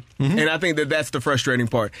 Randy. Mm-hmm. And I think that's the frustrating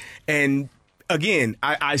part. And again,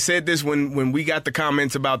 I said this when we got the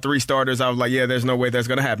comments about 3 starters. I was like, yeah, there's no way that's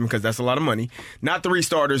going to happen because that's a lot of money. Not 3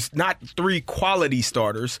 starters, not 3 quality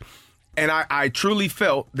starters. And I truly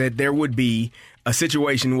felt that there would be a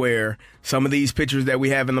situation where some of these pitchers that we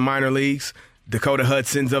have in the minor leagues, Dakota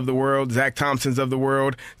Hudsons of the world, Zach Thompsons of the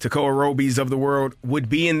world, Tekoa Robies of the world, would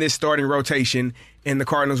be in this starting rotation, and the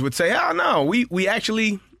Cardinals would say, oh, no, we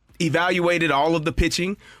actually evaluated all of the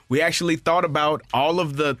pitching. We actually thought about all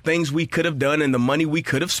of the things we could have done and the money we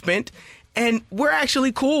could have spent, and we're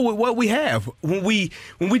actually cool with what we have. When we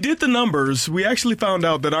did the numbers, we actually found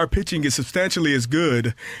out that our pitching is substantially as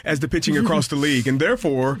good as the pitching across the league, and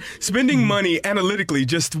therefore spending money analytically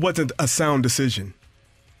just wasn't a sound decision.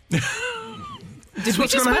 Did we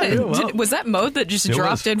just was that Mo that just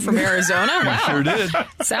dropped in from Arizona? Wow, sure did.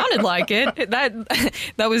 Sounded like it.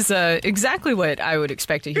 That was exactly what I would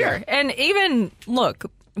expect to hear. Yeah. And even look,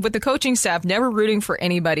 with the coaching staff, never rooting for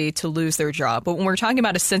anybody to lose their job. But when we're talking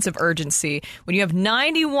about a sense of urgency, when you have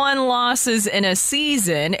 91 losses in a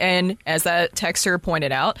season, and as that texter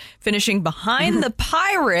pointed out, finishing behind the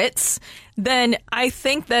Pirates, then I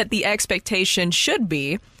think that the expectation should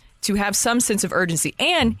be to have some sense of urgency.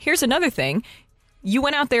 And here's another thing. You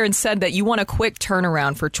went out there and said that you want a quick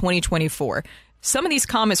turnaround for 2024. Some of these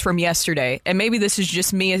comments from yesterday, and maybe this is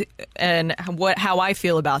just me and how I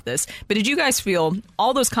feel about this, but did you guys feel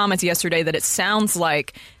all those comments yesterday that it sounds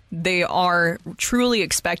like they are truly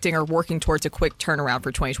expecting or working towards a quick turnaround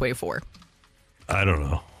for 2024? I don't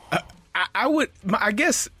know. I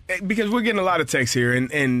guess, because we're getting a lot of texts here,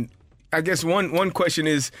 and I guess one question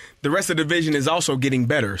is the rest of the division is also getting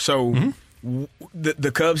better. So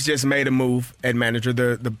the Cubs just made a move at manager.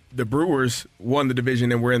 The Brewers won the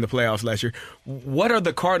division and were in the playoffs last year. What are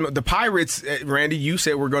the Cardinals? The Pirates, Randy, you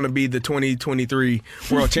said were going to be the 2023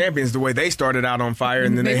 World Champions the way they started out on fire,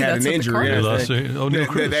 and then they had an injury.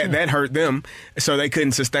 That hurt them, so they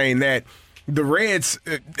couldn't sustain that. The Reds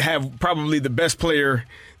have probably the best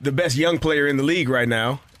young player in the league right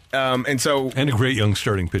now. And a great young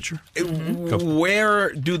starting pitcher.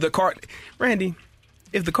 Where do Randy,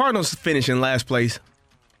 if the Cardinals finish in last place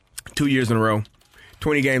 2 years in a row,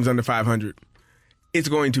 20 games under 500, it's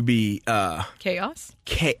going to be chaos.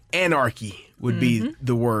 Anarchy would be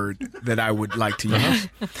the word that I would like to use.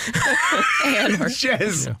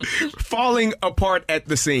 Just falling apart at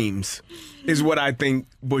the seams is what I think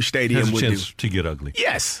Busch Stadium would do. Has a chance to get ugly.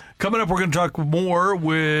 Yes. Coming up, we're going to talk more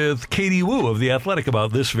with Katie Woo of The Athletic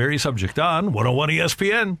about this very subject on 101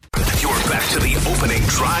 ESPN. You're back to the Opening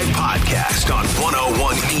Drive podcast on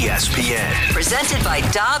 101 ESPN. Presented by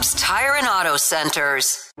Dobbs Tire and Auto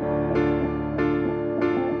Centers.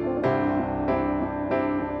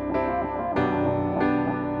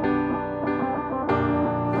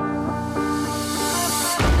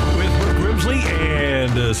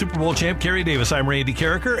 And Super Bowl champ Kerry Davis. I'm Randy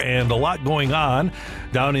Carricker, and a lot going on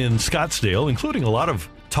down in Scottsdale, including a lot of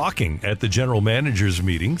talking at the general managers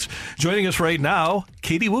meetings. Joining us right now,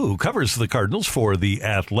 Katie Woo, who covers the Cardinals for The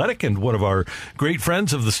Athletic and one of our great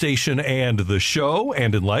friends of the station and the show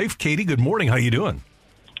and in life. Katie, good morning. How you doing?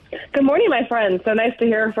 Good morning, my friends. So nice to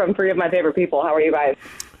hear from three of my favorite people. How are you guys?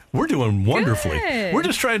 We're doing wonderfully. Good. We're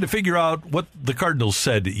just trying to figure out what the Cardinals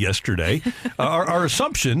said yesterday. Our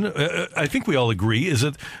assumption, I think we all agree, is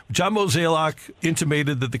that John Mozeliak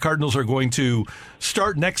intimated that the Cardinals are going to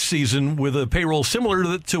start next season with a payroll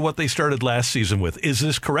similar to what they started last season with. Is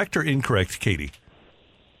this correct or incorrect, Katie?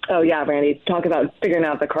 Oh, yeah, Randy. Talk about figuring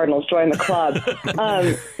out the Cardinals join the club.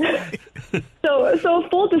 So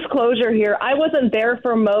full disclosure here, I wasn't there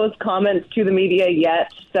for Mo's comments to the media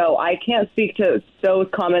yet, so I can't speak to those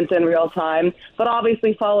comments in real time, but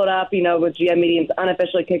obviously followed up, with GM meetings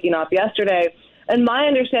unofficially kicking off yesterday. And my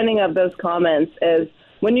understanding of those comments is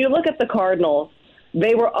when you look at the Cardinals,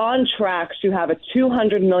 they were on track to have a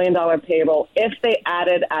 $200 million payroll if they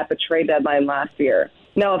added at the trade deadline last year.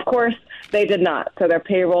 Now, of course, they did not, so their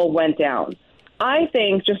payroll went down. I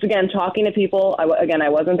think, just again, talking to people, I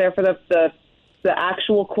wasn't there for the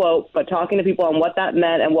actual quote, but talking to people on what that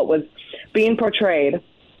meant and what was being portrayed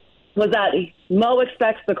was that Mo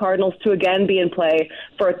expects the Cardinals to again be in play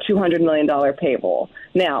for a $200 million payroll.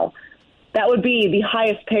 Now, that would be the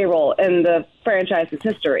highest payroll in the franchise's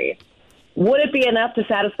history. Would it be enough to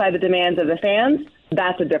satisfy the demands of the fans?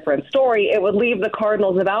 That's a different story. It would leave the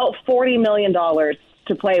Cardinals about $40 million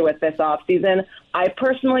to play with this offseason. I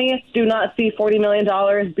personally do not see $40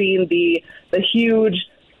 million being the huge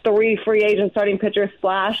 3 free agent starting pitcher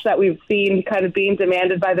splash that we've seen kind of being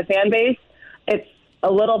demanded by the fan base. It's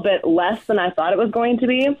a little bit less than I thought it was going to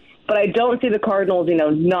be, but I don't see the Cardinals,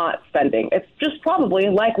 not spending. It's just probably,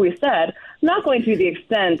 like we said, not going to be the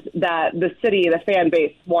extent that the city, the fan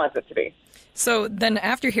base wants it to be. So then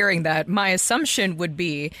after hearing that, my assumption would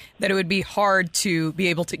be that it would be hard to be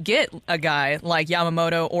able to get a guy like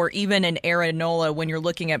Yamamoto or even an Aaron Nola when you're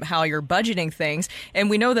looking at how you're budgeting things. And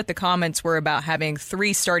we know that the comments were about having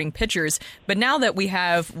 3 starting pitchers. But now that we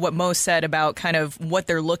have what Mo said about kind of what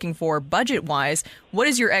they're looking for budget-wise, what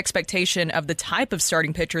is your expectation of the type of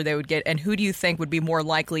starting pitcher they would get, and who do you think would be more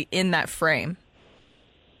likely in that frame?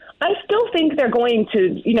 I still think they're going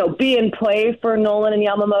to, be in play for Nola and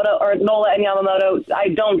Yamamoto. I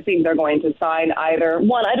don't think they're going to sign either.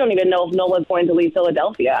 One, I don't even know if Nola's going to leave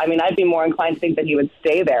Philadelphia. I mean, I'd be more inclined to think that he would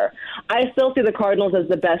stay there. I still see the Cardinals as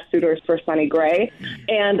the best suitors for Sonny Gray.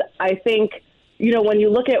 And I think, when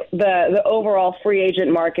you look at the overall free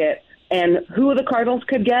agent market and who the Cardinals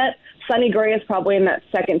could get, Sonny Gray is probably in that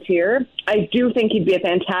second tier. I do think he'd be a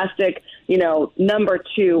fantastic, number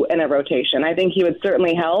 2 in a rotation. I think he would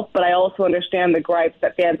certainly help, but I also understand the gripes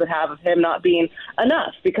that fans would have of him not being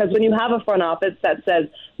enough, because when you have a front office that says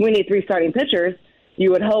we need 3 starting pitchers,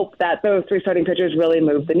 you would hope that those 3 starting pitchers really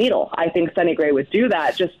move the needle. I think Sonny Gray would do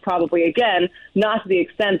that, just probably, again, not to the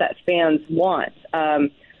extent that fans want.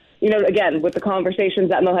 Again, with the conversations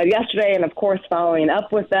that Mo had yesterday and, of course, following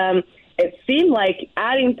up with them, it seemed like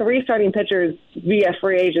adding 3 starting pitchers via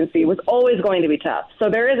free agency was always going to be tough.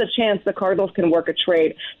 So there is a chance the Cardinals can work a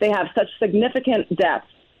trade. They have such significant depth,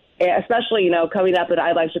 especially, coming up, and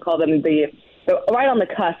I like to call them the right on the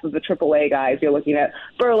cusp of the AAA guys. You're looking at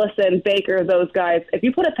Burleson, Baker, those guys. If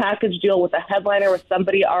you put a package deal with a headliner with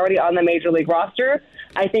somebody already on the Major League roster,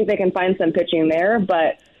 I think they can find some pitching there.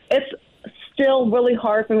 But it's still really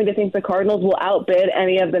hard for me to think the Cardinals will outbid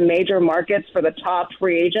any of the major markets for the top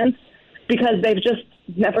free agents, because they've just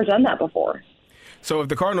never done that before. So if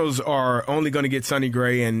the Cardinals are only going to get Sonny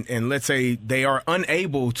Gray and let's say they are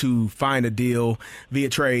unable to find a deal via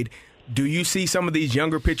trade, do you see some of these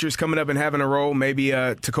younger pitchers coming up and having a role? Maybe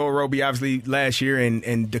Tekoa Roby, obviously, last year,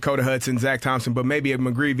 and Dakota Hudson, Zach Thompson, but maybe a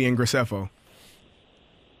McGreevy and Graceffo?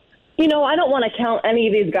 I don't want to count any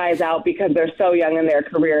of these guys out because they're so young in their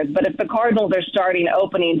careers. But if the Cardinals are starting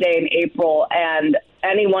opening day in April and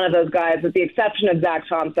any one of those guys, with the exception of Zach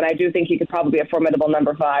Thompson, I do think he could probably be a formidable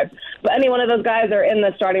number 5. But any one of those guys are in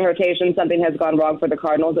the starting rotation, something has gone wrong for the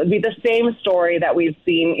Cardinals. It would be the same story that we've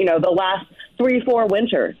seen, the last 3-4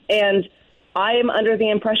 winters. And I am under the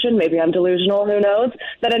impression, maybe I'm delusional, who knows,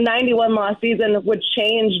 that a 91-loss season would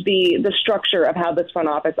change the structure of how this front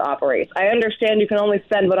office operates. I understand you can only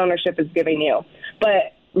spend what ownership is giving you,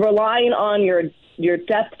 but relying on your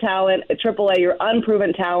depth talent at AAA, your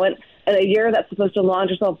unproven talent, in a year that's supposed to launch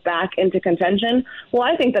yourself back into contention, well,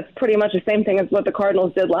 I think that's pretty much the same thing as what the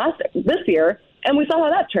Cardinals did this year, and we saw how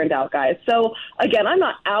that turned out, guys. So, again, I'm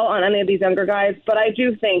not out on any of these younger guys, but I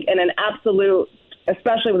do think in an absolute,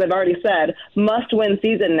 especially what I've already said, must-win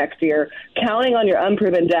season next year, counting on your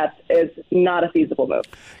unproven depth is not a feasible move.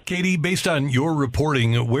 Katie, based on your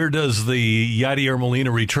reporting, where does the Yadier Molina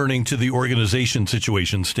returning to the organization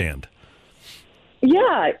situation stand?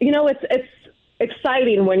 Yeah, it's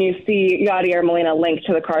exciting when you see Yadier Molina linked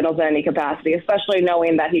to the Cardinals in any capacity, especially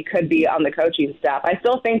knowing that he could be on the coaching staff. I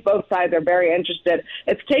still think both sides are very interested.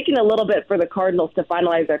 It's taking a little bit for the Cardinals to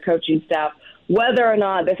finalize their coaching staff. Whether or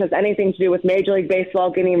not this has anything to do with Major League Baseball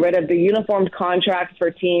getting rid of the uniformed contracts for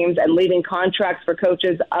teams and leaving contracts for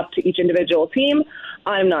coaches up to each individual team,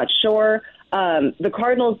 I'm not sure. The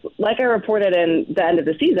Cardinals, like I reported in the end of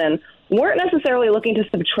the season, weren't necessarily looking to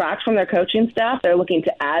subtract from their coaching staff. They're looking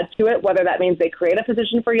to add to it, whether that means they create a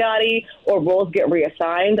position for Yadi or roles get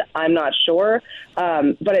reassigned. I'm not sure.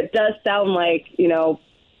 But it does sound like,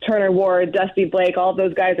 Turner Ward, Dusty Blake, all of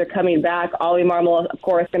those guys are coming back. Ollie Marmol, of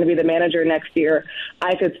course, going to be the manager next year.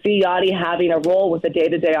 I could see Yadi having a role with the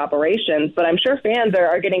day-to-day operations, but I'm sure fans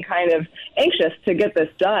are getting kind of anxious to get this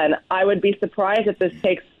done. I would be surprised if this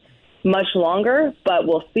takes much longer, but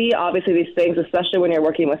we'll see. Obviously, these things, especially when you're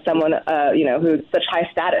working with someone, who's such high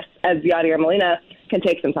status as Yadier Molina, can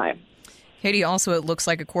take some time. Katie, also it looks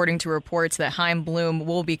like, according to reports, that Chaim Bloom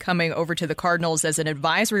will be coming over to the Cardinals as an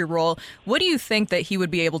advisory role. What do you think that he would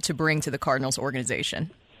be able to bring to the Cardinals organization?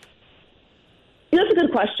 That's a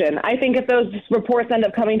good question. I think if those reports end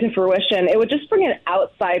up coming to fruition, it would just bring an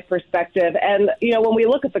outside perspective. And, when we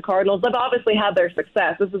look at the Cardinals, they've obviously had their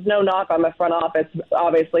success. This is no knock on the front office,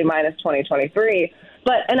 obviously minus 2023.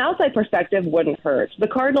 But an outside perspective wouldn't hurt. The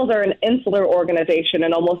Cardinals are an insular organization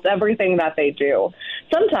in almost everything that they do.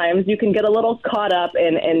 Sometimes you can get a little caught up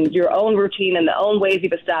in your own routine and the own ways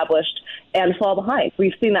you've established and fall behind.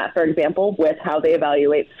 We've seen that, for example, with how they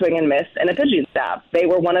evaluate swing and miss and a pitching staff. They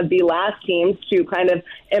were one of the last teams to kind of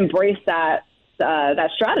embrace that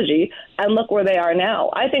that strategy, and look where they are now.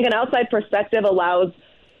 I think an outside perspective allows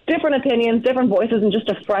different opinions, different voices, and just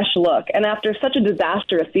a fresh look. And after such a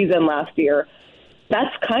disastrous season last year,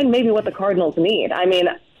 that's kind of maybe what the Cardinals need. I mean,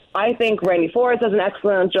 I think Randy Flores does an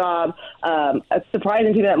excellent job. It's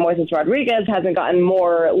surprising to me that Moises Rodriguez hasn't gotten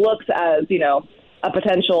more looks as, a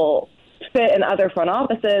potential fit in other front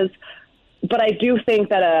offices. But I do think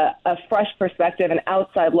that a fresh perspective, an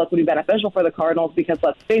outside look would be beneficial for the Cardinals because,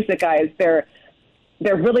 let's face it, guys, they're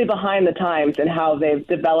really behind the times in how they've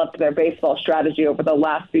developed their baseball strategy over the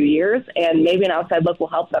last few years, and maybe an outside look will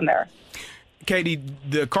help them there. Katie,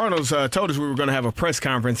 the Cardinals told us we were going to have a press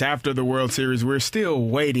conference after the World Series. We're still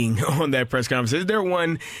waiting on that press conference. Is there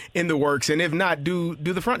one in the works? And if not, does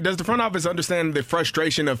the front office understand the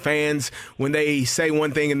frustration of fans when they say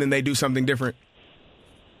one thing and then they do something different?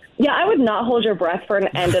 Yeah, I would not hold your breath for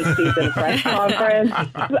an end-of-season press conference.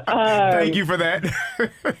 Thank you for that.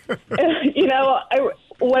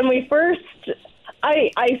 When we first,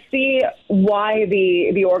 I see why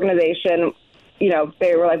the organization,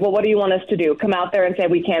 they were like, well, what do you want us to do? Come out there and say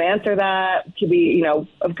we can't answer that? Could we,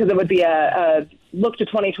 because it would be a look to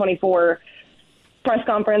 2024 press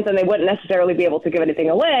conference, and they wouldn't necessarily be able to give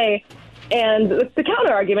anything away. And the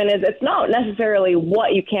counter argument is it's not necessarily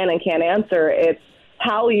what you can and can't answer. It's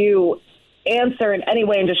how you answer in any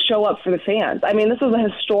way and just show up for the fans. I mean, this was a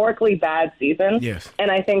historically bad season. Yes. And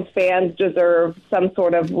I think fans deserve some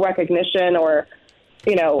sort of recognition or,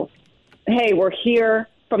 hey, we're here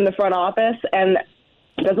from the front office, and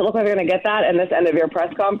it doesn't look like they're going to get that in this end-of-year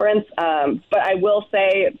press conference. But I will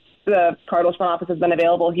say the Cardinals front office has been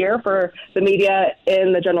available here for the media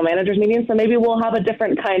in the general manager's meeting, so maybe we'll have a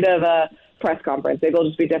different kind of press conference. Maybe it'll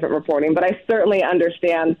just be different reporting. But I certainly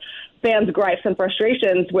understand fans' gripes and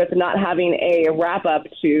frustrations with not having a wrap-up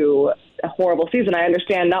to a horrible season. I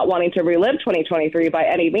understand not wanting to relive 2023 by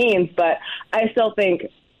any means, but I still think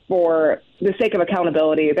for the sake of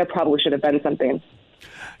accountability, there probably should have been something.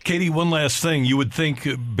 Katie, one last thing. You would think,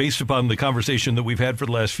 based upon the conversation that we've had for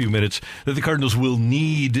the last few minutes, that the Cardinals will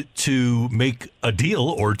need to make a deal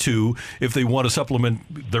or two if they want to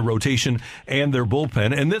supplement their rotation and their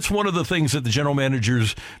bullpen. And that's one of the things that the general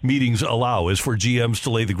managers' meetings allow, is for GMs to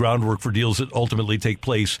lay the groundwork for deals that ultimately take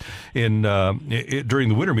place during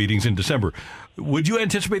the winter meetings in December. Would you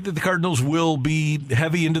anticipate that the Cardinals will be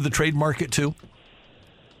heavy into the trade market, too?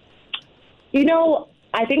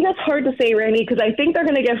 I think that's hard to say, Randy, because I think they're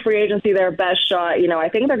going to give free agency their best shot. I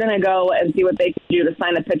think they're going to go and see what they can do to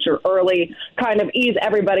sign a pitcher early, kind of ease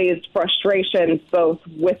everybody's frustrations, both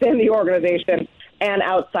within the organization and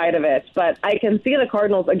outside of it. But I can see the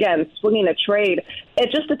Cardinals, again, swinging a trade.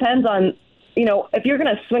 It just depends on, if you're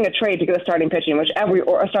going to swing a trade to get a starting pitcher, which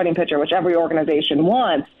every organization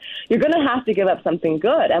wants, you're going to have to give up something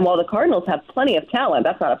good. And while the Cardinals have plenty of talent,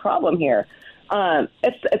 that's not a problem here.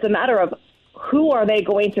 It's a matter of who are they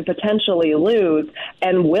going to potentially lose,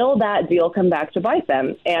 and will that deal come back to bite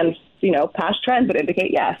them? And, past trends would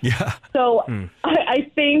indicate yes. Yeah. So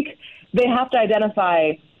I think they have to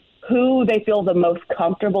identify who they feel the most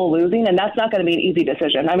comfortable losing, and that's not going to be an easy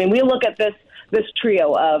decision. I mean, we look at this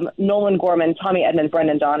trio of Nolan Gorman, Tommy Edman,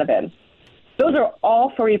 Brendan Donovan. Those are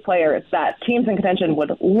all three players that teams in contention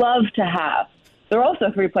would love to have. They're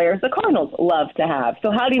also three players the Cardinals love to have.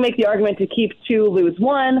 So how do you make the argument to keep two, lose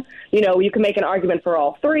one? You can make an argument for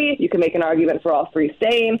all three. You can make an argument for all three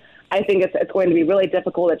staying. I think it's going to be really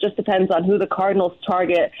difficult. It just depends on who the Cardinals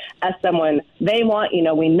target as someone they want.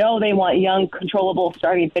 We know they want young, controllable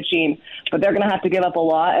starting pitching, but they're going to have to give up a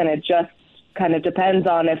lot, and it just kind of depends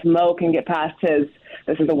on if Mo can get past his,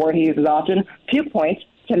 this is a word he uses often, puke point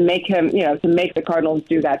to make him, to make the Cardinals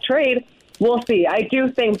do that trade. We'll see. I do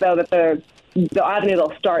think, though, that the avenue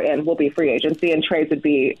they'll start in will be free agency, and trades would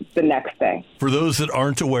be the next thing. For those that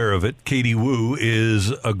aren't aware of it, Katie Woo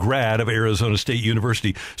is a grad of Arizona State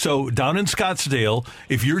University. So down in Scottsdale,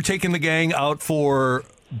 if you're taking the gang out for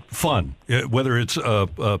fun, whether it's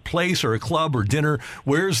a place or a club or dinner,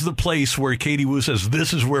 where's the place where Katie Woo says,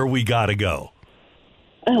 this is where we got to go?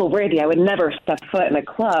 Oh, Randy, I would never step foot in a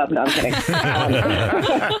club. No, I'm kidding.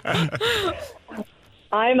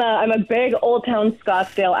 I'm a big Old Town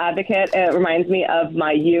Scottsdale advocate, and it reminds me of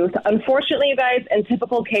my youth. Unfortunately, you guys, in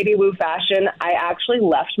typical Katie Woo fashion, I actually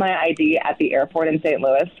left my ID at the airport in St.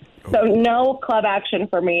 Louis. So no club action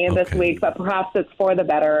for me this week, but perhaps it's for the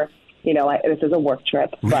better. This is a work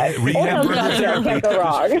trip, but Old Town Scottsdale can't go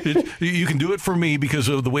wrong. You can do it for me because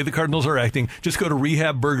of the way the Cardinals are acting. Just go to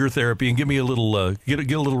Rehab Burger Therapy and give me a little, get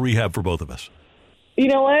a little rehab for both of us. You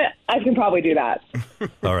know what? I can probably do that.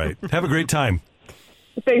 All right. Have a great time.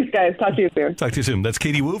 Thanks, guys. Talk to you soon. Talk to you soon. That's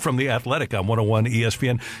Katie Woo from The Athletic on 101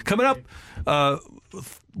 ESPN. Coming up,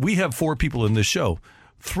 we have 4 people in this show.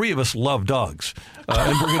 3 of us love dogs.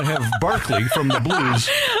 And we're going to have Barkley from the Blues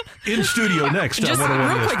in studio next Just on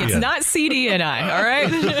 101 real quick, ESPN. it's not CD and I, all right?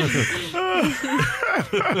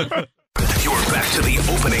 You're back to the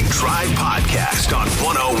Opening Drive podcast on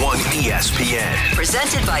 101 ESPN.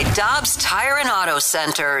 Presented by Dobbs Tire and Auto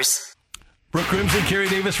Centers. Brooke Crimson, Kerry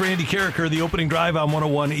Davis, Randy Carricker, the Opening Drive on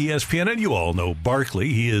 101 ESPN. And you all know Barkley.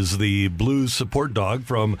 He is the Blues support dog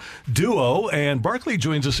from Duo. And Barkley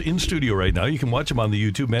joins us in studio right now. You can watch him on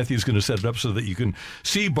the YouTube. Matthew's going to set it up so that you can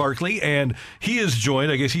see Barkley. And he is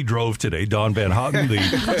joined, I guess he drove today. Don Van Houten, the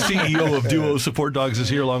CEO of Duo Support Dogs, is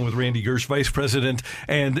here along with Randy Gersh, Vice President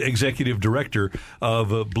and Executive Director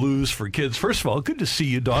of Blues for Kids. First of all, good to see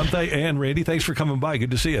you, Don and Randy. Thanks for coming by.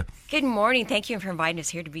 Good to see you. Good morning. Thank you for inviting us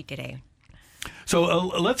here to be today. So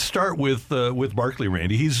let's start with Barkley,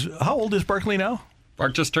 Randy. How old is Barkley now?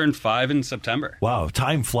 Bart just turned 5 in September. Wow,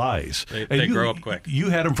 time flies. They grow up quick. You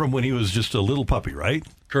had him from when he was just a little puppy, right?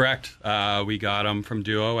 Correct. We got him from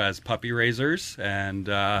Duo as puppy raisers, and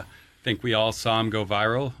I think we all saw him go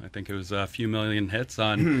viral. I think it was a few million hits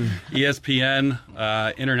on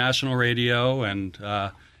ESPN, international radio, and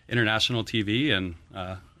international TV, and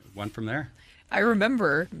went from there. I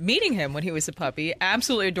remember meeting him when he was a puppy.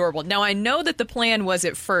 Absolutely adorable. Now, I know that the plan was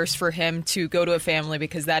at first for him to go to a family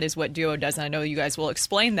because that is what Duo does, and I know you guys will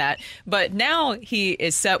explain that. But now he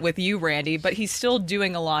is set with you, Randy, but he's still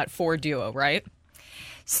doing a lot for Duo, right?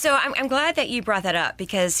 So I'm glad that you brought that up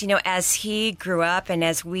because, as he grew up and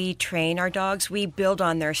as we train our dogs, we build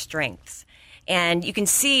on their strengths. And you can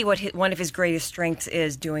see what one of his greatest strengths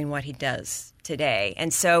is doing what he does today.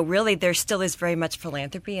 And so really there still is very much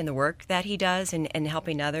philanthropy in the work that he does and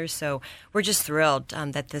helping others. So we're just thrilled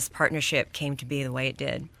that this partnership came to be the way it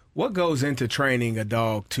did. What goes into training a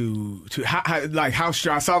dog to how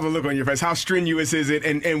I saw the look on your face, how strenuous is it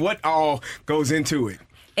and what all goes into it?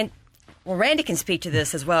 Well, Randy can speak to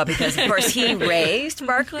this as well because, of course, he raised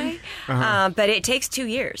Barkley, but it takes 2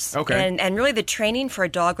 years. Okay. And really the training for a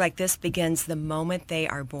dog like this begins the moment they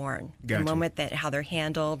are born, Gotcha. The moment that how they're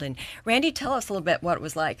handled. And Randy, tell us a little bit what it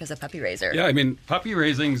was like as a puppy raiser. Yeah, I mean, puppy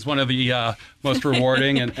raising is one of the most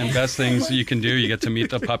rewarding and best things you can do. You get to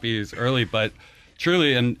meet the puppies early, but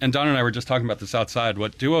truly, and Don and I were just talking about this outside,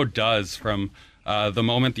 what Duo does from the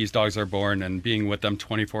moment these dogs are born and being with them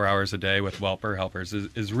 24 hours a day with whelper helpers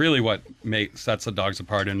is really what sets the dogs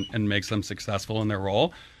apart and makes them successful in their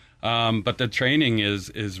role. But the training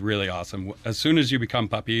is really awesome. As soon as you become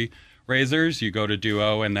puppy raisers, you go to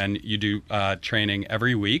Duo and then you do training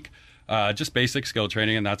every week. Just basic skill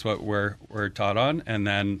training, and that's what we're taught on. And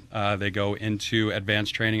then they go into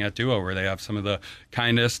advanced training at Duo, where they have some of the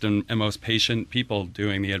kindest and most patient people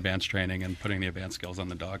doing the advanced training and putting the advanced skills on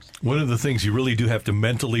the dogs. One of the things you really do have to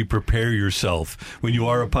mentally prepare yourself when you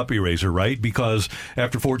are a puppy raiser, right? Because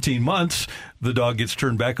after 14 months, the dog gets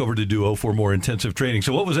turned back over to Duo for more intensive training.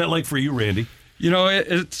 So what was that like for you, Randy?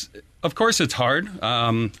 Of course it's hard.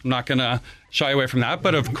 I'm not going to shy away from that,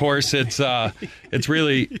 but of course it's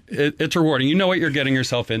really rewarding. You know what you're getting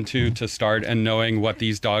yourself into to start, and knowing what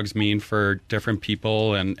these dogs mean for different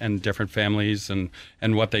people and different families and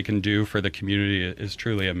what they can do for the community is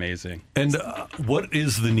truly amazing. And what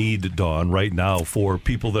is the need, Dawn, right now for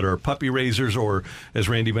people that are puppy raisers or, as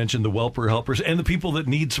Randy mentioned, the whelper helpers and the people that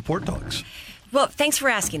need support dogs? Well, thanks for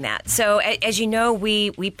asking that. So, as you know,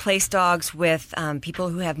 we place dogs with people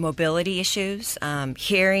who have mobility issues,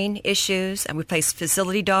 hearing issues, and we place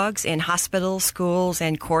facility dogs in hospitals, schools,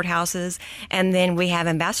 and courthouses. And then we have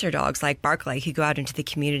ambassador dogs like Barkley who go out into the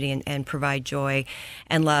community and provide joy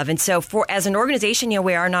and love. And so, as an organization,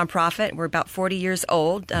 we are a nonprofit. We're about 40 years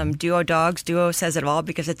old. Duo Dogs, Duo says it all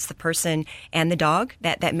because it's the person and the dog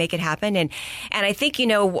that make it happen. And I think,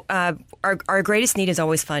 our greatest need is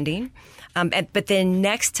always funding. But then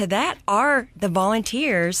next to that are the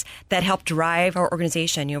volunteers that help drive our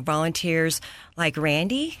organization. Volunteers like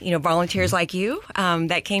Randy, volunteers like you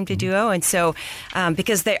that came to Duo. And so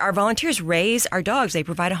because our volunteers raise our dogs, they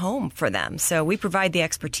provide a home for them. So we provide the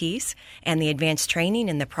expertise and the advanced training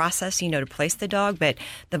and the process, to place the dog. But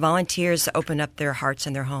the volunteers open up their hearts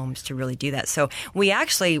and their homes to really do that. So we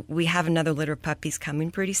have another litter of puppies coming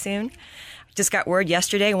pretty soon. Just got word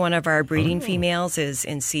yesterday one of our breeding females is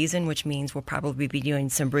in season, which means we'll probably be doing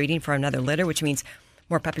some breeding for another litter, which means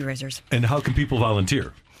more puppy raisers. And how can people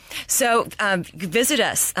volunteer? So visit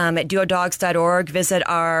us at duodogs.org. Visit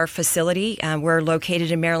our facility. We're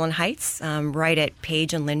located in Maryland Heights, right at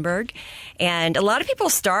Page and Lindbergh. And a lot of people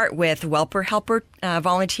start with Whelper Helper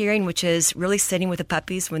volunteering, which is really sitting with the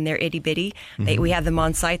puppies when they're itty-bitty. We have them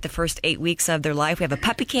on site the first 8 weeks of their life. We have a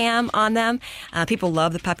puppy cam on them. People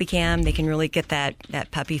love the puppy cam. They can really get that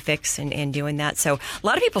puppy fix in doing that. So a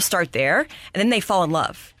lot of people start there, and then they fall in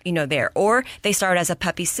love, there. Or they start as a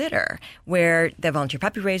puppy sitter, where the volunteer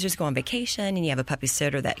puppy raisers go on vacation, and you have a puppy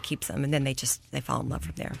sitter that keeps them, and then they fall in love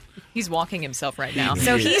from there. He's walking himself right now.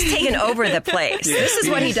 So he's taken over the place. This is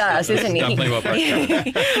what he does, isn't he? Definitely what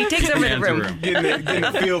He takes over the room. Getting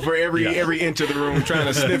a feel for every inch of the room, trying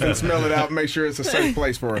to sniff and smell it out, make sure it's a safe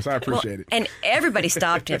place for us. I appreciate it. And everybody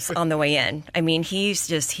stopped us on the way in. I mean, he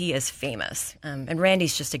is famous. And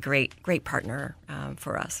Randy's just a great partner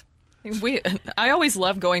for us. I always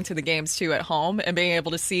love going to the games too at home and being able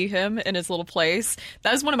to see him in his little place.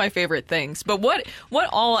 That is one of my favorite things. But what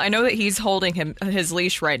all, I know that he's holding his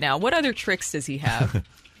leash right now. What other tricks does he have?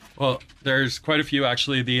 Well, there's quite a few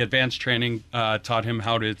actually. The advanced training taught him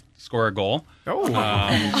how to score a goal. Oh,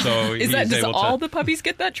 so does all the puppies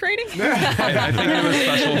get that training? I think it was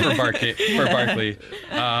special for Barkley.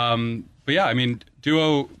 But yeah, I mean,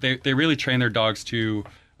 Duo, they really train their dogs for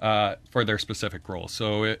their specific role.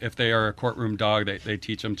 So if they are a courtroom dog, they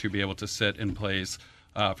teach them to be able to sit in place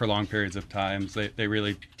for long periods of time. They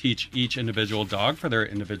really teach each individual dog for their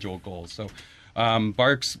individual goals. So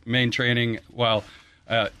Bark's main training,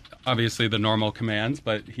 obviously the normal commands,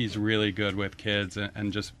 but he's really good with kids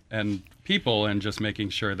and people, and just making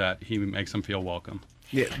sure that he makes them feel welcome.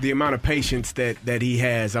 Yeah, the amount of patience that he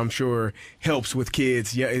has, I'm sure, helps with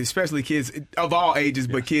kids, especially kids of all ages,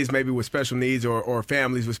 but kids maybe with special needs or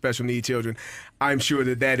families with special needs children. I'm sure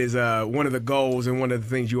that is one of the goals and one of the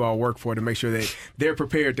things you all work for, to make sure that they're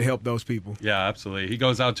prepared to help those people. Yeah, absolutely. He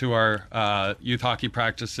goes out to our youth hockey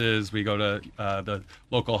practices. We go to the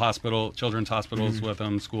local children's hospitals with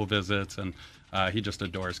him, school visits, and he just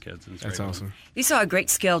adores kids. And that's awesome. You saw a great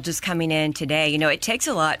skill just coming in today. It takes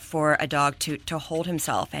a lot for a dog to hold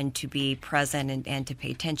himself and to be present and to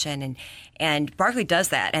pay attention. And Barkley does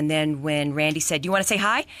that. And then when Randy said, "Do you want to say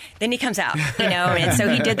hi?" Then he comes out, And so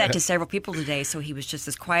he did that to several people today. So he was just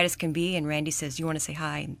as quiet as can be. And Randy says, "Do you want to say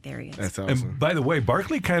hi?" And there he is. That's awesome. And by the way,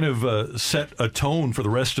 Barkley kind of set a tone for the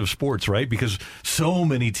rest of sports, right? Because so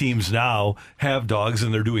many teams now have dogs,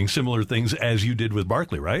 and they're doing similar things as you did with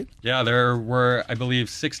Barkley, right? Yeah, there were, I believe,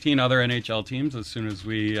 16 other NHL teams as soon as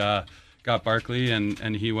we got Barkley,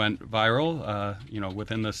 and he went viral.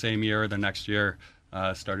 Within the same year, the next year,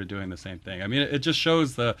 started doing the same thing. I mean, it just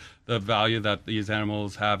shows the value that these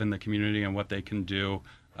animals have in the community and what they can do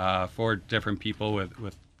for different people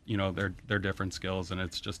with their different skills, and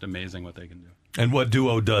it's just amazing what they can do. And what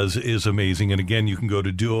Duo does is amazing. And again, you can go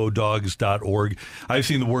to duodogs.org. I've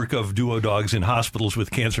seen the work of Duo Dogs in hospitals with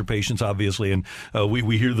cancer patients, obviously, and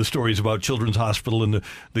we hear the stories about Children's Hospital and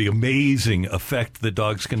the amazing effect that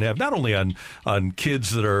dogs can have, not only on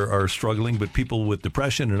kids that are struggling, but people with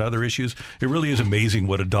depression and other issues. It really is amazing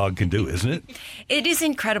what a dog can do, isn't it? It is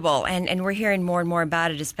incredible, and we're hearing more and more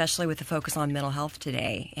about it, especially with the focus on mental health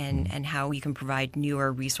today, and how you can provide newer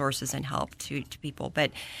resources and help to people.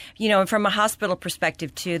 But, from a hospital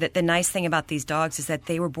perspective too, that the nice thing about these dogs is that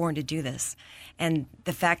they were born to do this, and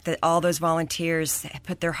the fact that all those volunteers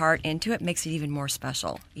put their heart into it makes it even more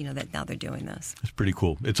special, that now they're doing this. It's pretty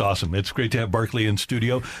cool. It's awesome. It's great to have Barkley in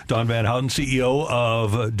studio. Don Van Houten, CEO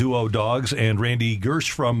of Duo Dogs, and Randy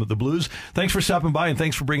Gersh from the Blues. Thanks for stopping by, and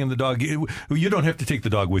thanks for bringing the dog. You don't have to take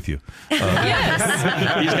the dog with you.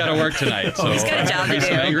 Yes. He's got to work tonight, so he's got a job to do.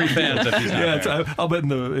 Some angry fans if he's not there. I'll bet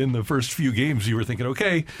in the first few games you were thinking,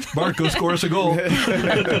 okay, Bart, go score us a goal.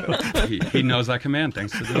 He knows that command,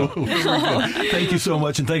 thanks to Duo. Thank you so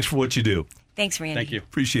much, and thanks for what you do. Thanks, Randy. Thank you.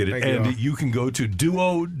 Appreciate it. Thank you can go to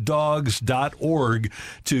duodogs.org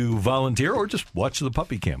to volunteer or just watch the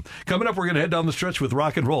puppy cam. Coming up, we're going to head down the stretch with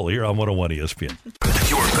rock and roll here on 101 ESPN.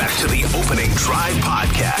 You're back to the Opening Drive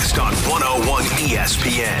podcast on 101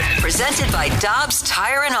 ESPN. Presented by Dobbs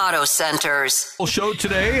Tire and Auto Centers. We'll show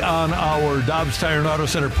today on our Dobbs Tire and Auto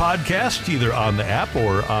Center podcast, either on the app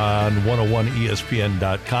or on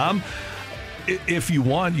 101ESPN.com. If you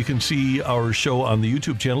want, you can see our show on the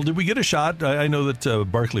YouTube channel. Did we get a shot? I know that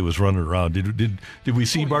Barkley was running around. Did we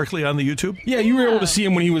see Barkley on the YouTube? Yeah, you were able to see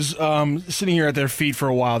him when he was sitting here at their feet for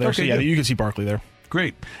a while there. Okay, so, you can see Barkley there.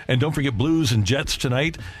 Great. And don't forget Blues and Jets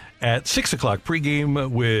tonight at 6 o'clock,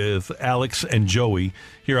 pregame with Alex and Joey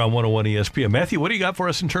here on 101 ESPN. Matthew, what do you got for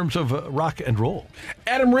us in terms of rock and roll?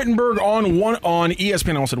 Adam Rittenberg on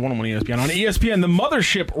ESPN. I almost said 101 ESPN. On ESPN, the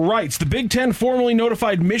mothership writes, the Big Ten formally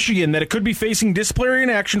notified Michigan that it could be facing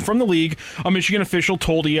disciplinary action from the league. A Michigan official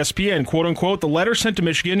told ESPN, quote unquote, the letter sent to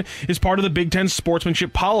Michigan is part of the Big Ten's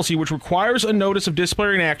sportsmanship policy, which requires a notice of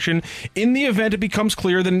disciplinary action in the event it becomes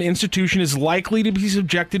clear that an institution is likely to be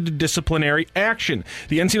subjected to disciplinary action.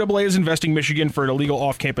 The NCAA is investing Michigan for illegal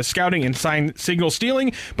off-campus scouting and signal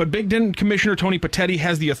stealing, but Big Ten Commissioner Tony Petitti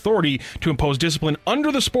has the authority to impose discipline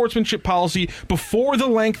under the sportsmanship policy before the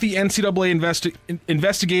lengthy NCAA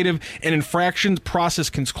investigative and infractions process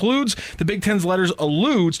concludes. The Big Ten's letters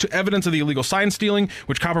alludes to evidence of the illegal sign stealing,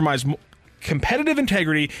 which compromised competitive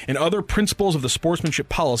integrity and other principles of the sportsmanship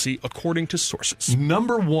policy, according to sources.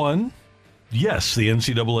 Number one, yes, the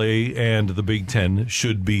NCAA and the Big Ten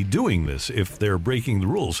should be doing this if they're breaking the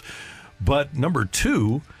rules. But number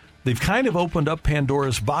two, they've kind of opened up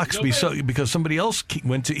Pandora's box because somebody else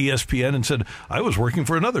went to ESPN and said, I was working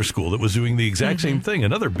for another school that was doing the exact same thing,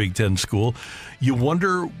 another Big Ten school. You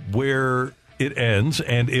wonder where it ends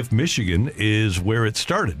and if Michigan is where it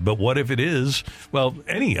started. But what if it is, well,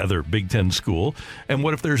 any other Big Ten school? And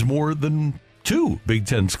what if there's more than two Big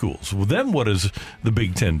Ten schools? Well, then what does the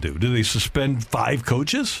Big Ten do? Do they suspend 5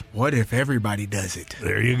 coaches? What if everybody does it?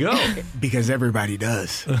 There you go. Because everybody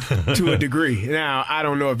does, to a degree. Now, I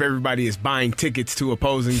don't know if everybody is buying tickets to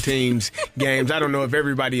opposing teams' games. I don't know if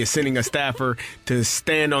everybody is sending a staffer to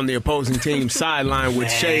stand on the opposing team's sideline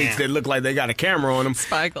with shades that look like they got a camera on them.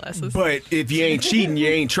 Spy glasses. But if you ain't cheating, you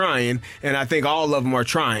ain't trying. And I think all of them are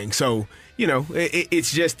trying. So,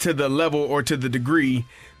 it's just to the level or to the degree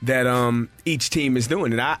that each team is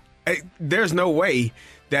doing it. There's no way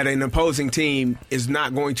that an opposing team is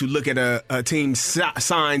not going to look at a team's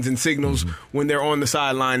signs and signals when they're on the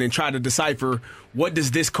sideline and try to decipher, what does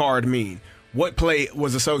this card mean? What play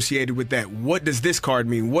was associated with that? What does this card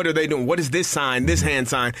mean? What are they doing? What is this sign, this hand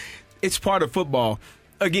sign? It's part of football.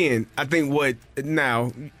 Again, I think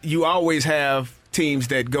now you always have teams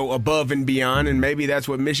that go above and beyond, and maybe that's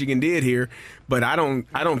what Michigan did here, but I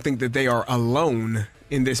don't think that they are alone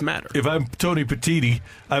in this matter. If I'm Tony Petitti,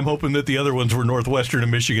 I'm hoping that the other ones were Northwestern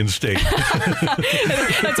and Michigan State.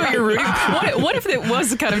 That's what you're rooting for. What if it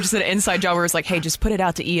was kind of just an inside job where it's like, hey, just put it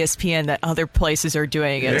out to ESPN that other places are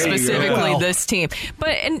doing it, specifically this team.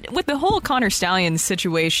 And with the whole Connor Stalions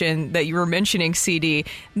situation that you were mentioning, CD,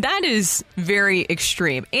 that is very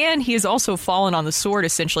extreme. And he has also fallen on the sword,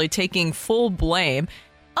 essentially taking full blame.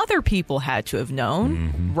 Other people had to have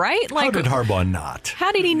known, right? How did Harbaugh not?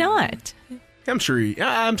 How did he not? I'm sure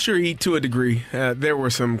he, to a degree, there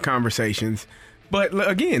were some conversations. But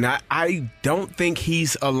again, I don't think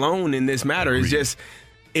he's alone in this matter. It's just,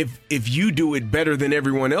 if you do it better than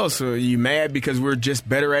everyone else, are you mad because we're just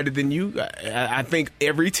better at it than you? I think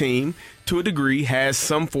every team, to a degree, has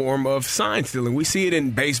some form of sign stealing. We see it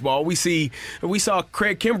in baseball. We saw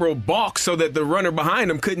Craig Kimbrell balk so that the runner behind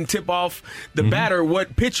him couldn't tip off the batter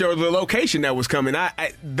what pitch or the location that was coming.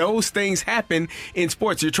 Those things happen in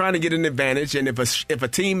sports. You're trying to get an advantage, and if a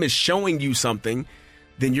team is showing you something,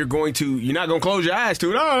 then you're not going to close your eyes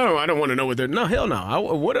to it. No, I don't want to know what they're. No, hell no.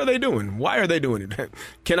 What are they doing? Why are they doing it?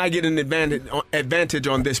 Can I get an advantage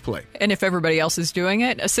on this play? And if everybody else is doing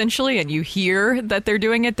it, essentially, and you hear that they're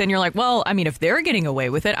doing it, then you're like, well, I mean, if they're getting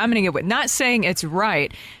away with it, I'm going to get away. Not saying it's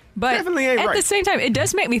right. But definitely ain't at the same time, it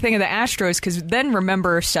does make me think of the Astros, because then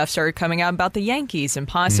remember stuff started coming out about the Yankees and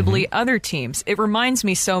possibly other teams. It reminds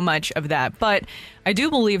me so much of that. But I do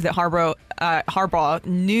believe that Harbaugh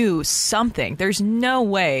knew something. There's no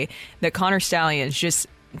way that Connor Stalions just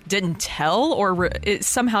didn't tell or it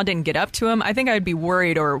somehow didn't get up to him. I think I'd be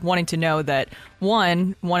worried or wanting to know that,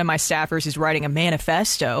 one of my staffers is writing a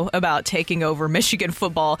manifesto about taking over Michigan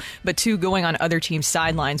football, but 2, going on other teams'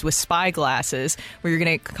 sidelines with spy glasses where you're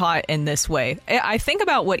going to get caught in this way. I think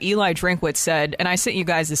about what Eli Drinkwitz said, and I sent you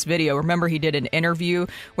guys this video. Remember, he did an interview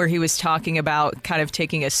where he was talking about kind of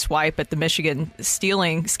taking a swipe at the Michigan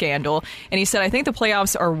stealing scandal, and he said, I think the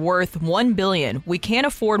playoffs are worth $1 billion. We can't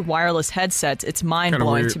afford wireless headsets. It's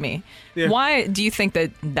mind-blowing to me. Yeah. Why do you think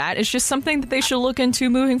that is just something that they should look into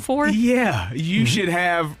moving forward? Yeah, you should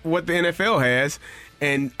have what the NFL has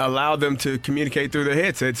and allow them to communicate through their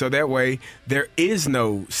headset, so that way there is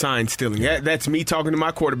no sign stealing. That's me talking to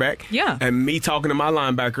my quarterback and me talking to my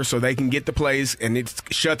linebacker so they can get the plays, and it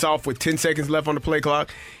shuts off with 10 seconds left on the play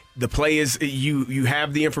clock. The play is you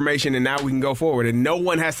have the information, and now we can go forward. And no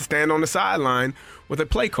one has to stand on the sideline with a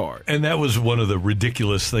play card. And that was one of the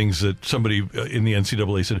ridiculous things that somebody in the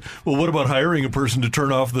NCAA said, well, what about hiring a person to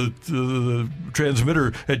turn off the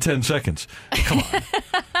transmitter at 10 seconds? Come on.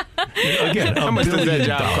 Again, how much does that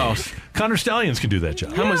job cost? Connor Stalions can do that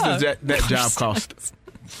job. How much does that job cost?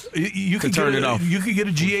 You could turn it off. You could get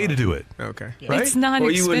a GA to do it. Okay. Right? It's not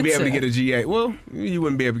Well, you wouldn't be able to get expensive. a GA. Well, you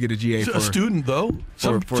wouldn't be able to get a GA for a student, though.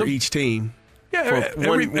 for each team. Yeah, For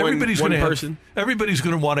everybody's one going to person. Everybody's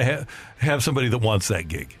going to want to have somebody that wants that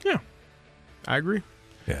gig. Yeah, I agree.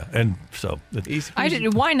 Yeah, and so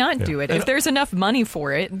Why not do it? And- If there's enough money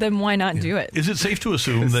for it, then why not do it? Is it safe to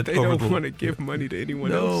assume that They over don't want to give money to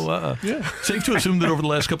anyone else. No, safe to assume that over the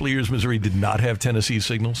last couple of years, Missouri did not have Tennessee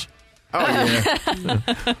signals? Oh, yeah.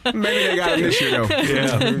 Maybe they got it this year, though.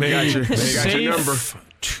 Yeah, maybe. They got your number.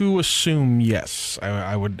 To assume, yes.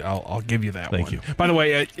 I'll give you that one. Thank you. By the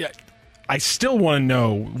way, I still want to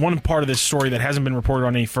know one part of this story that hasn't been reported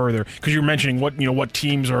on any further, because you're mentioning what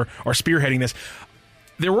teams are spearheading this.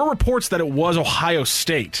 There were reports that it was Ohio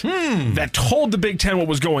State that told the Big Ten what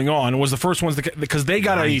was going on and was the first ones because they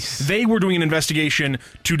got they were doing an investigation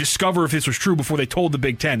to discover if this was true before they told the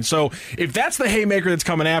Big Ten. So if that's the haymaker that's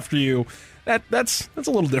coming after you, that's a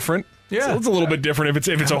little different. Yeah, it's a little bit different if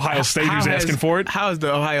it's Ohio State who's asking for it. How's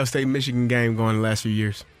the Ohio State-Michigan game going the last few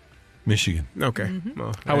years? Michigan. Okay. Mm-hmm.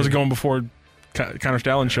 Well, How was it going before Connor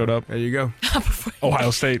Stallion showed up? There you go.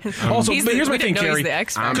 Ohio State. Also, He's but the- here's we my thing, didn't know Carrie. he's the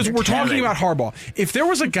expert. Because we're talking about Harbaugh. If there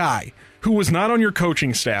was a guy who was not on your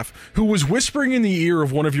coaching staff who was whispering in the ear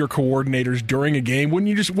of one of your coordinators during a game, wouldn't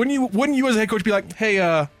you as a head coach be like, hey,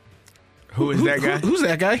 Who is that guy? Who's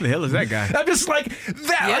that guy? Who the hell is that guy? I'm just like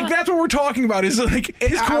that. Yeah. Like that's what we're talking about. Is like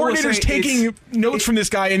his I will coordinator's say taking notes from this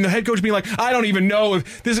guy, and the head coach being like, "I don't even know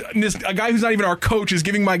if this a guy who's not even our coach is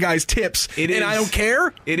giving my guys tips, I don't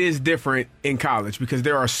care." It is different in college because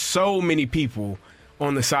there are so many people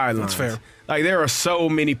on the sidelines. That's fair. Like there are so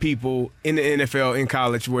many people in the NFL in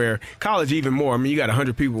college where college even more. I mean, you got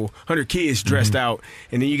 100 people, 100 kids dressed out,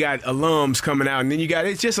 and then you got alums coming out, and then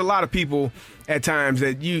it's just a lot of people at times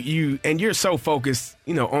that you're so focused,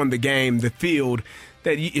 on the game, the field,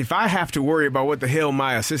 that if I have to worry about what the hell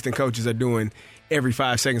my assistant coaches are doing every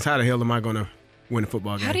 5 seconds, how the hell am I going to win a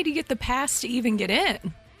football game? How did he get the pass to even get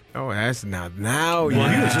in? Oh, that's now.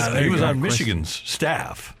 Well, he was on Michigan's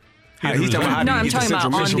staff. He's talking about No, I'm talking about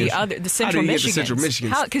on the Central Michigan. Central Michigan.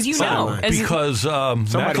 Because because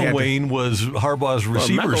McElwain was Harbaugh's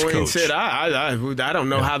receivers McElwain coach. said, "I don't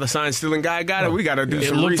know how the sign stealing guy got it. We got to do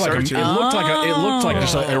some research." It looked like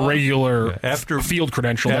just a regular field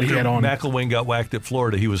credential that he had on. McElwain got whacked at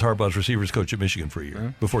Florida. He was Harbaugh's receivers coach at Michigan for a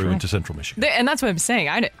year before he went to Central Michigan. And that's what I'm saying.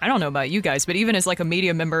 I don't know about you guys, but even as like a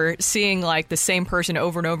media member, seeing like the same person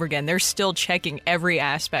over and over again, they're still checking every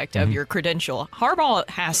aspect of your credential. Harbaugh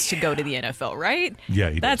has to go to the NFL, right?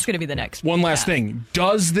 Yeah, that's going to be the next. One last thing: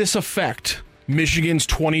 does this affect Michigan's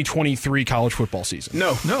 2023 college football season?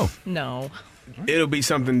 No. It'll be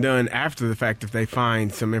something done after the fact if they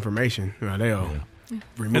find some information. They'll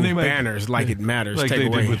remove banners like it matters. Like take they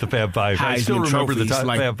away did with the Fab Five. I still Heisman remember the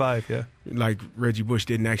trophies, Fab Five. Yeah, like Reggie Bush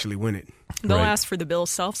didn't actually win it. They'll ask for the Bill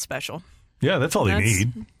Self special. Yeah, that's all they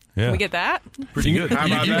need. Yeah. Can we get that? Pretty good. You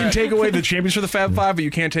can take away the champions for the Fab Five, but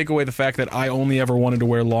you can't take away the fact that I only ever wanted to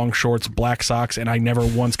wear long shorts, black socks, and I never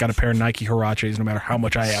once got a pair of Nike Huaraches, no matter how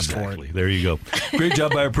much I asked for it. There you go. Great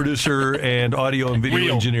job by our producer and audio and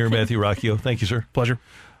video engineer, Matthew Rocchio. Thank you, sir. Pleasure.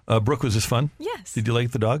 Brooke, was this fun? Yes. Did you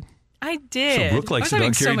like the dog? I did. So Brooke likes the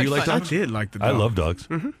dog. Carrie, do you like dogs? I did like the dog. I love dogs.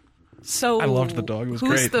 Mm-hmm. So I loved the dog. It was who's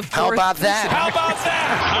great. The How about that? How about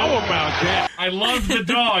that? I loved the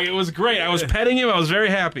dog. It was great. I was petting him. I was very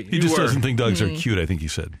happy. He just doesn't think dogs are cute, I think he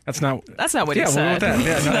said. That's not what he said. We'll go with that.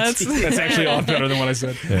 Yeah, no, that's actually a lot better than what I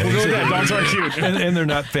said. Yeah, We'll go with that. Dogs aren't cute. And they're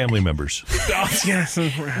not family members. Dogs, yes.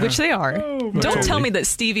 Which they are. Oh, Don't tell me that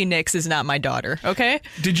Stevie Nicks is not my daughter, okay?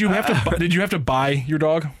 Did you have to buy your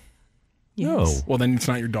dog? No. Well, then it's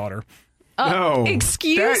not your daughter. No.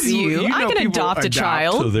 Excuse you. I can adopt a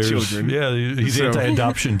child. So there's children. Yeah, he's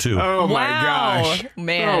anti-adoption too. Oh my Wow, gosh,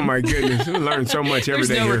 man. Oh my goodness, we learn so much every There's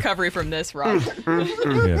day no here. recovery from this, Rob. CD.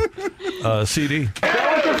 Show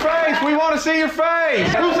us your face. We want to see your face.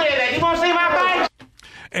 Who said that? You want to see my face?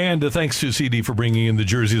 And thanks to CD for bringing in the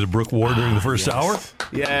jersey that Brooke wore during the first hour.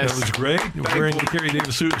 Yes. That was great. Wearing the Kerry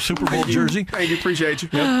Davis Super Bowl jersey. Thank you, appreciate you.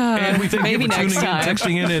 Yep. And we thank Maybe you for next tuning time. in,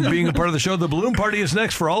 texting in, and being a part of the show. The balloon party is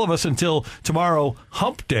next for all of us until tomorrow,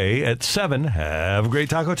 Hump Day at 7. Have a great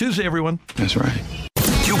Taco Tuesday, everyone. That's right.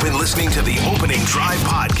 You've been listening to the Opening Drive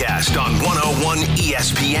podcast on 101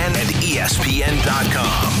 ESPN and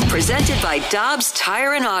ESPN.com. Presented by Dobbs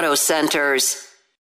Tire and Auto Centers.